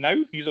thing now.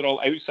 You are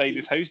all outside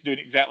his house doing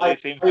exactly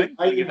the same thing.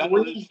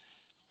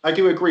 I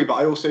do agree, but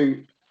I also.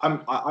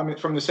 I'm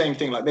from the same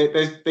thing. Like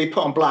they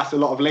put on blast a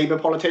lot of Labour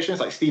politicians,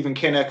 like Stephen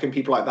Kinnock and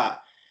people like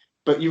that.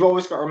 But you've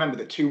always got to remember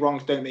that two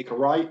wrongs don't make a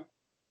right.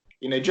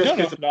 Just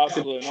because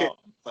absolutely not.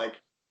 Like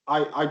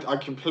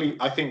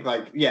I think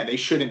like, yeah, they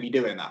shouldn't be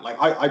doing that. Like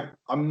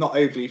I'm not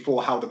overly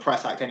for how the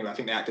press act anyway. I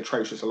think they act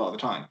atrocious a lot of the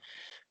time.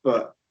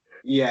 But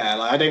yeah,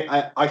 like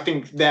I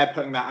think they're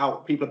putting that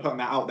out. People are putting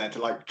that out there to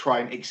like try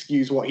and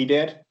excuse what he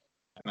did.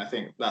 And I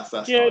think that's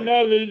yeah.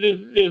 No,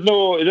 there's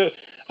no.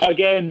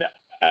 Again,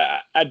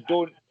 I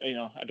don't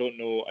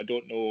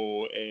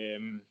know.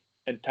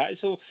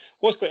 So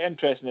what's quite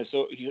interesting is,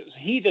 so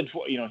he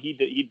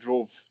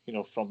drove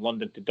from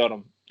London to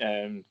Durham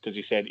because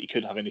he said he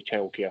couldn't have any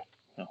childcare.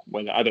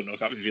 Whether I don't know if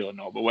that was real or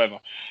not, but whatever.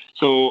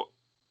 So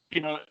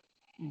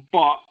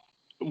but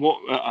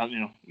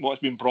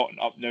what's been brought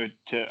up now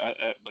to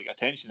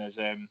attention is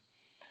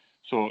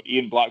so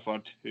Ian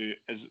Blackford, who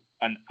is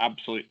an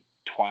absolute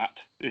twat,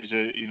 who's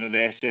the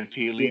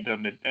SNP leader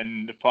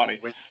in the party.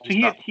 So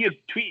he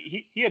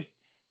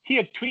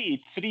had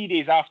tweeted 3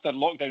 days after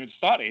lockdown had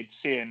started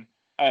saying,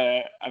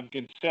 I'm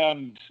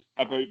concerned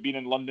about being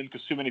in London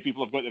because so many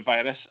people have got the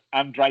virus.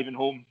 I'm driving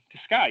home to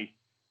Skye.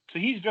 So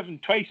he's driven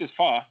twice as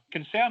far,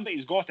 concerned that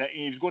he's got it,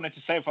 and he's going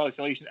into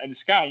self-isolation in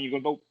Skye. And you're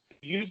going, well,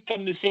 you've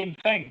done the same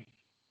thing,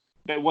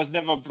 but it was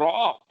never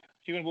brought up.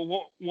 So you're going,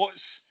 well,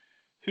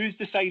 who's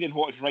deciding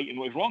what is right and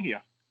what is wrong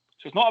here?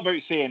 So it's not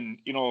about saying,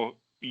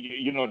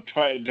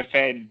 try to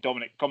defend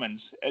Dominic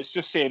Cummings. It's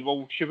just saying,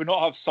 well, should we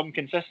not have some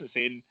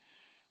consistency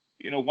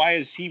in, why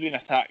is he being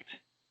attacked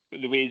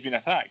the way he's been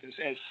attacked?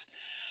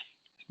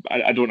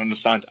 I don't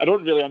understand. I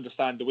don't really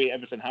understand the way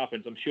everything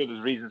happens. I'm sure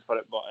there's reasons for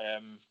it, but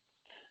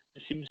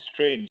it seems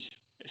strange.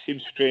 It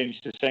seems strange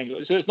to say.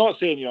 So it's not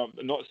saying, I'm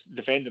not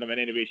defending him in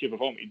any way, shape, or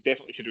form. He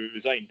definitely should have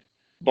resigned.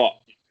 But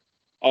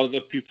other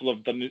people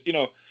have done,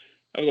 the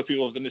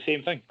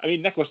same thing. I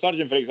mean, Nicola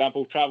Sturgeon, for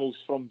example, travels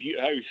from Butte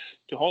House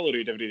to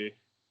Holyrood every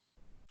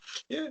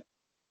day.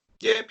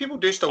 Yeah, people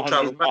do still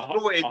travel.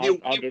 Neil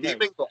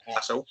Gaiman got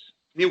hassle.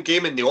 Neil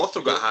Gaiman, the author,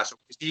 got hassle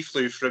because he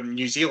flew from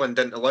New Zealand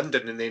into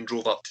London and then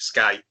drove up to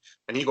Skye,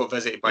 and he got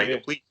visited by the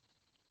police.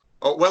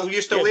 Oh, Will,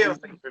 you still there? I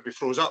think maybe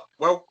froze up.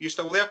 Will, you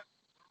still there?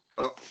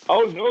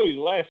 Oh no, he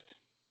left.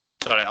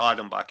 Sorry, I'll add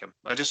him back in.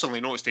 I just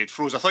suddenly noticed he'd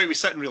froze. I thought he was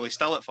sitting really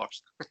still at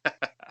first.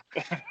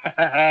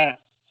 Add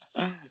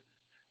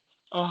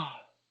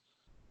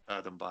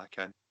him back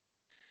in.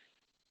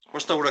 We're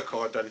still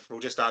recording.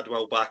 We'll just add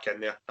Will back in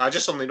there. I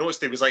just suddenly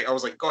noticed I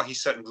was like, God,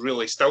 he's sitting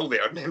really still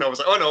there. And then I was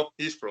like, oh no,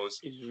 he's froze.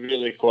 He's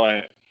really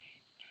quiet.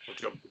 We'll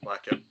jump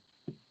back in.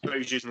 Now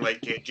he's using like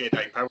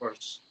Jedi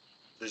powers.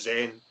 The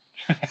Zen.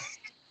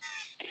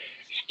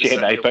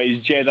 Jedi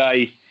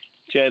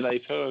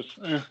powers.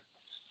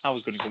 I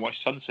was going to go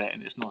watch Sunset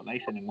and it's not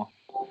nice anymore.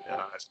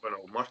 Yeah, it's going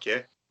to work,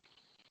 yeah.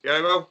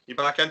 Yeah, Will, you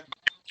back in?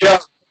 Yeah,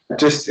 it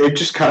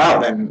just cut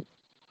out then.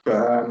 We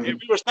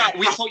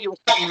thought you were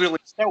sitting really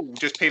still,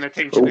 just paying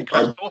attention to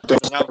Chris Dawson,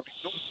 and now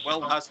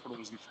Will has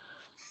frozen.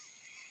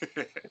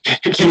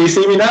 Can you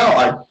see me now?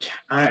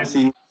 I can't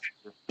see.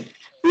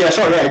 Yeah,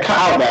 sorry, it cut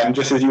out then,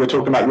 just as you were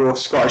talking about your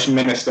Scottish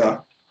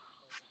minister.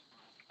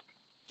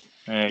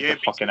 Yeah,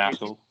 fucking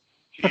asshole.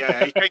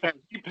 Yeah,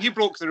 he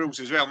broke the rules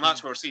as well, and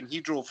that's what we're seeing.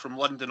 He drove from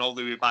London all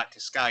the way back to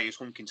Skye, his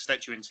home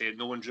constituency, and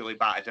no one's really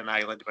batted an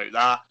eyelid about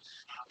that.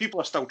 People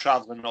are still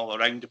travelling all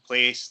around the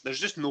place. There's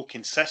just no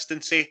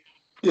consistency.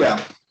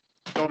 Yeah.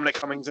 Dominic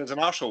Cummings is an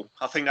arsehole.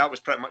 I think that was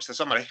pretty much the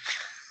summary.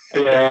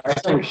 Yeah, I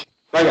think,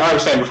 like I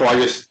was saying before,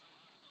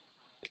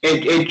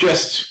 it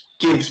just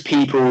gives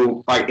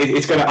people like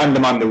it's going to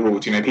undermine the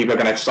rules. You know, people are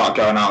going to start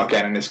going out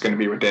again, and it's going to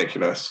be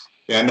ridiculous.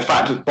 Yeah, and the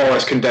fact that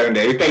Boris condoned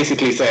it, he's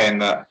basically saying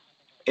that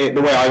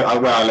the way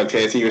I looked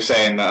at it, he was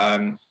saying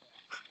that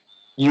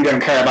you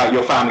don't care about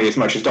your family as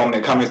much as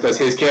Dominic Cummings does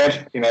his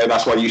kid. You know,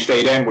 that's why you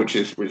stayed in, which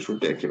is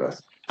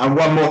ridiculous. And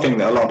one more thing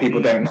that a lot of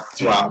people don't know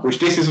as well, which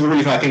this is the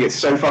reason I think it's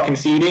so fucking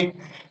seedy,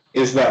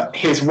 is that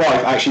his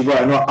wife actually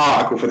wrote an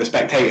article for The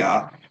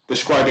Spectator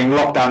describing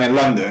lockdown in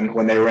London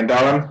when they were in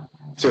Durham.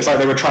 So it's like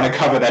they were trying to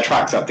cover their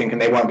tracks up thinking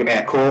they weren't going to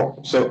get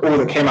caught. So all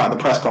that came out of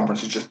the press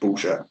conference is just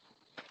bullshit.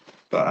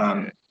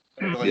 But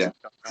yeah.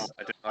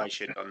 I don't know I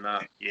should have done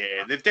that.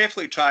 Yeah, they've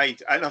definitely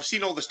tried, and I've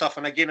seen all the stuff.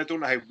 And again, I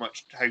don't know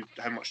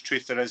how much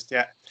truth there is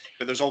to it,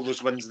 but there's all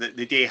those ones that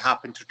the day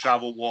happened to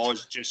travel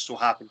was just so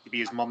happened to be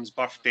his mum's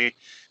birthday.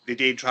 The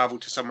day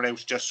travelled to somewhere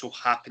else just so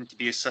happened to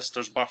be his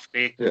sister's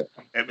birthday. Yeah.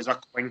 It was a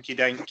quinky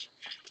dink.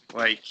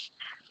 Like,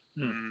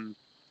 I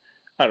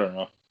don't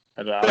know.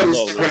 I'm got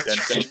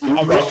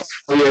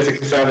 4 years of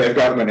Conservative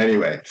government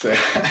anyway, so.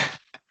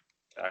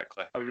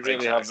 Exactly. I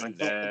really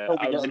haven't.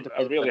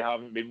 I really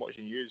haven't been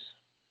watching news.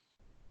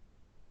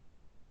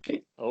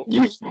 Oh.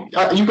 You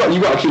got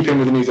to keep in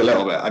with the news a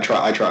little bit. I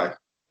try.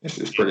 It's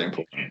pretty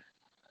important.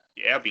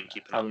 Yeah, I've been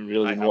keeping. I haven't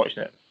really been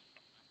watching it.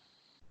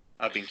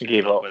 I've been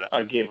keeping up with it.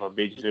 I gave up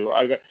ages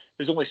ago.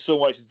 There's only so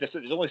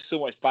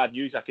much bad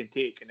news I can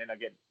take, and then I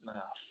get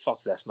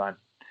fuck this, man.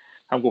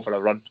 I'm going for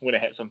a run. I'm going to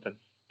hit something.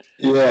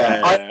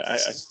 Yeah, I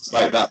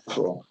like that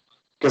before.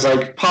 Because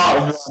like part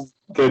of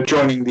the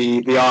joining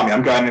the army,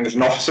 I'm going in as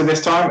an officer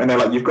this time, and they're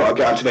like, you've got to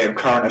get up to date with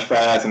current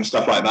affairs and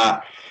stuff like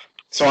that.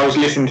 So I was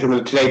listening to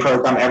the Today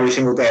programme every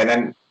single day, and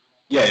then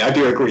I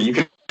do agree. You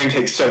can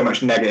take so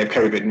much negative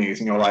COVID news,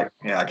 and you're like,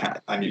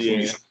 I need some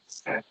news.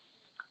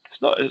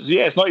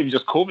 It's not even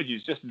just COVID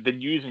news. Just the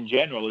news in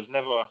general is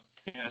never.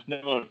 It's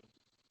never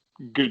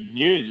good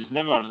news. It's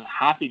never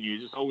happy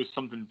news. It's always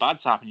something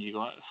bad's happening. You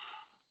go.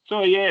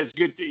 So it's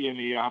good that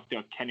you have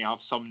to kind of have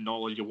some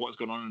knowledge of what's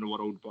going on in the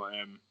world, but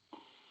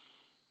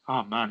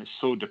oh man, it's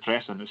so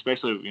depressing,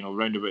 especially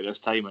round about this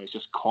time. It's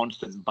just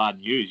constant bad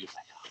news.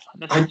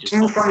 I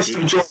do find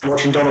some joy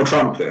watching Donald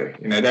Trump though.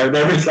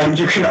 There is like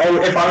you can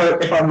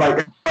if I'm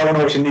like I want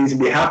to watch the news and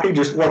be happy,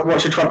 just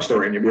watch a Trump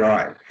story and you'll be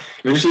alright.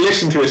 Just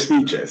listen to his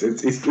speeches.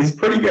 It's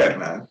pretty good,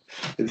 man.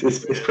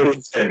 It's pretty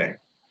entertaining.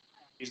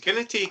 He's going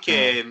to take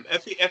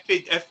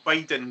if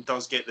Biden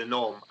does get the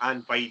nom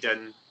and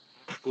Biden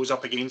goes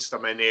up against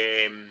him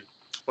in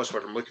what's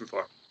what I'm looking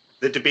for,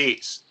 the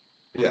debates.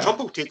 Yeah. Trump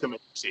will take him in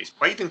debates.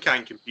 Biden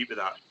can't compete with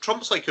that.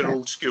 Trump's like an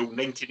old school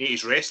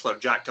 1980s wrestler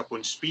jacked up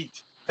on speed.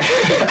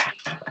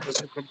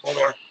 It's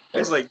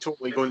like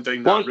totally going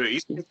down that route.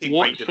 He's going to take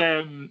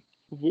Biden.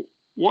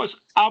 What's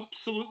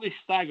absolutely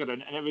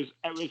staggering, and it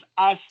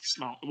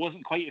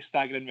wasn't quite as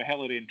staggering with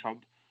Hillary and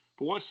Trump,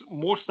 but what's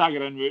more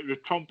staggering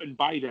with Trump and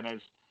Biden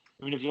is,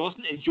 if you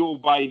listen to Joe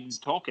Biden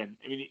talking,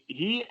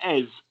 he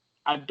is.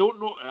 I don't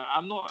know.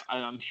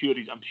 I'm sure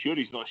he's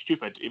not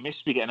stupid. He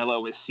must be getting a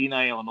little bit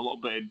senile and a little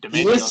bit of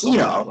dementia. He is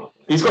senile.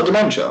 He's got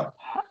dementia.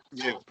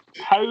 Yeah.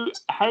 How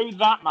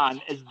that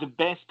man is the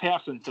best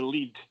person to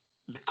lead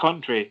the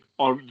country,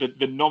 or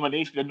the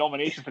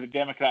nomination for the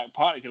Democratic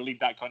Party to lead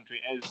that country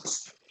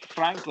is,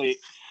 frankly,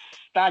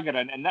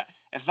 staggering. And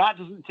if that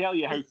doesn't tell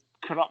you how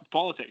corrupt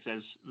politics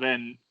is,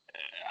 then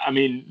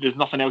there's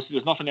nothing else.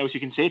 There's nothing else you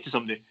can say to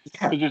somebody,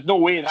 because there's no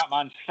way that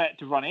man's fit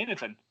to run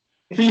anything.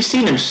 Have you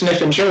seen him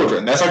sniffing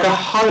children? There's like a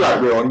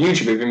highlight reel on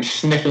YouTube of him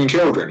sniffing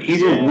children.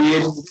 He's a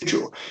weird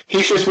individual.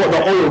 He's just what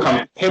the oil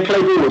company. He'll play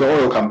ball with the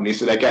oil companies,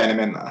 so they're getting him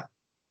in there.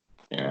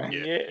 Yeah.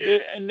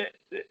 And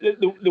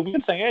the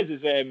weird thing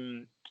is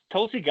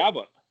Tulsi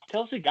Gabbard.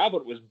 Tulsi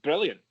Gabbard was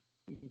brilliant,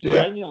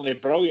 genuinely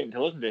brilliant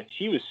to listen to.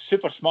 She was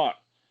super smart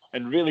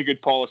and really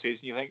good policies.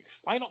 And you think,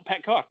 why not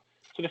pick her?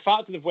 So the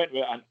fact that they've went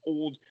with an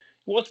old.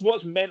 What's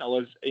mental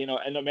is in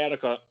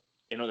America.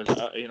 There's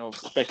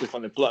especially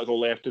from the political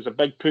left, there's a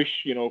big push,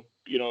 to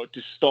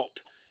stop,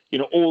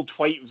 old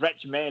white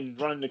rich men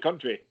running the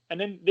country, and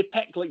then they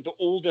pick like the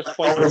oldest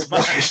white men.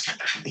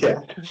 Yeah.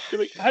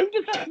 Like, how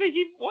does that make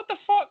you? What the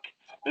fuck?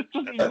 This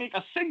doesn't even make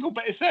a single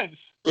bit of sense.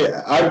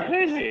 Yeah,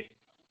 crazy.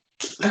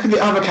 Look at the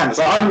other candidates.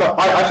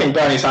 I think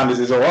Bernie Sanders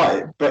is all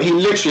right, but he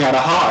literally had a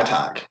heart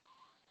attack,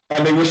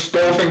 and they were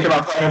still thinking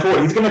about putting him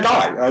forward. He's going to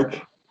die.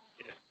 Like,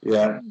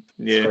 yeah,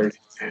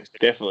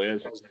 definitely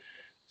is.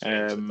 I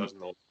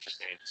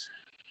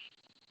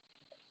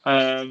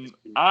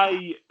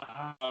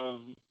have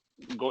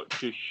got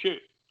to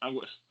shoot. I've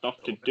got stuff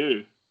to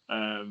do.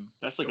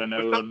 That's like an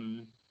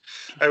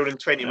hour and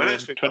 20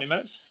 minutes. 20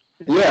 minutes.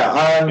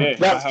 Yeah,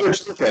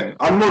 that's good.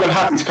 I'm more than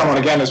happy to come on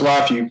again as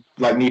well if you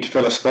need to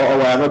fill a spot or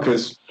whatever,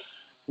 because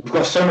we've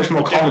got so much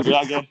more comedy.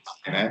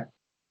 Yeah,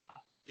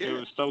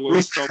 we're still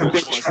going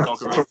to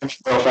talk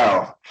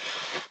about.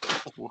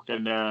 We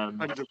can.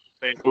 100%.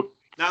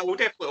 We'll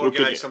definitely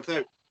organise something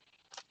out.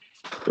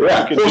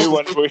 Yeah, we could do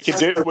one. We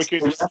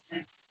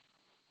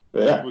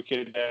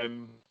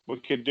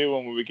could do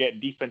one where we get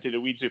deep into the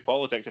weeds of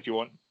politics if you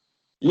want.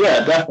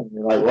 Yeah, definitely.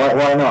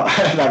 Why not?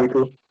 That'd be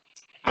cool.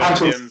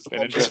 An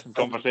interesting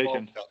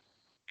conversation.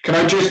 Can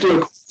I just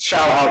do a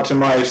shout out to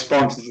my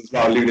sponsors as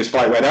well, Ludus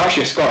Fightwear? They're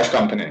actually a Scottish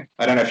company.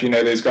 I don't know if you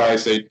know those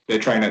guys. They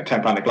train at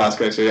 10 Planet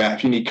Glasgow. So yeah,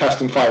 if you need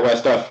custom fightwear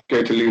stuff,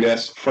 go to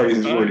Ludus.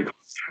 Fraser's really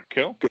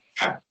cool. Good.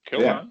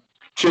 Cool, yeah. man.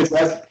 Cheers,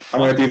 guys. I'm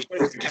going to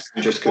do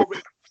just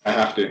because I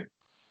have to.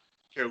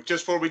 Cool.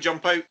 Just before we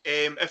jump out,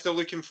 if they're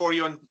looking for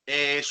you on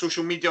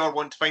social media or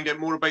want to find out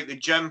more about the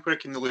gym, where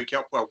can they look you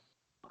up? Well,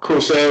 cool.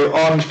 So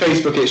on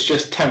Facebook, it's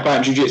just 10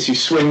 Planet Jiu-Jitsu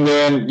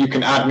Swindon. You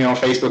can add me on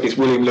Facebook. It's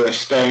William Lewis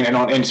Stone, and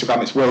on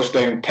Instagram, it's Will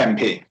Stone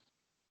 10p.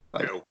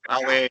 Cool.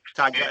 I'll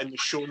tag that in the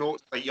show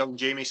notes, like young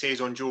Jamie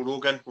says on Joe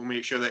Rogan. We'll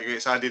make sure that it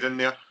gets added in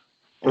there.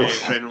 But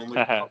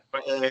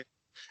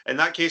in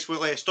that case,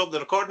 we'll stop the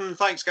recording.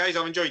 Thanks, guys.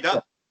 I've enjoyed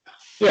that.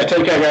 Yeah,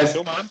 take care, guys.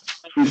 Cool, man.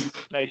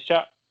 Nice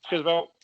chat. Cheers, Val.